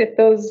 Jackie. If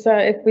those,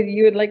 if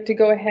you would like to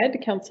go ahead,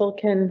 council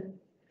can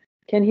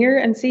hear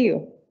and see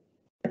you.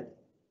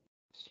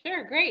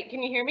 Sure, great.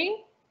 Can you hear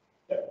me?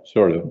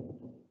 Sort of.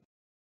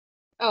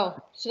 Oh,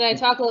 should I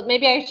talk a little?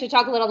 Maybe I should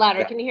talk a little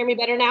louder. Can you hear me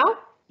better now?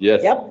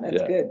 Yes. Yep,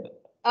 that's good.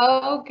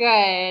 Oh,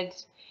 good.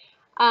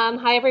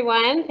 Hi,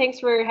 everyone. Thanks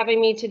for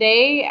having me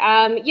today.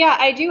 Yeah,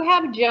 I do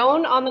have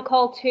Joan on the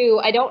call too.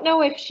 I don't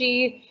know if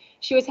she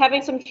was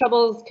having some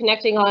troubles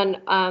connecting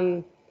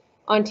on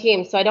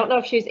Teams, so I don't know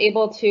if she's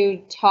able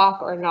to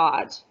talk or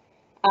not.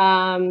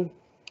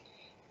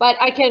 But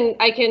I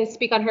can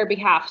speak on her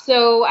behalf.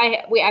 So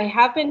I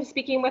have been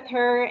speaking with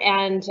her,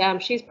 and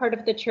she's part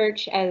of the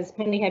church, as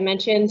Penny had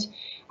mentioned,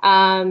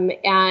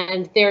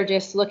 and they're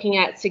just looking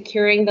at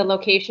securing the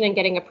location and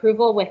getting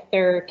approval with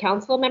their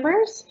council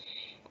members.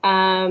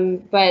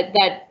 But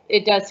that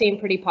it does seem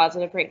pretty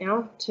positive right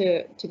now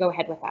to go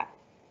ahead with that.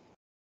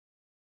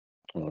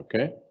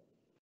 Okay.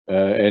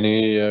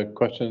 Any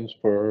questions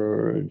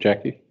for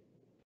Jackie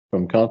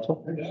from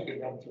council?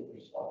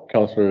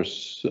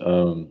 Councillors.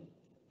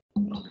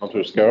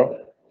 Councillor Scarrow?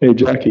 Hey,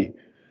 Jackie.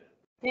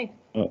 Hey.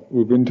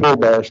 We've been told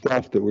by our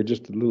staff that we're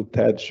just a little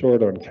tad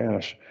short on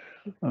cash.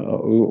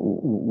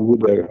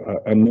 Would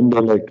a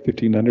number like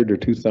 1,500 or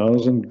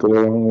 2,000 go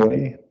a long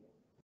way?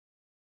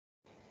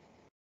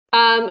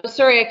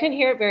 Sorry, I couldn't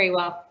hear it very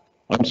well.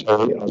 I'm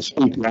sorry, I'll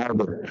speak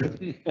louder.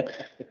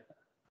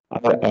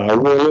 We're a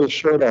little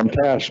short on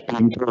cash,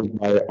 being told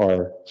by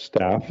our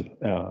staff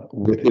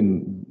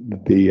within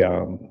the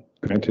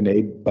grant and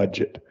aid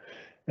budget.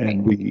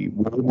 And we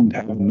wouldn't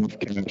have enough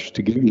cash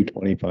to give you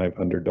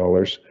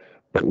 $2,500,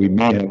 but we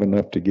may have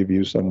enough to give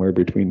you somewhere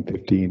between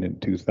 15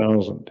 and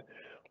 2,000.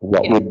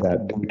 What would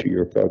that do to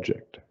your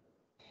project?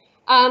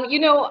 You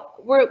know,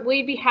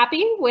 we'd be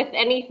happy with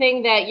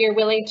anything that you're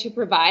willing to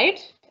provide.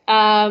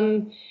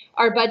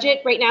 Our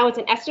budget right now is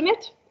an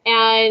estimate,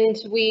 and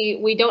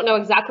we don't know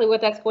exactly what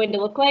that's going to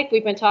look like.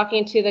 We've been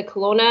talking to the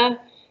Kelowna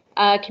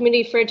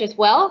community fridge as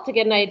well to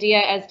get an idea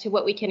as to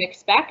what we can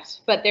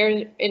expect, but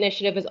their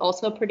initiative is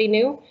also pretty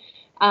new.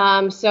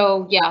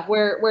 So yeah,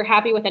 we're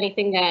happy with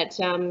anything that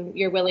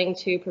you're willing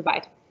to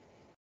provide.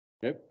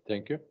 Okay,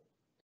 thank you.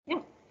 Yeah.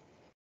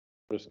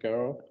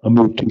 Scarrow? I'll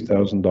move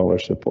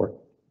 $2,000 support.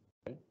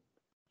 Okay.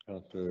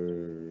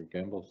 Councillor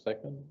Gamble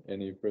second.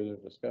 Any further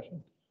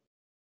discussion?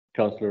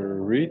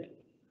 Councillor Reid?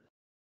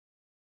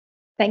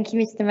 Thank you,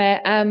 Mr.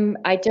 Mayor.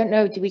 I don't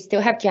know, do we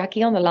still have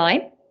Jackie on the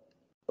line?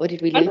 Or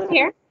did we lose? I'm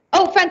here.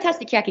 Oh,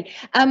 fantastic, Jackie.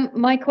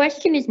 My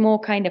question is more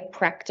kind of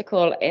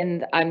practical,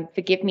 and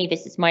forgive me,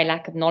 this is my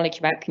lack of knowledge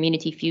about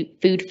community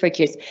food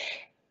fridges.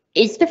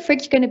 Is the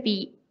fridge going to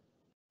be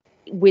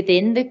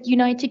within the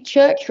United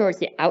Church, or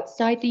is it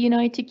outside the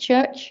United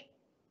Church?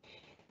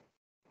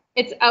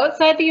 It's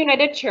outside the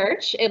United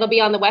Church. It'll be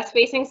on the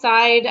west-facing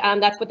side.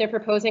 That's what they're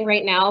proposing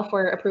right now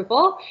for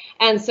approval.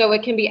 And so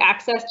it can be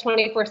accessed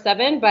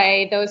 24/7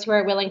 by those who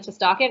are willing to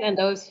stock it and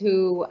those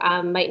who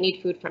might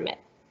need food from it.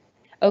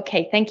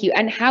 Okay, thank you.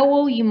 And how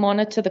will you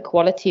monitor the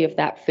quality of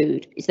that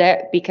food? Is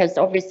that because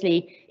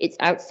obviously it's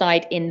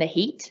outside in the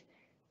heat?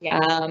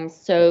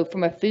 Yes. So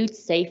from a food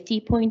safety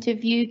point of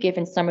view,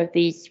 given some of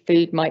these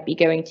food might be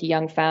going to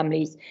young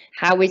families,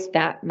 how is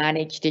that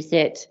managed? Is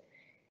it?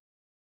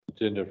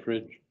 It's in the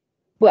fridge.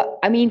 Well,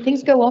 I mean,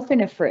 things go off in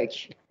a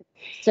fridge.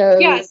 So,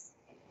 yes.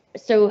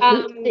 So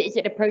is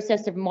it a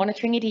process of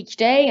monitoring it each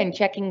day and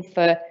checking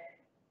for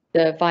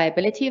the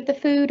viability of the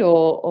food,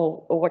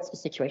 or what's the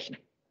situation?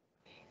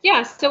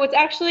 Yeah, so it's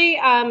actually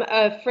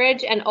a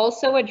fridge and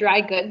also a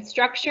dry goods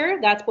structure.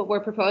 That's what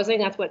we're proposing.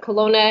 That's what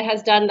Kelowna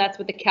has done. That's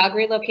what the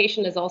Calgary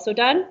location has also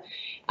done.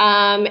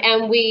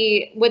 And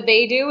what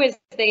they do is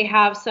they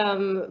have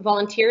some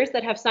volunteers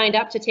that have signed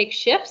up to take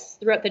shifts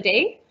throughout the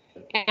day.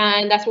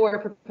 And that's what we're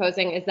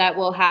proposing, is that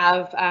we'll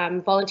have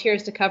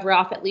volunteers to cover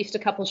off at least a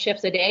couple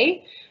shifts a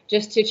day,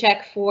 just to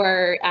check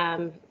for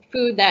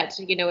food that,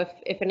 you know,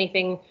 if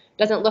anything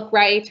doesn't look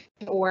right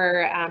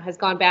or has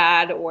gone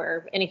bad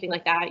or anything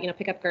like that, you know,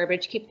 pick up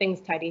garbage, keep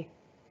things tidy.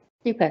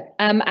 Super.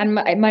 And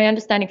my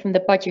understanding from the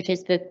budget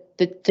is that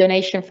the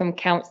donation from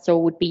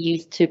council would be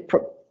used to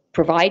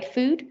provide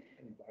food?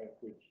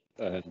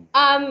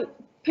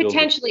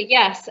 Potentially,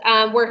 yes.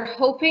 We're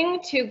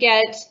hoping to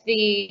get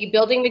the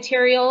building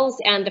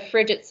materials and the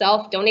fridge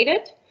itself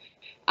donated.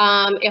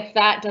 If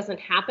that doesn't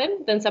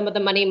happen, then some of the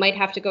money might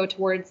have to go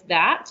towards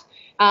that.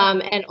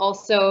 And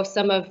also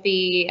some of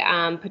the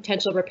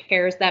potential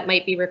repairs that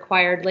might be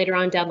required later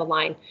on down the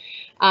line.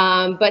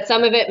 But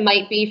some of it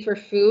might be for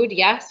food.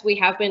 Yes, we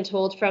have been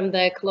told from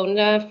the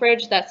Kelowna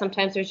fridge that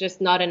sometimes there's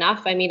just not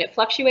enough. I mean, it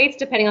fluctuates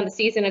depending on the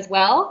season as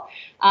well.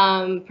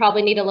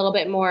 Probably need a little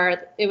bit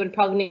more. It would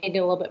probably need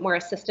a little bit more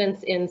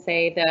assistance in,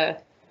 say,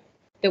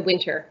 the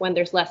winter when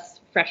there's less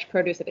fresh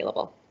produce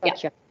available.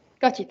 Gotcha. Yeah.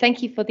 Gotcha.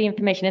 Thank you for the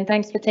information, and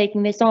thanks for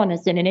taking this on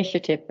as an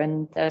initiative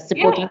and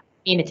supporting the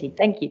community.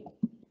 Thank you.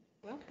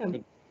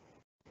 Welcome.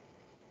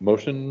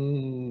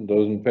 Motion,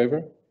 those in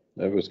favor?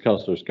 That was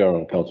Councillor Scarrow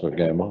and Councillor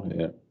Gamble,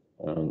 yeah.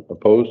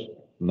 Opposed?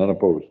 None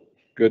opposed.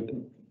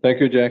 Good.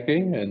 Thank you, Jackie,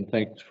 and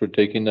thanks for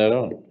taking that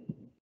on.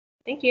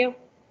 Thank you.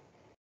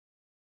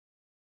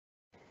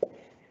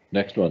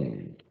 Next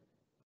one.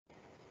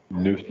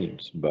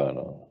 Nuisance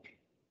bylaw.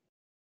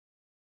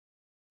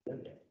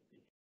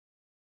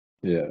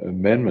 Yeah,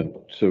 amendment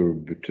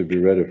to be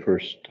read a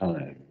first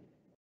time,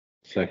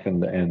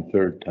 second and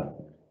third time.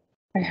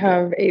 I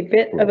have a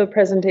bit of a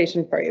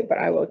presentation for you, but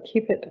I will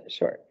keep it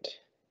short.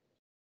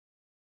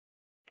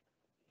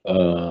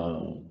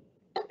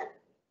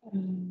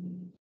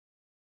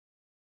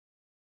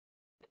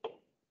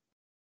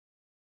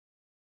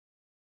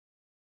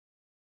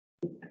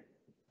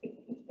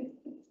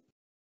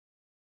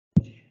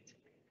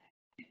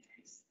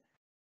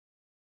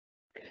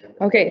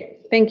 Okay,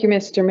 thank you,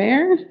 Mr.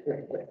 Mayor.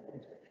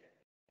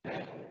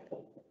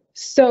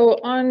 So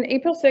on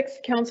April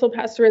 6th, Council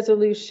passed a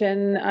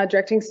resolution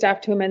directing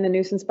staff to amend the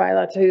nuisance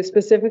bylaw to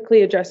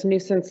specifically address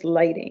nuisance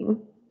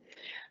lighting.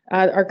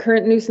 Our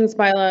current nuisance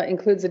bylaw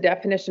includes a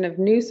definition of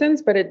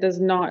nuisance, but it does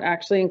not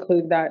actually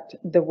include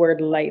the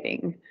word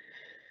lighting.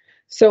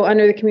 So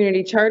under the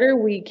community charter,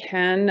 we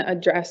can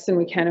address and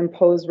we can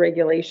impose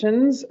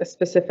regulations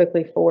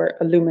specifically for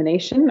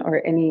illumination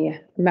or any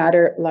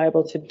matter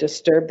liable to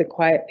disturb the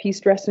quiet,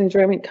 peace, rest,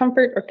 enjoyment,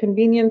 comfort, or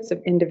convenience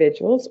of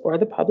individuals or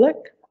the public.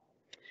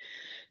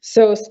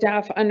 So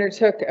staff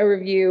undertook a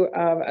review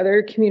of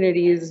other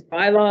communities'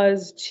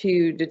 bylaws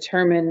to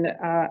determine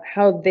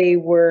how they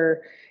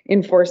were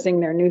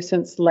enforcing their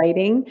nuisance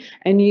lighting,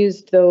 and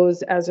used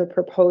those as a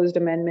proposed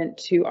amendment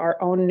to our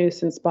own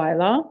nuisance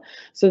bylaw.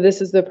 So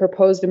this is the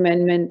proposed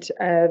amendment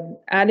of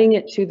adding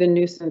it to the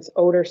nuisance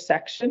odor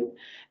section.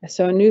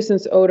 So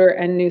nuisance odor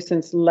and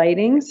nuisance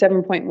lighting,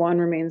 7.1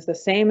 remains the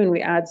same, and we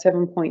add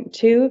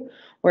 7.2,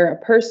 where a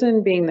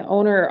person being the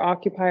owner or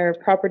occupier of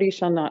property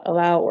shall not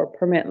allow or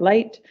permit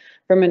light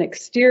from an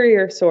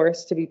exterior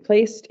source to be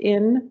placed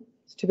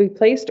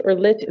or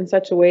lit in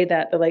such a way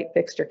that the light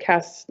fixture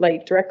casts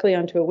light directly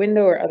onto a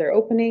window or other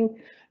opening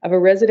of a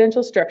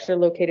residential structure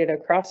located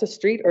across a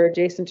street or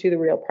adjacent to the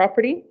real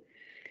property,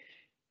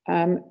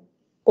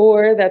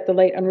 or that the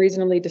light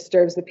unreasonably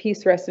disturbs the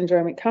peace, rest,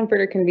 enjoyment, comfort,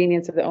 or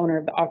convenience of the owner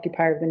of the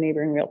occupier of the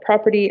neighboring real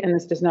property, and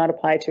this does not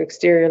apply to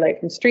exterior light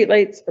from street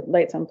lights or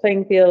lights on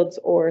playing fields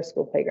or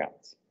school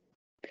playgrounds.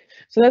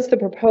 So that's the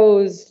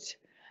proposed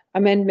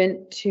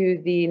amendment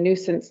to the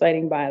nuisance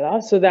lighting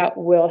bylaw. So that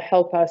will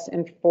help us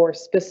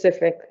enforce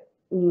specific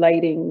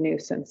lighting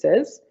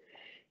nuisances.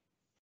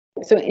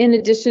 So in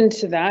addition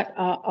to that,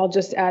 I'll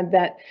just add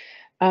that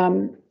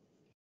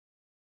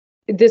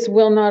this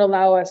will not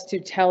allow us to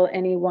tell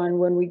anyone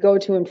when we go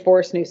to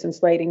enforce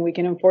nuisance lighting, we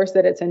can enforce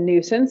that it's a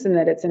nuisance and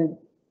that it's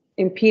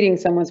impeding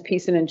someone's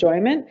peace and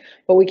enjoyment,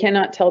 but we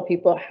cannot tell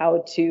people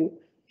how to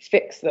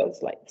fix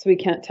those lights. We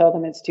can't tell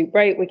them it's too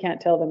bright. We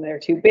can't tell them they're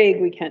too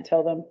big. We can't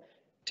tell them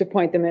to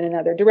point them in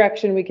another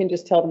direction. We can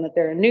just tell them that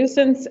they're a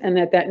nuisance and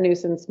that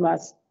nuisance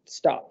must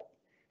stop.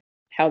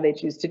 How they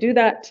choose to do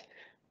that,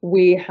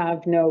 we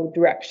have no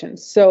direction.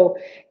 So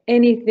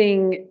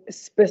anything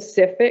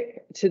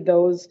specific to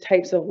those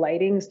types of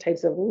lightings,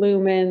 types of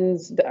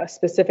lumens,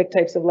 specific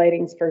types of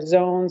lightings for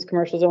zones,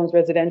 commercial zones,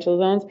 residential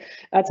zones,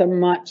 that's a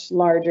much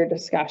larger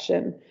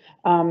discussion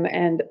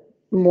and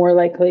more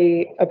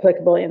likely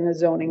applicable in the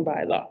zoning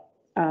bylaw.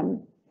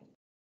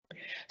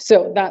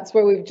 So that's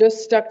where we've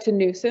just stuck to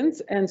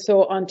nuisance. And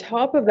so on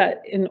top of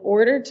that, in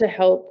order to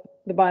help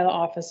the bylaw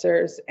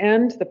officers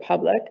and the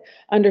public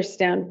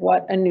understand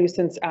what a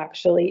nuisance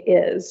actually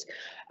is,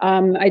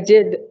 I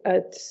did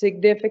a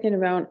significant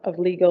amount of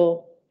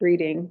legal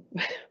reading,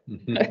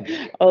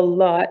 a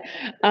lot,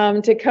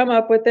 to come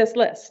up with this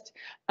list.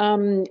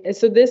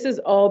 So this is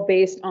all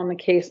based on the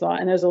case law,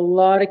 and there's a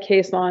lot of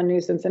case law on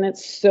nuisance, and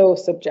it's so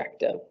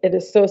subjective. It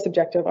is so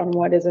subjective on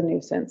what is a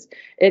nuisance.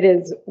 It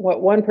is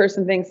what one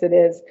person thinks it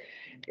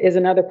is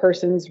another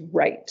person's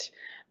right.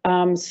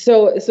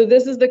 So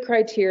this is the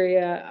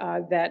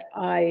criteria that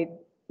I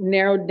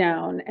narrowed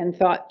down and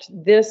thought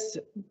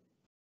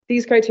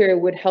these criteria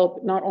would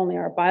help not only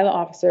our bylaw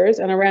officers,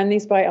 and I ran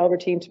these by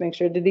Albertine to make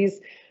sure,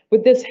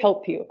 would this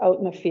help you out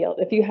in the field?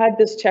 If you had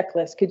this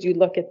checklist, could you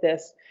look at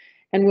this?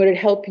 And would it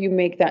help you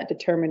make that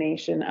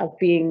determination of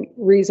being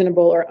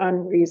reasonable or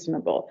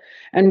unreasonable?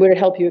 And would it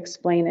help you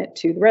explain it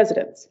to the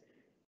residents?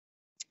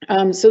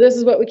 So this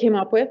is what we came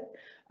up with,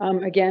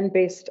 again,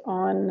 based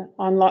on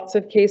lots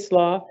of case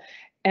law.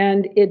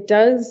 And it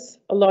does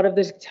a lot of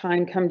the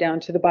time come down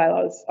to the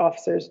bylaws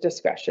officer's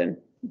discretion.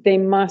 They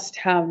must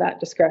have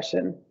that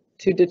discretion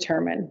to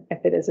determine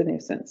if it is a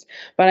nuisance.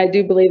 But I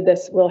do believe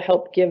this will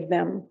help give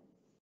them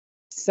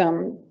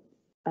some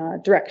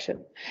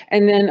direction.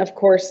 And then, of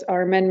course,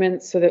 our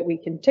amendments so that we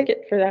can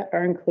ticket for that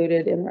are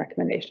included in the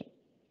recommendation.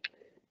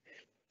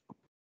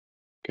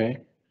 Okay.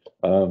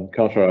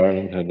 Councillor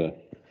Ireland had a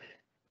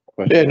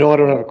question. Yeah, no, I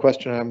don't have a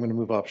question. I'm going to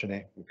move option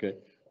A. Okay.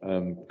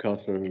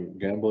 Councillor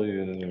Gamble, you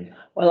had a...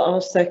 Well,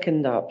 I'll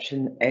second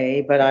option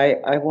A, but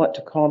I want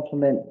to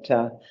compliment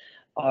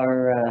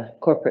our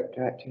corporate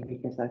director,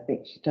 because I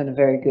think she's done a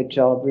very good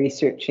job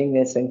researching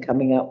this and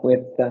coming up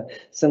with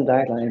some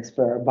guidelines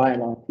for our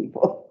bylaw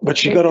people. But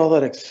she got all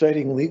that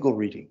exciting legal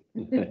reading.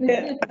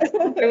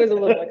 It was a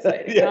little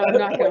exciting. Yeah. I'm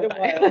not going to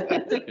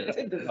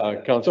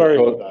lie. Sorry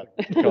about that.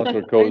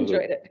 Councillor I Koza.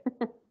 enjoyed it.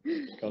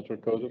 Councillor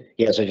Koza?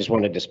 Yes, I just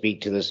wanted to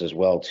speak to this as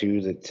well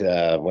too,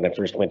 that when I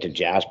first went to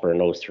Jasper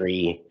in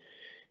 03,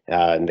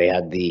 and they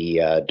had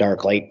the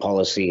dark light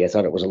policy, I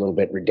thought it was a little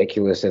bit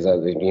ridiculous, as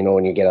you know,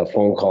 when you get a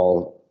phone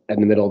call in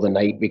the middle of the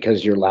night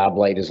because your lab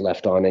light is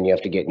left on and you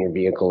have to get in your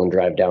vehicle and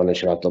drive down and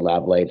shut off the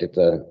lab light at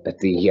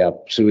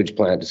the sewage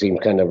plant. It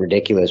seemed kind of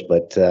ridiculous,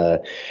 but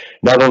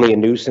not only a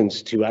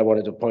nuisance I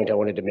wanted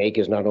to make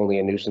is not only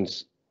a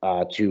nuisance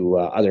to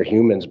other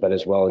humans, but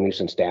as well a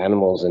nuisance to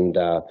animals. And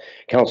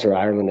Councillor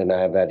Ireland and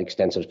I have had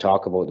extensive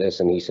talk about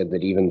this, and he said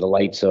that even the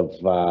lights of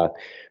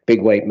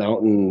Big White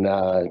Mountain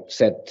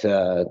set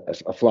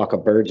a flock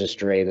of birds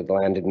astray that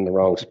landed in the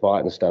wrong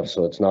spot and stuff.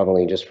 So it's not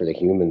only just for the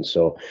humans.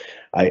 So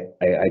I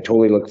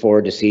totally look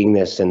forward to seeing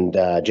this. And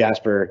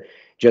Jasper,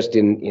 just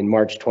in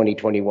March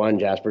 2021,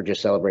 Jasper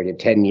just celebrated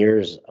 10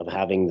 years of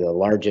having the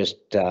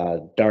largest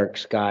dark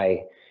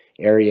sky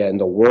area in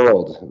the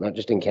world, not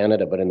just in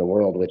Canada, but in the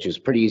world, which is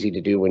pretty easy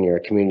to do when you're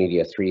a community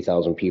of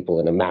 3,000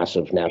 people in a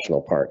massive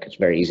national park. It's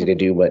very easy to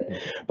do,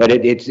 but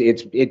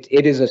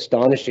it is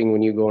astonishing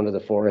when you go into the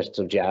forests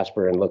of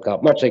Jasper and look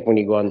up, much like when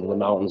you go into the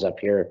mountains up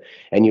here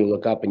and you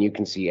look up and you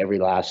can see every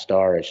last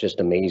star. It's just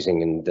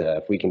amazing. And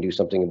if we can do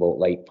something about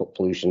light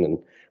pollution and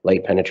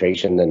light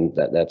penetration, then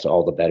that's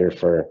all the better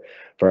for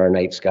our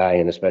night sky,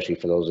 and especially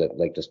for those that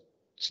like to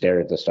stare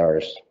at the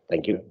stars.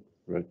 Thank you.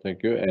 Right,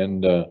 thank you.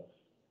 And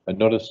I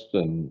noticed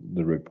in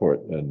the report,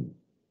 and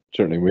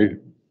certainly we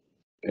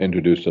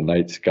introduced a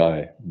night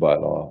sky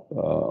bylaw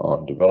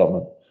on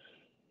development,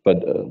 but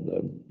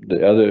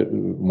the other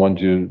ones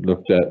you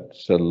looked at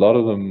said a lot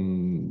of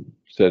them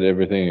said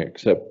everything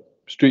except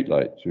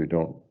streetlights. We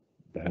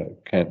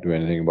can't do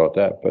anything about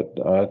that, but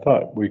I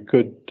thought we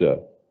could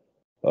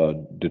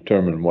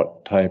determine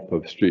what type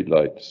of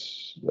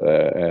streetlights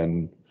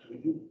and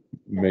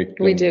make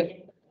them. We do.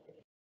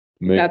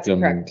 That's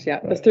correct, yeah.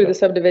 That's through the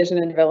subdivision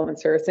and development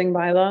servicing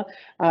bylaw.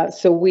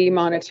 So we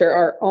monitor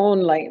our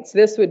own lights.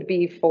 This would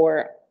be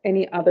for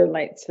any other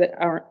lights that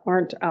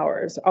aren't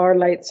ours. Our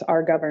lights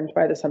are governed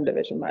by the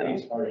subdivision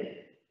bylaw.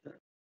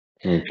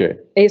 Okay.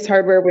 Ace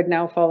Hardware would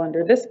now fall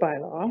under this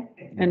bylaw,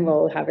 and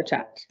we'll have a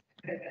chat.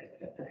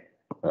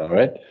 All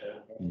right.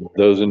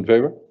 Those in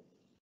favor?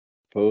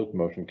 Opposed?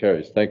 Motion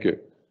carries. Thank you.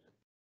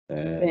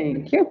 And,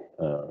 thank you.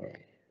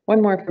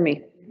 One more for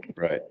me.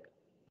 Right.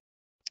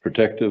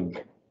 Protective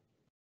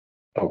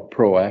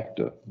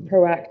proactive.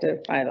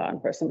 Proactive bylaw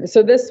enforcement.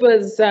 So this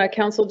was,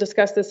 council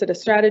discussed this at a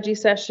strategy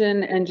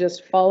session and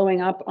just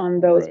following up on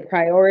those Right.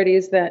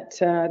 priorities that,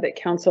 that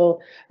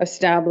council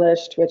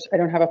established, which I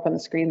don't have up on the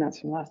screen. That's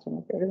from the last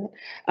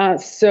one.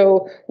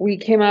 So we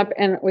came up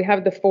and we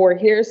have the 4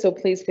 here, so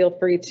please feel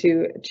free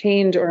to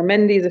change or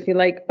amend these if you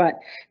like. But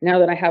now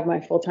that I have my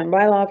full-time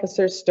bylaw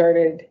officer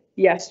started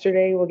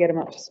yesterday, we'll get them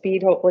up to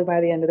speed hopefully by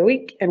the end of the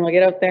week, and we'll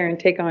get out there and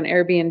take on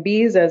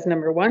Airbnbs as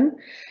number 1.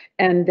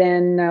 And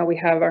then we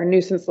have our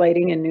nuisance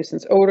lighting and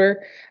nuisance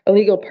odor,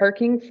 illegal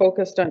parking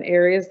focused on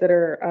areas that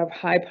are of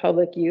high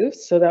public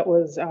use. So that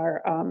was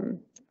our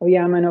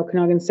Oyama and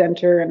Okanagan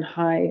Center and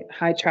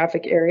high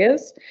traffic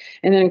areas.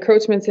 And then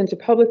encroachments into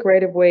public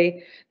right of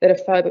way that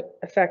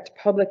affect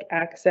public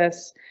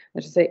access,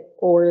 I should say,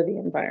 or the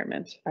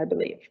environment, I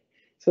believe.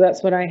 So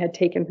that's what I had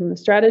taken from the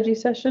strategy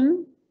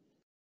session.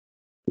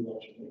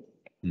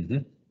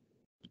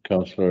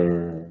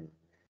 Councillor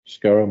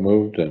Scarra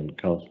moved and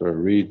Councillor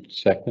Reid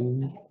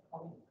second.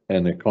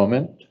 And a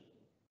comment?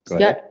 Go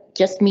ahead.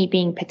 Just me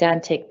being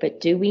pedantic,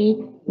 but do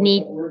we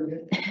need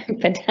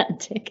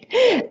pedantic?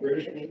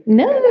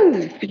 No,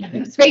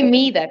 it's very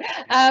me though.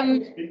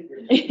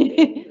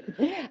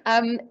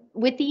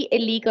 With the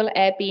illegal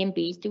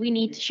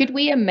Airbnbs, should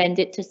we amend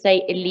it to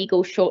say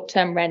illegal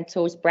short-term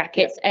rentals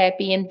brackets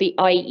Airbnb,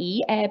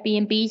 i.e.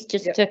 Airbnbs,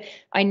 just to,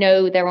 I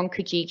know they're on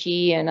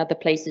Kijiji and other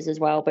places as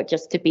well, but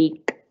just to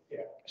be.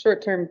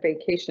 Short-term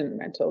vacation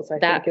rentals, I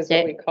think is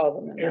what we call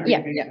them.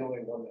 Airbnb is the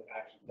only one that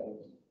actually does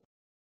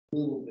a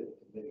little bit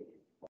to mitigate.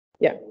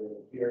 Yeah.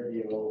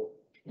 VRBO,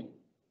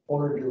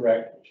 owner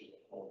direct, which is a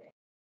phone.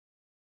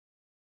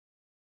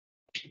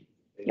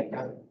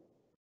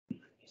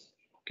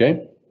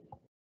 Okay.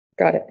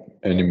 Got it.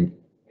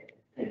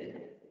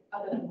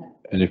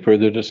 Any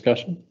further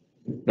discussion?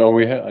 No,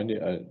 we have,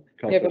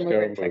 Councillor moved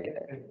Scarra and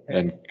seconded.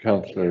 and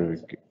Councillor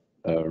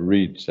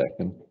Reid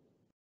second.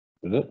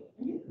 Is it?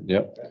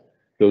 Yep.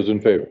 Those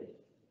in favor?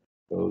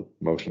 So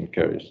motion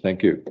carries.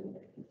 Thank you.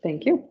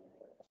 Thank you.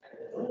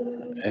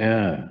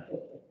 Yeah,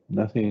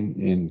 nothing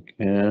in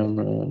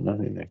camera,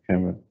 nothing in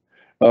camera.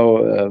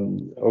 Oh,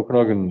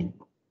 Okanagan.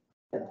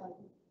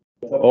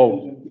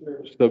 Oh,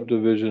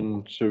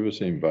 subdivision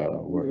servicing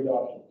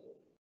bylaw.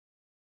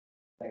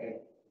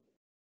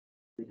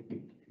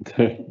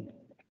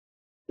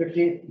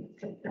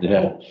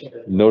 Yeah,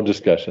 no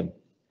discussion.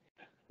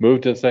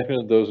 Moved and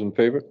seconded. Those in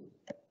favor?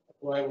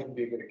 Why wouldn't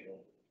be a good account?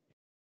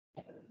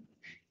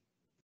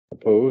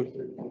 Opposed?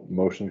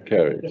 Motion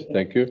carries.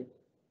 Thank you.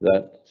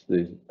 That's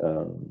the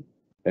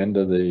end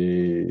of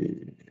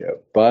the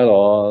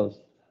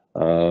bylaws.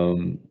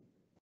 And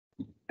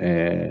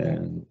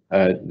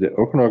the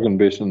Okanagan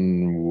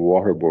Basin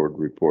Water Board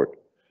report.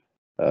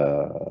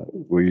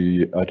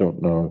 I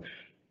don't know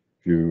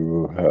if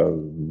you have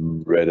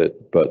read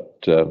it,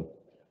 but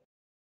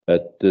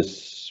at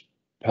this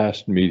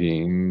past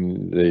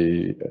meeting,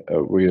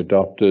 we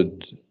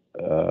adopted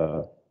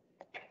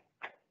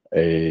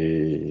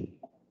a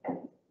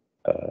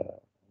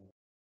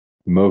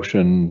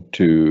motion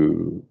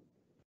to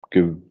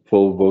give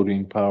full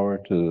voting power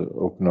to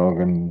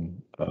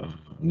Okanagan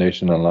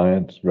Nation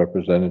Alliance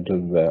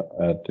representative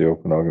at the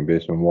Okanagan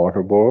Basin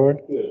Water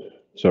Board,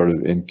 sort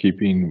of in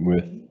keeping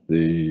with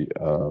the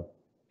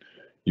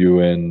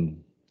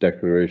UN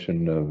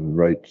Declaration of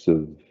Rights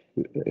of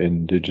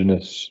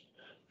Indigenous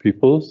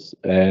Peoples,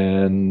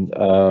 and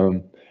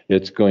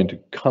it's going to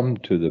come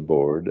to the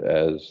board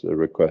as a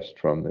request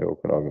from the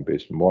Okanagan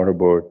Basin Water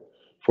Board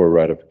for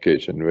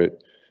ratification.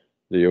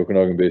 The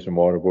Okanagan Basin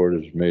Water Board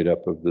is made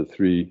up of the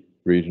 3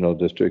 regional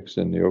districts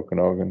in the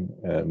Okanagan,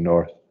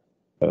 North,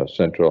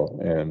 Central,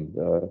 and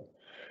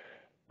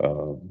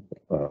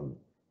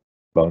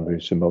Boundary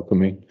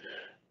Similkameen,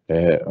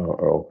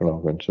 or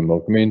Okanagan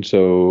Similkameen.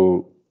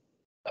 So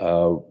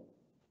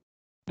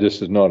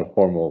this is not a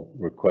formal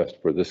request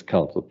for this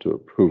council to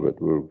approve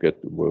it.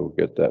 We'll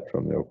get that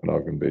from the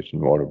Okanagan Basin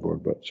Water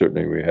Board, but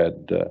certainly we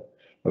had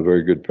a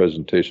very good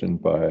presentation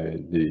by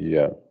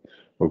the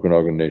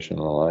Okanagan Nation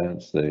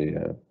Alliance,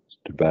 the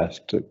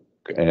Tabasco,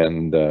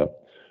 and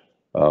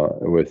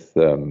with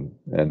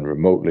and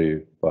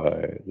remotely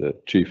by the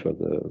chief of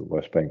the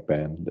West Bank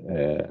Band,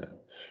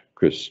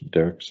 Chris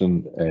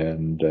Derrickson,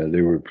 and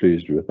they were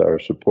pleased with our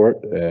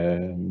support,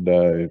 and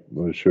I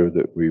was sure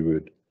that we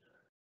would,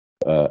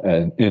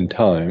 and in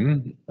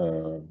time,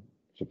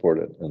 support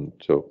it. And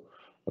so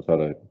I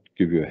thought I'd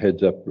give you a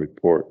heads up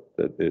report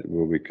that it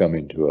will be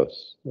coming to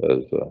us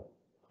as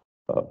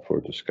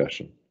for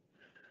discussion.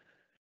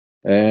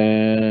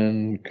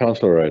 And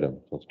councillor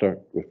items. I'll start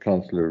with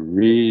Councillor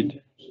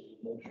Reid.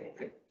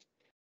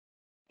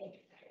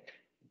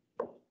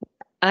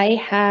 I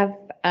have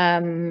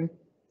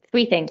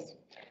 3 things.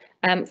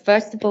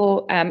 First of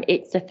all,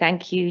 it's a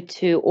thank you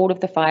to all of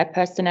the fire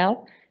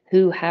personnel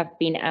who have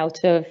been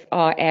out of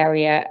our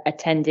area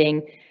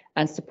attending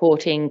and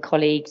supporting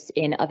colleagues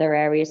in other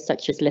areas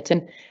such as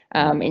Lytton.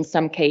 In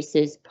some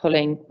cases,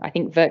 pulling, I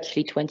think,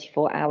 virtually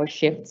 24-hour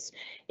shifts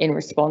in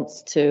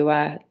response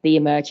to the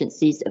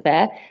emergencies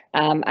there.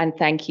 And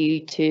thank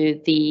you to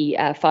the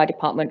fire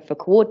department for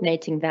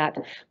coordinating that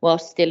while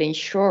still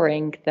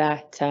ensuring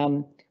that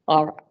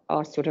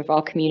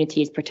our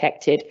community is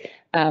protected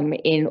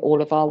in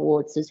all of our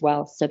wards as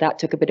well. So that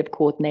took a bit of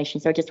coordination.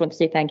 So I just want to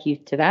say thank you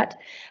to that.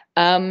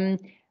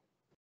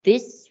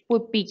 This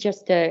would be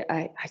just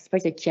I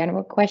suppose a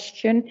general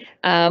question.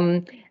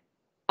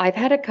 I've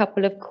had a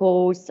couple of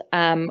calls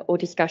or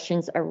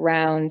discussions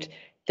around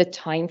the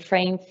time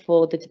frame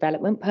for the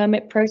development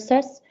permit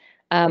process.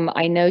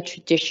 I know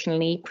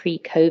traditionally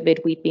pre-COVID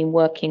we've been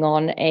working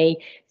on a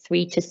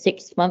 3 to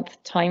 6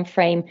 month time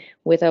frame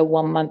with a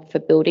 1 month for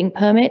building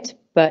permit,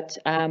 but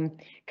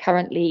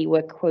currently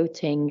we're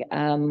quoting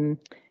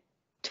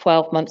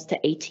 12 months to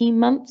 18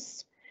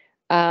 months.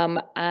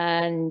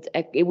 And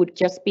it would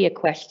just be a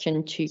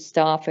question to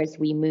staff as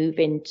we move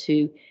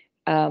into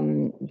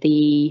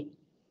the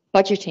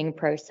budgeting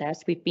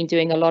process. We've been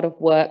doing a lot of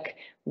work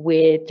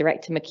with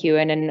Director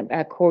McEwen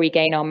and Corey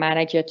Gain, our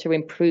manager, to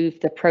improve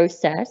the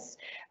process.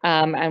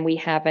 And we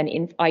have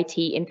an IT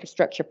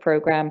infrastructure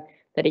program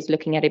that is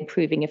looking at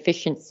improving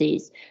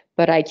efficiencies.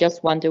 But I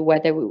just wonder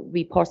whether it would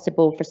be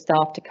possible for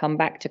staff to come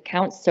back to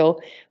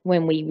council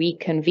when we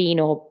reconvene,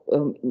 or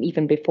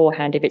even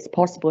beforehand, if it's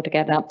possible, to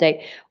get an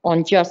update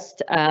on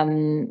just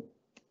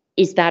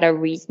is that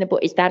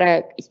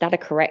a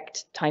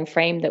correct time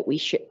frame that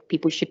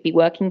people should be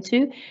working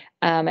to,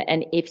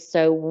 and if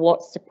so,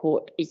 what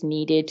support is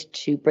needed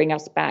to bring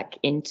us back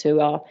into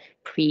our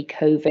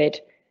pre-COVID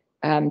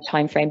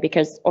time frame?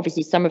 Because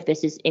obviously some of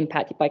this is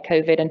impacted by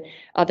COVID and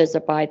others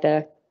are by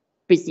the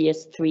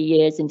busiest 3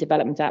 years in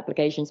development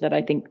applications that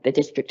I think the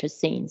district has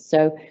seen.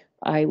 So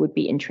I would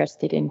be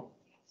interested in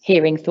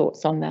hearing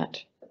thoughts on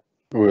that.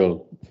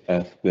 We'll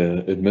ask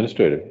the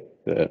administrator.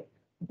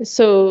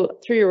 So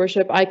through your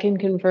worship, I can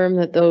confirm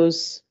that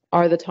those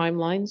are the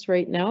timelines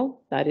right now.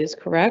 That is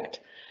correct.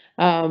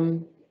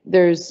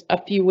 There's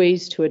a few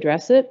ways to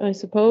address it, I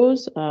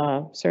suppose.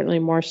 Certainly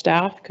more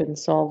staff can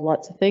solve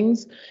lots of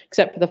things,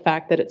 except for the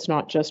fact that it's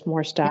not just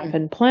more staff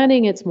in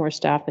planning, it's more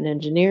staff in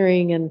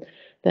engineering, and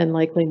then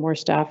likely more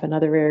staff in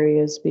other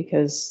areas,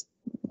 because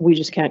we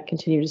just can't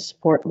continue to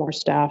support more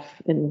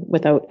staff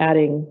without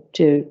adding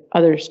to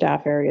other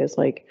staff areas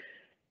like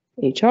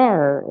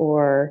HR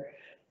or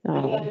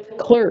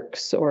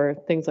clerks or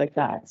things like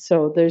that.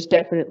 So there's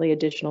definitely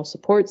additional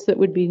supports that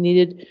would be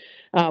needed.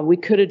 We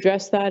could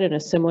address that in a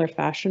similar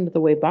fashion to the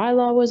way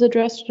bylaw was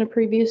addressed in a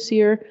previous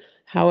year.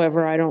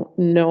 However, I don't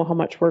know how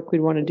much work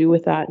we'd want to do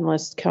with that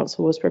unless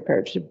council was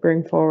prepared to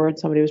bring forward,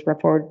 somebody was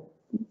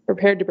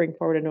prepared to bring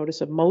forward a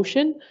notice of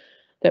motion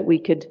that we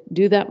could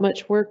do that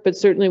much work. But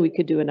certainly we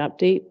could do an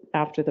update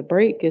after the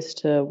break as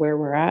to where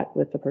we're at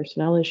with the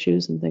personnel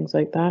issues and things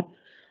like that.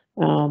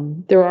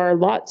 There are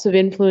lots of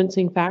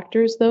influencing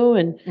factors though,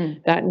 and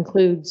that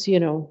includes,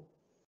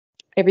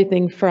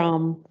 everything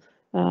from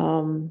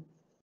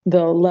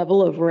the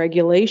level of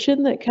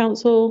regulation that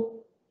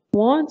council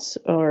wants,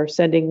 or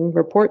sending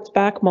reports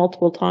back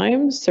multiple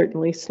times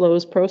certainly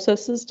slows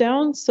processes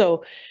down.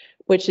 So,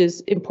 which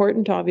is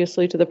important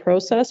obviously to the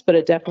process, but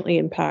it definitely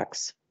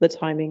impacts the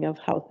timing of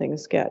how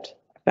things get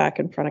back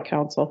in front of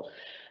council.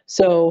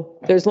 So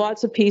there's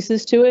lots of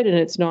pieces to it, and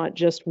it's not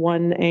just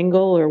one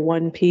angle or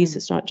one piece.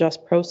 It's not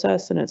just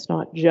process, and it's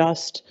not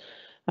just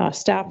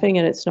staffing,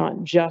 and it's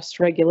not just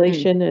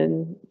regulation,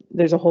 and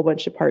there's a whole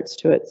bunch of parts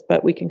to it,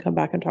 but we can come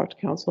back and talk to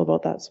council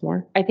about that some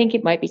more. I think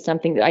it might be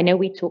something that, I know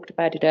we talked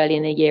about it earlier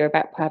in the year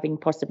about having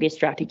possibly a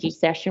strategy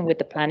session with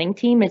the planning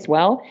team as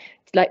well.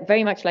 It's like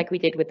very much like we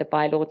did with the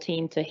bylaw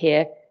team, to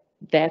hear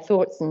their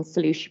thoughts and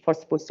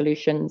possible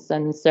solutions.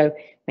 And so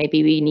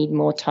maybe we need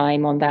more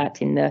time on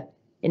that in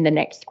the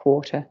next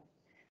quarter.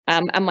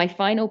 And my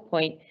final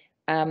point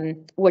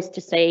was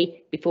to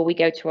say, before we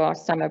go to our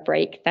summer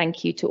break,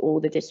 thank you to all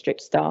the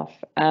district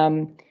staff.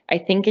 I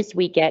think as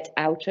we get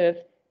out of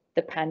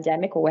the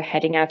pandemic, or we're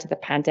heading out of the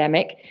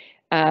pandemic,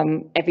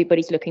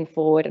 everybody's looking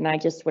forward, and I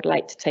just would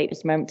like to take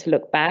this moment to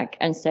look back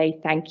and say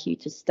thank you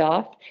to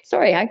staff.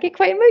 Sorry, I get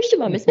quite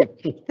emotional on this.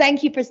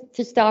 Thank you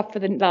to staff for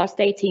the last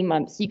 18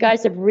 months. You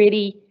guys have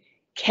really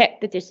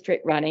kept the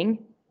district running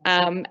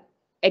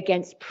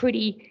against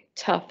pretty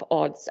tough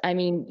odds. I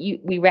mean,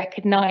 we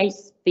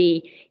recognize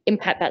the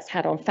impact that's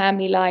had on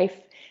family life,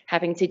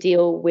 having to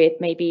deal with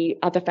maybe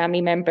other family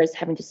members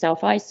having to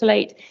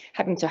self-isolate,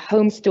 having to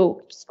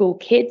homeschool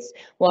kids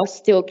while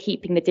still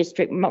keeping the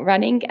district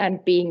running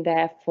and being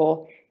there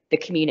for the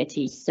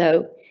community.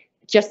 So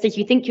just as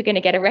you think you're going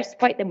to get a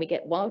respite, then we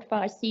get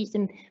wildfire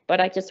season.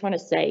 But I just want to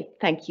say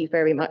thank you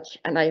very much,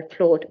 and I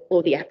applaud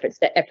all the efforts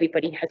that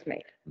everybody has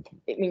made.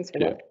 It means a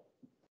lot.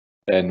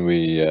 And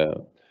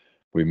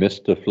we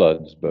missed the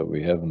floods, but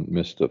we haven't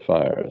missed the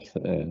fires,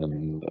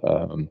 and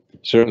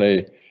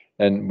certainly.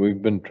 And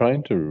we've been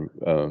trying to,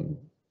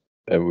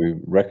 and we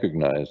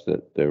recognize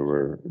that there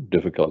were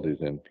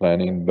difficulties in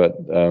planning, but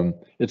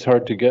it's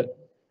hard to get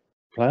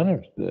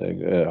planners.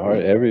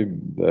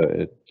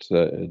 It's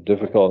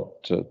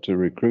difficult to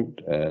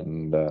recruit,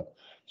 and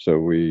so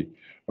we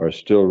are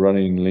still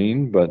running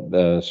lean, but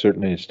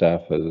certainly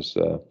staff has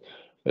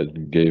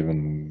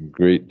given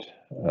great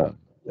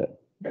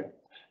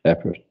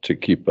effort to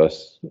keep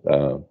us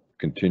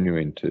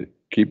continuing to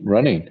keep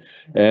running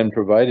and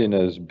providing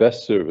as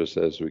best service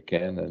as we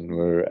can. And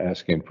we're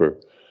asking for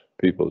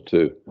people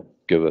to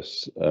give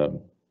us,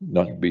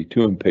 not be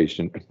too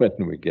impatient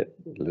when we get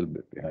a little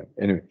bit behind.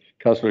 Anyway,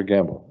 Councillor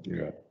Gamble,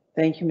 you're up.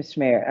 Thank you, Mr.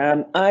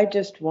 Mayor. I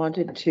just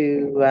wanted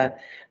to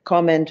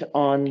comment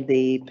on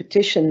the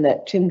petition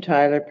that Tim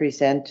Tyler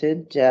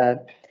presented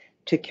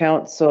to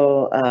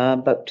council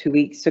about 2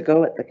 weeks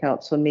ago at the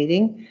council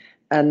meeting.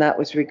 And that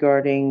was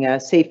regarding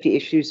safety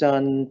issues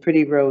on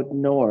Pretty Road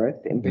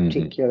North in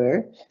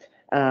particular.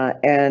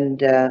 And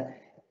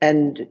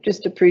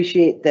just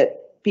appreciate that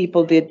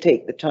people did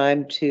take the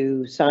time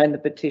to sign the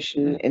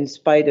petition in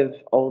spite of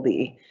all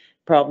the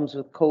problems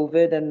with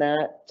COVID and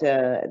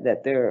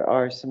that there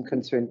are some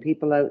concerned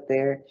people out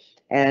there,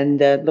 and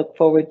look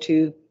forward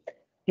to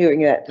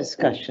hearing that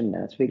discussion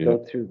as we go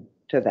through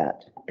to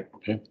that.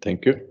 Okay,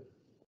 thank you.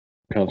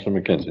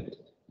 Councillor McKenzie.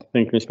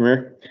 Thank you, Mr.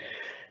 Mayor.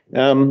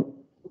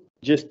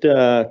 Just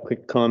a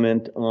quick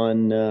comment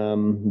on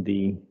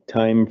the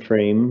time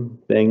frame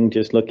thing,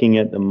 just looking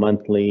at the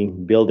monthly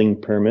building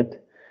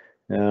permit.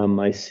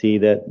 I see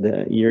that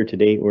the year to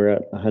date, we're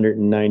at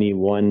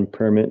 191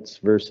 permits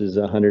versus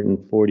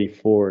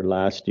 144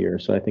 last year.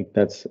 So I think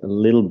that's a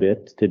little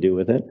bit to do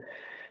with it.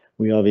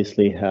 We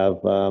obviously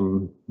have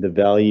the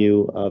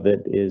value of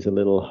it is a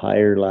little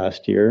higher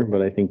last year,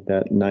 but I think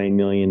that $9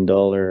 million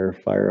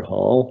fire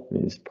hall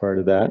is part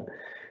of that.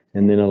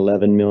 And then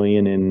 11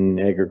 million in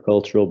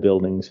agricultural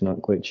buildings.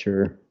 Not quite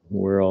sure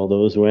where all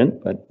those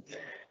went, but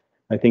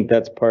I think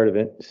that's part of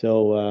it.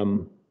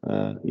 So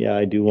yeah,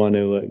 I do want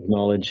to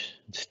acknowledge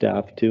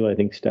staff too. I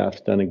think staff's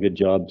done a good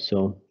job.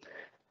 So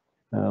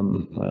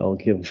I'll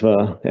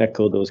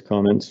echo those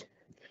comments.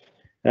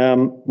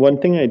 One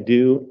thing I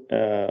do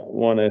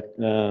want to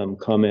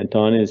comment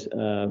on is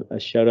a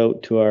shout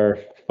out to our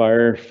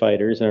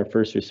firefighters and our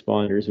first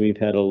responders. We've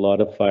had a lot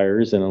of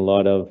fires and a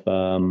lot of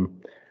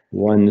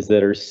ones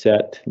that are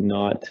set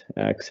not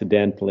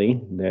accidentally,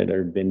 that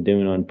have been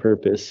doing on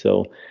purpose.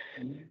 So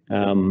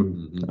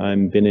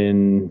I've been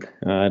in,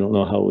 I don't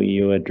know how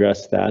you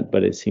address that,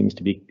 but it seems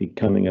to be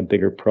becoming a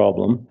bigger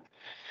problem.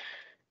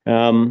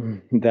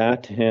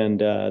 That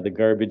and the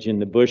garbage in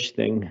the bush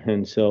thing.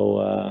 And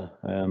so,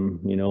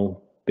 you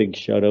know, big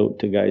shout out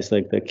to guys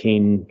like the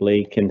Kane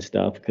Blake and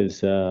stuff,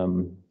 because,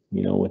 you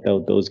know,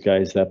 without those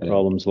guys, that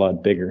problem's a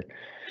lot bigger.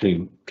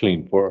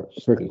 Clean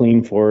forest. For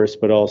clean forest,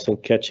 but also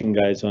catching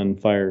guys on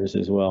fires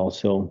as well.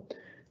 So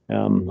I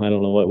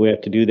don't know what we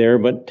have to do there,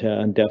 but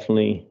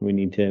definitely we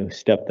need to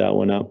step that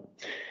one up.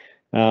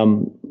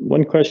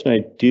 One question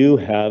I do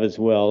have as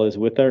well is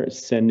with our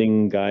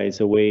sending guys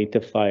away to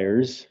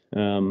fires.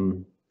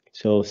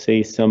 So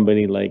say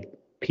somebody like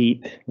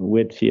Pete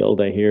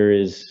Whitfield, I hear,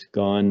 is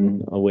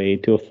gone away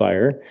to a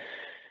fire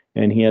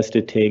and he has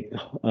to take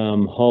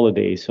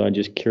holidays. So I'm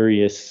just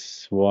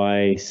curious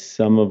why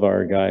some of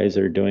our guys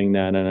are doing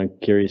that, and I'm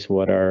curious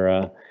what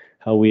our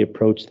how we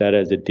approach that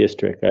as a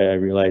district. I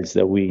realize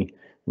that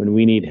when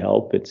we need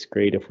help, it's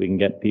great if we can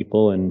get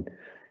people, and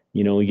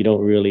you know, you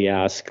don't really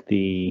ask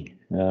the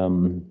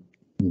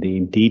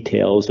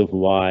details of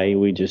why.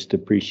 We just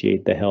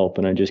appreciate the help,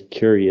 and I'm just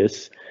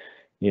curious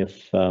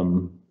if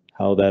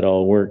how that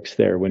all works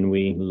there when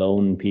we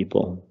loan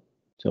people.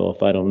 So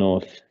if I don't know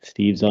if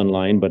Steve's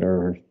online, but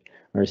our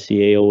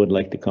CAO would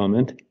like to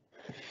comment.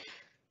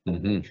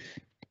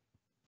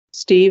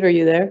 Steve, are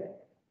you there?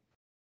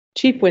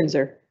 Chief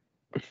Windsor.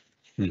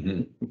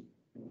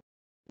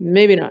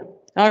 Maybe not.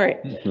 All right.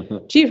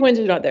 Chief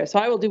Windsor's not there, so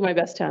I will do my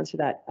best to answer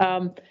that.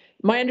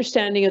 My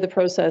understanding of the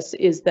process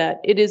is that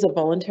it is a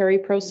voluntary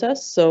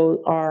process.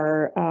 So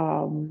our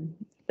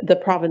the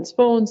province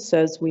phone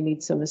says we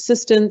need some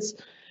assistance.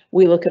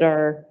 We look at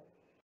our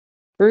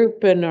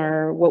group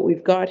and what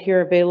we've got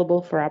here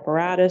available for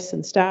apparatus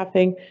and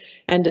staffing,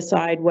 and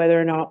decide whether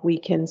or not we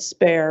can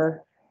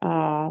spare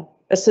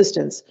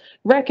assistance,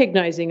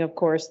 recognizing, of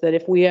course, that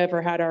if we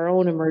ever had our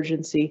own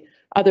emergency,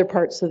 other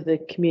parts of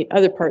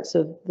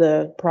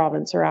the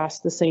province are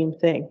asked the same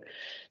thing.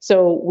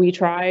 So we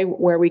try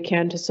where we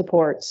can to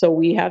support. So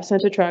we have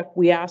sent a truck.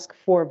 We ask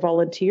for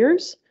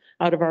volunteers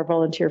out of our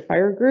volunteer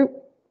fire group.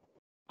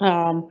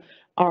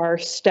 Our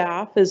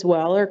staff as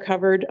well are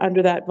covered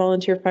under that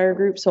volunteer fire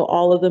group. So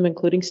all of them,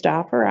 including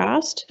staff, are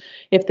asked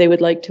if they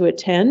would like to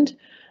attend.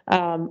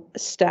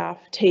 Staff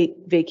take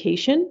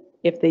vacation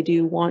if they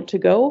do want to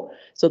go.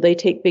 So they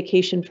take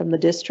vacation from the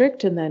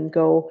district and then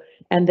go,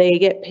 and they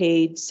get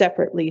paid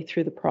separately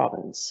through the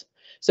province.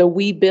 So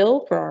we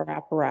bill for our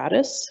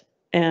apparatus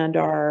and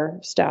our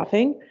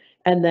staffing,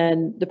 and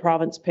then the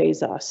province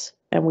pays us,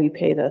 and we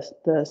pay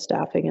the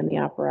staffing and the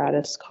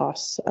apparatus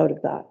costs out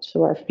of that.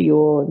 So our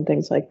fuel and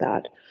things like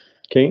that.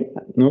 Okay,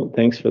 no,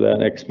 thanks for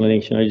that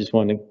explanation. I just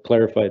want to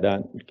clarify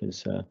that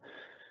because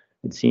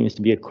it seems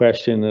to be a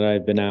question that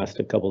I've been asked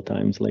a couple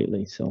times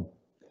lately. So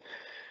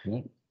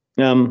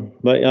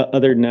But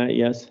other than that,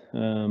 yes,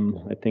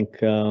 I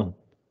think,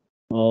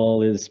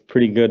 all is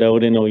pretty good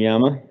out in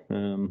Oyama.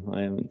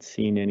 I haven't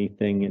seen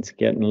anything. It's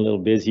getting a little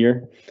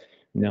busier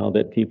now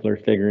that people are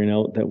figuring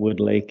out that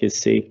Wood Lake is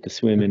safe to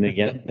swim in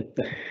again.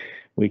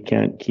 We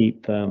can't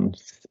keep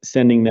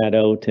sending that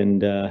out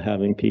and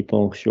having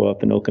people show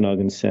up in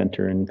Okanagan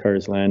Center and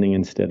Cars Landing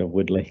instead of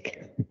Wood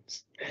Lake.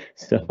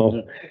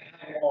 So,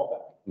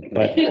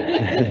 but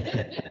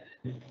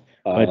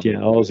yeah,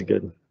 all's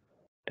good.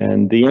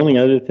 And the only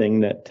other thing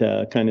that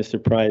kind of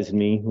surprised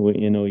me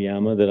in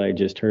Oyama that I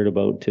just heard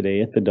about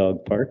today at the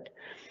dog park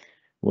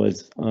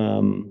was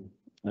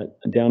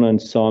down on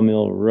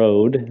Sawmill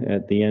Road,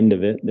 at the end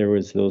of it, there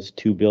was those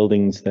two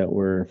buildings that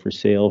were for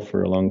sale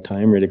for a long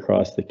time right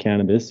across the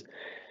cannabis.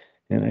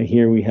 And I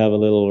hear we have a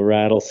little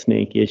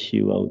rattlesnake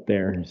issue out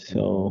there.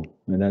 So,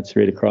 and that's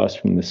right across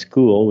from the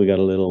school. We got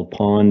a little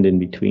pond in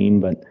between,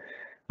 but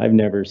I've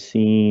never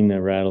seen a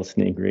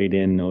rattlesnake right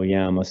in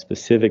Oyama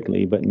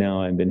specifically, but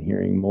now I've been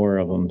hearing more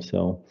of them.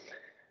 So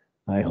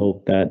I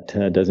hope that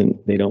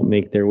they don't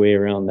make their way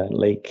around that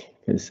lake,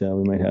 because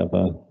we might have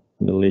a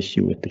little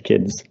issue with the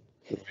kids.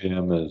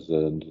 Oyama is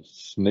a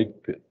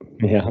snake pit.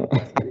 Yeah,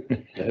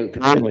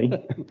 apparently.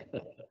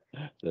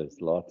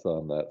 There's lots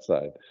on that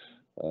side.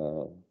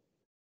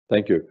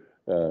 Thank you.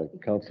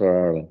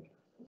 Councillor Ireland.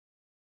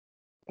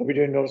 Are we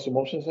doing notice of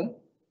motions then?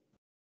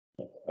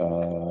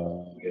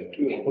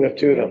 We have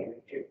two of them.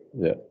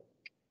 Yeah.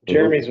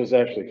 Jeremy's was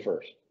actually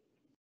first.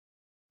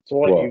 So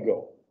why don't you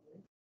go?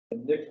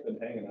 And Nick's been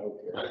hanging out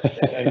here.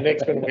 And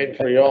Nick's been waiting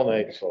for you all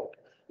night, so.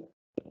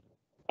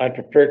 I'm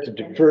prepared to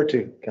defer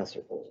to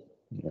Councillor Paul.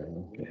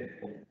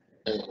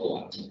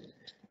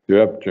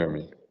 You're up,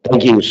 Jeremy.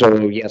 Thank you.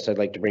 So yes, I'd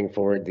like to bring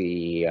forward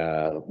the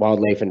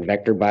wildlife and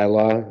vector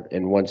bylaw.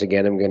 And once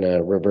again, I'm going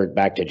to revert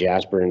back to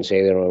Jasper and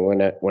say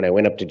that when I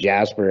went up to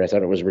Jasper, I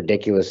thought it was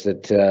ridiculous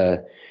that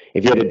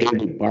if you had a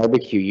dirty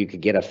barbecue, you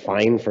could get a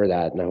fine for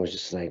that. And I was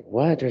just like,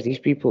 what? Are these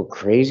people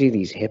crazy?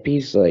 These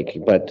hippies? Like,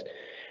 but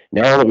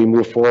now that we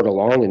move forward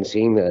along and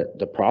seeing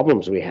the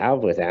problems we have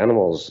with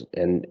animals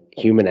and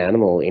human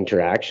animal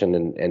interaction,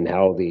 and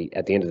how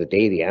at the end of the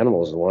day, the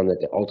animal is the one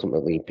that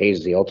ultimately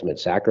pays the ultimate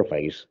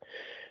sacrifice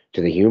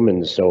to the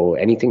humans. So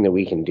anything that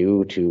we can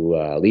do to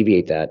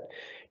alleviate that.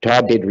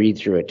 Todd did read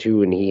through it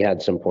too, and he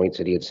had some points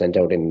that he had sent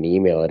out in an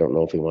email. I don't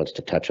know if he wants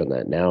to touch on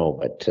that now,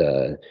 but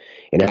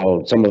and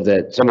how some of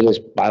this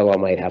bylaw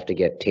might have to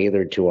get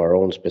tailored to our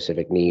own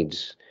specific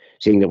needs.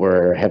 Seeing that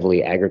we're a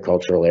heavily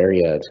agricultural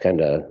area, it's kind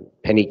of,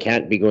 Penny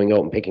can't be going out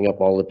and picking up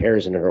all the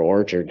pears in her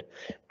orchard.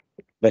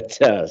 But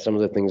some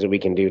of the things that we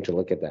can do to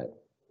look at that.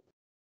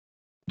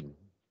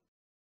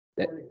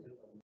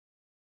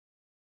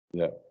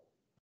 Yeah.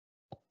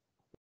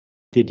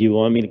 Did you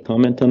want me to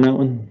comment on that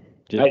one?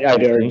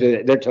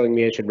 They're telling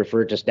me I should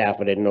refer to staff,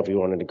 but I didn't know if you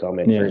wanted to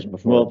comment first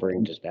before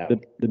referring to staff.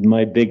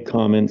 My big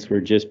comments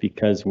were just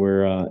because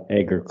we're a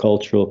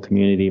agricultural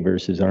community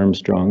versus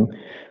Armstrong.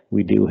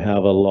 We do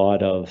have a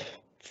lot of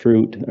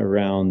fruit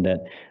around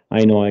that.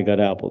 I know I got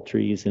apple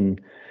trees,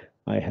 and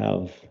I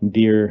have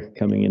deer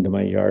coming into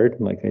my yard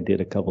like I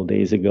did a couple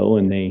days ago,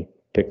 and they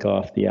pick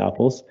off the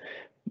apples.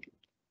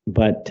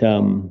 But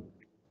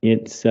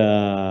it's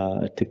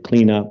to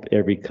clean up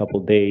every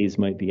couple days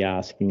might be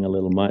asking a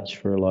little much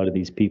for a lot of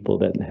these people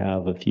that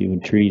have a few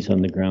trees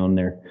on the ground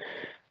there.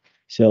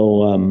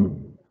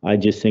 So I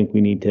just think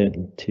we need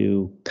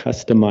to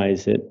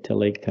customize it to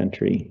Lake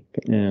Country,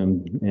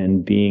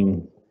 and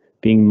being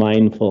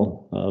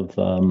mindful of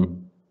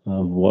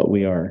what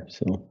we are.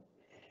 So.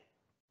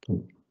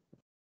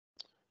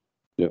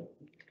 Yep.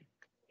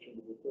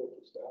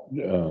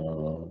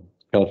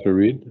 Councillor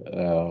Reid,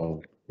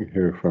 we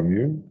hear from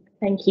you.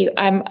 Thank you.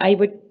 I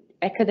would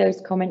echo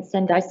those comments,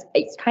 and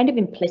it's kind of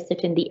implicit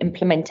in the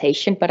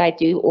implementation, but I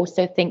do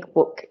also think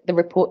what the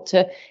report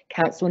to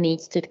council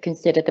needs to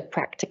consider the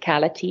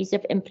practicalities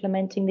of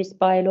implementing this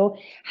bylaw.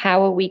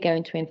 How are we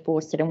going to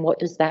enforce it, and what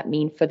does that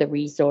mean for the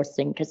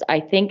resourcing? Because I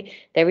think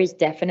there is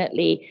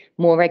definitely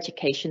more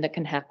education that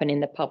can happen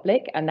in the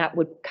public, and that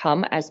would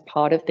come as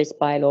part of this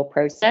bylaw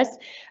process,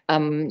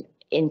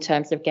 in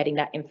terms of getting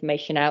that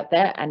information out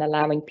there and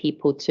allowing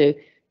people to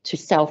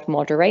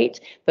self-moderate.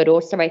 But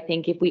also I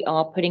think if we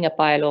are putting a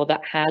bylaw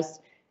that has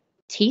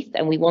teeth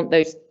and we want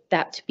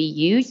that to be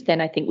used,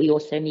 then I think we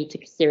also need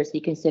to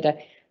seriously consider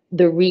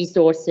the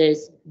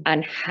resources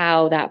and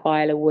how that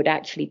bylaw would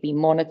actually be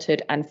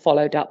monitored and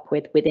followed up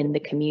within the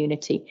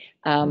community.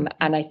 And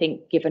I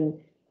think given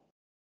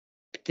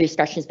the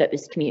discussions that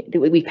that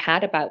we've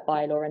had about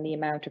bylaw and the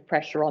amount of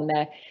pressure on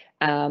there,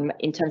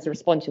 in terms of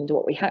responding to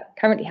what we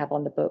currently have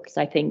on the books,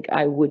 I think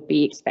I would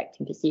be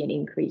expecting to see an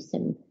increase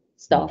in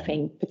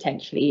staffing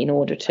potentially in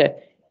order to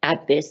add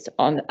this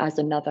on as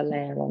another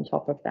layer on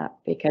top of that,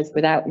 because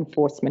without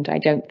enforcement, I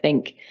don't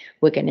think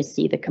we're going to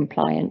see the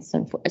compliance,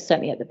 and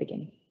certainly at the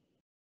beginning.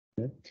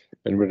 Okay.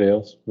 Anybody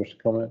else wish to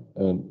comment?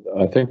 And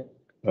I think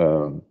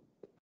the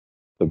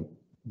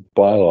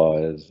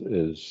bylaw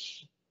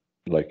is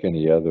like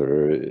any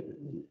other,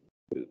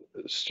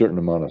 a certain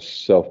amount of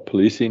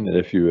self-policing.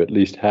 If you at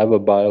least have a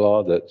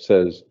bylaw that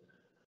says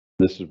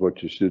this is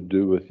what you should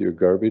do with your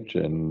garbage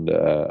and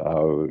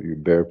how you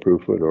bear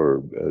proof it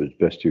or as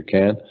best you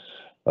can.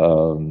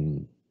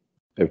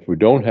 If we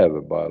don't have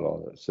a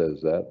bylaw that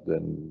says that,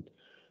 then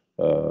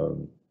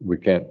we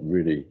can't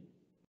really,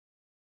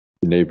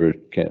 neighbors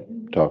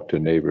can't talk to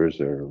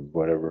neighbors or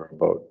whatever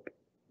about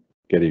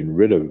getting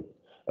rid of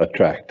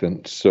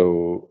attractants.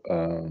 So,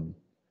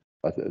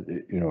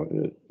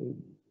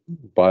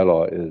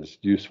 bylaw is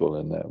useful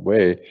in that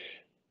way.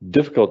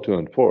 Difficult to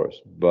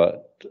enforce,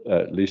 but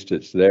at least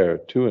it's there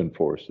to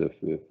enforce if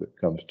it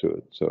comes to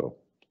it. So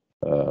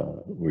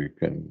we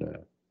can,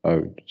 I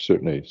would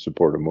certainly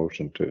support a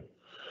motion to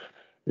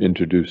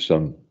introduce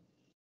some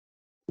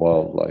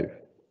wildlife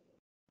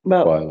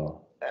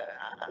bylaw.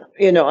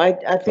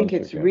 I think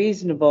it's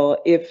reasonable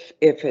if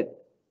it,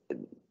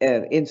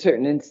 in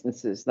certain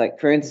instances, like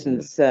for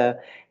instance,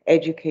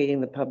 educating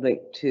the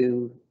public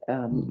to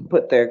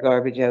put their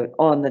garbage out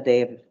on the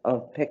day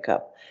of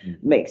pickup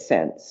makes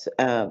sense.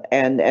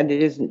 And it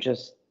isn't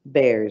just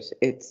bears,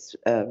 it's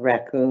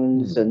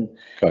raccoons and,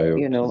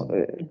 Coyotes.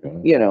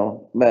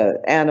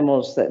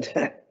 Animals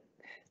that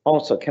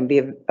also can be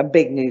a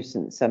big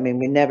nuisance. I mean,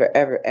 we never,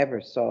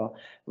 ever saw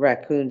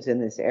raccoons in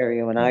this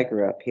area when I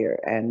grew up here,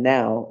 and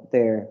now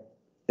you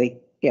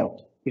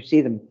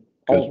see them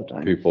all the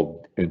time.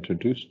 People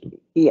introduced them.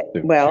 Yeah,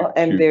 well,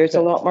 and cute there's a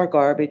pets. lot more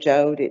garbage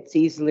out. It's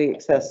easily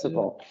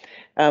accessible.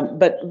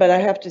 But I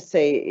have to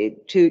say,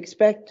 to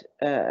expect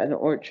an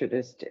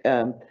orchardist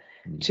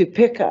to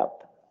pick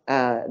up,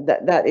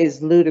 that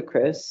is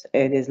ludicrous.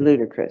 It is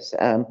ludicrous.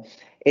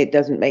 It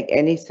doesn't make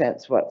any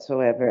sense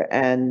whatsoever.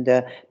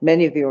 And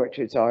many of the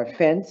orchards are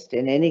fenced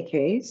in any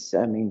case.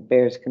 I mean,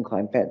 bears can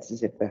climb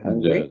fences if they're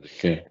hungry.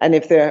 Yeah, And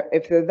if they're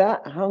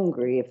that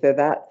hungry, if they're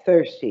that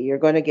thirsty, you're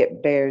going to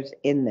get bears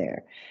in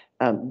there.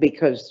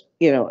 Because,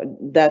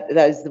 that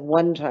is the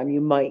one time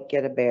you might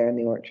get a bear in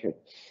the orchard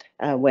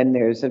when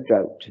there's a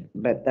drought.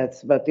 But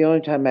that's about the only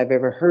time I've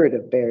ever heard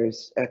of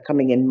bears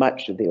coming in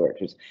much of the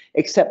orchards,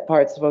 except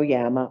parts of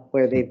Oyama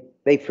where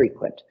they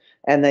frequent.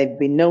 And they've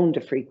been known to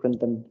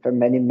frequent them for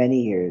many,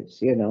 many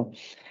years,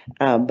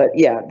 But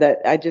yeah, that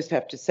I just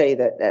have to say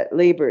that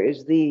labor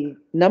is the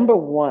number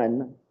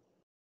one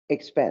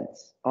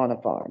expense on a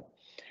farm.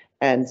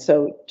 And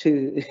so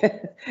to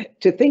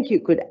think you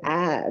could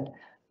add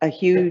a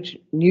huge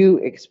new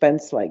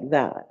expense like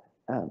that,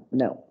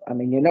 no. I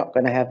mean, you're not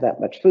going to have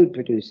that much food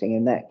producing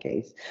in that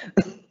case.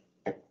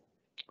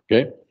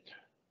 Okay.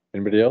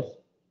 Anybody else?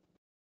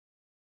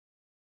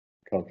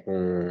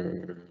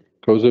 Councillor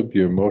Kozub,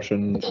 your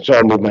motion? So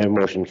I'll move my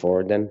motion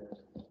forward then.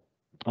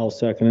 I'll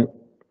second it.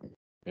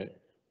 Okay,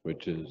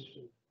 which is?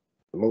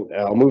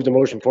 I'll move the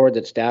motion forward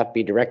that staff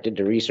be directed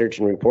to research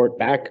and report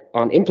back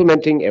on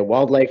implementing a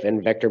wildlife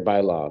and vector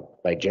bylaw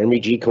by Jeremy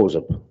G.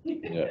 Kozub.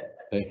 Yeah,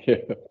 thank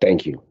you.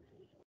 Thank you.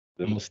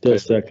 I'll still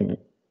second it.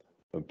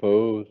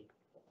 Opposed?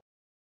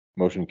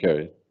 Motion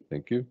carried.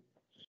 Thank you.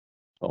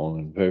 All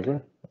in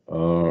favor?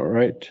 All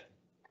right.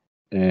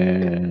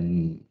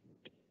 And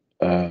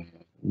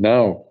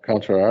now,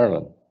 Councillor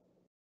Ireland.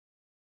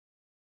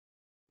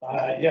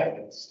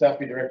 Staff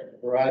be directed to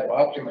provide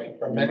options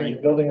for amending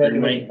the building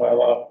regulation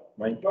bylaw.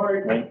 You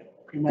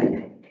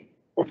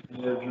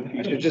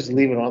should just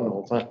leave it on the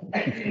whole time.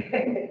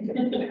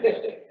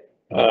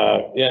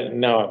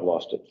 Now I've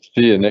lost it.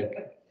 See you, Nick.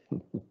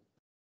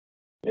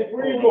 Nick,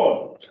 where are you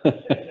going? Where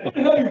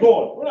the hell are you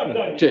going? We're not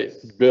done Okay,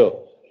 yet.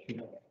 Bill.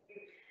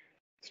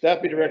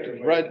 Staff be directed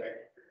to provide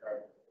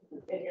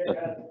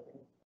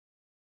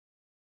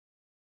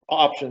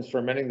options for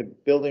amending the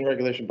building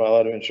regulation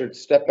bylaw to ensure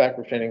step back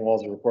retaining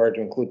walls are required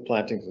to include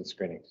plantings and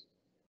screenings.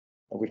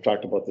 And we've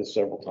talked about this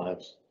several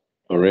times.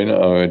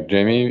 Lorena,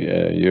 Jamie,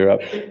 you're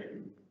up.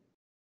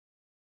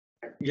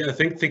 Yeah,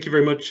 thank you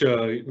very much,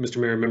 Mr.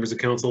 Mayor and members of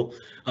council.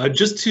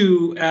 Just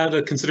to add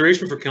a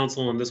consideration for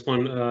council on this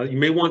one, you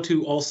may want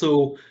to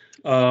also,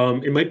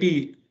 it might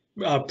be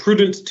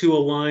prudent to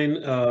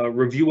align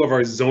review of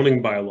our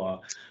zoning bylaw,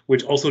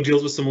 which also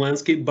deals with some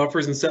landscape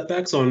buffers and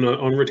setbacks on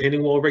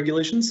retaining wall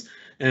regulations.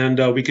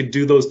 And we could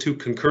do those two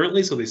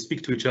concurrently so they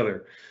speak to each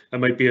other. That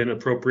might be an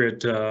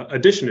appropriate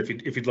addition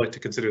if you'd like to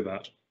consider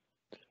that.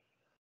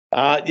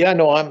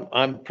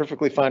 I'm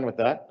perfectly fine with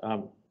that.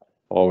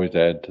 Always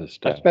add to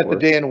staff. I spent the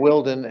work. day in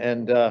Wilden,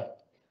 and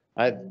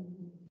I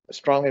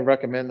strongly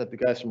recommend that the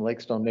guys from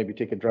Lakestone maybe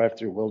take a drive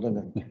through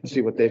Wilden and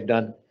see what they've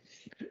done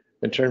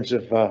in terms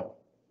of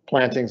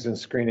plantings and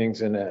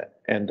screenings and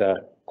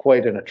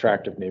quite an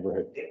attractive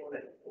neighborhood.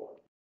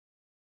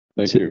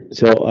 Thank you.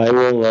 So I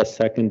will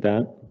second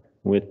that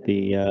with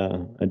the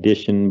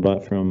addition,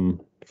 but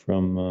from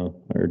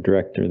our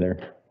director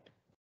there.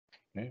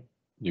 Okay,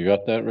 you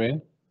got that,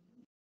 Rain?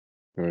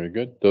 Very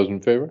good. Those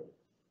in favor?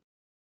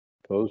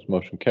 Opposed?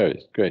 Motion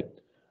carries. Great.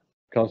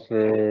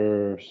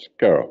 Councillor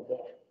Scarrow.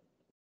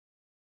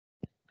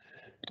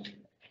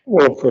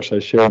 Well, of course, I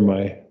share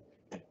my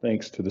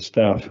thanks to the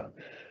staff.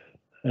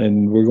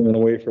 And we're going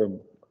away for a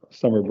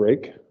summer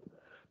break.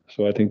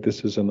 So I think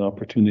this is an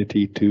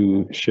opportunity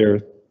to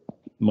share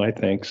my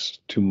thanks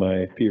to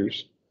my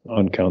peers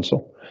on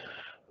council.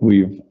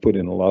 We've put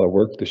in a lot of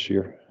work this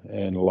year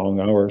and long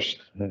hours,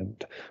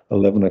 and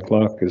 11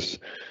 o'clock is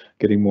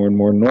getting more and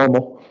more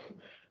normal.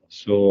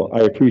 So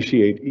I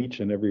appreciate each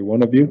and every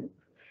one of you,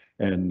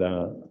 and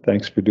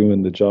thanks for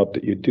doing the job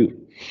that you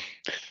do.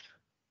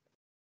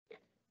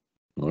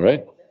 All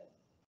right.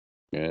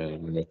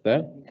 And with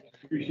that,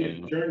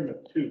 Appreciate adjournment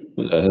too.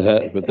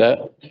 with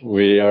that,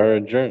 we are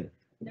adjourned.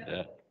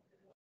 Yeah.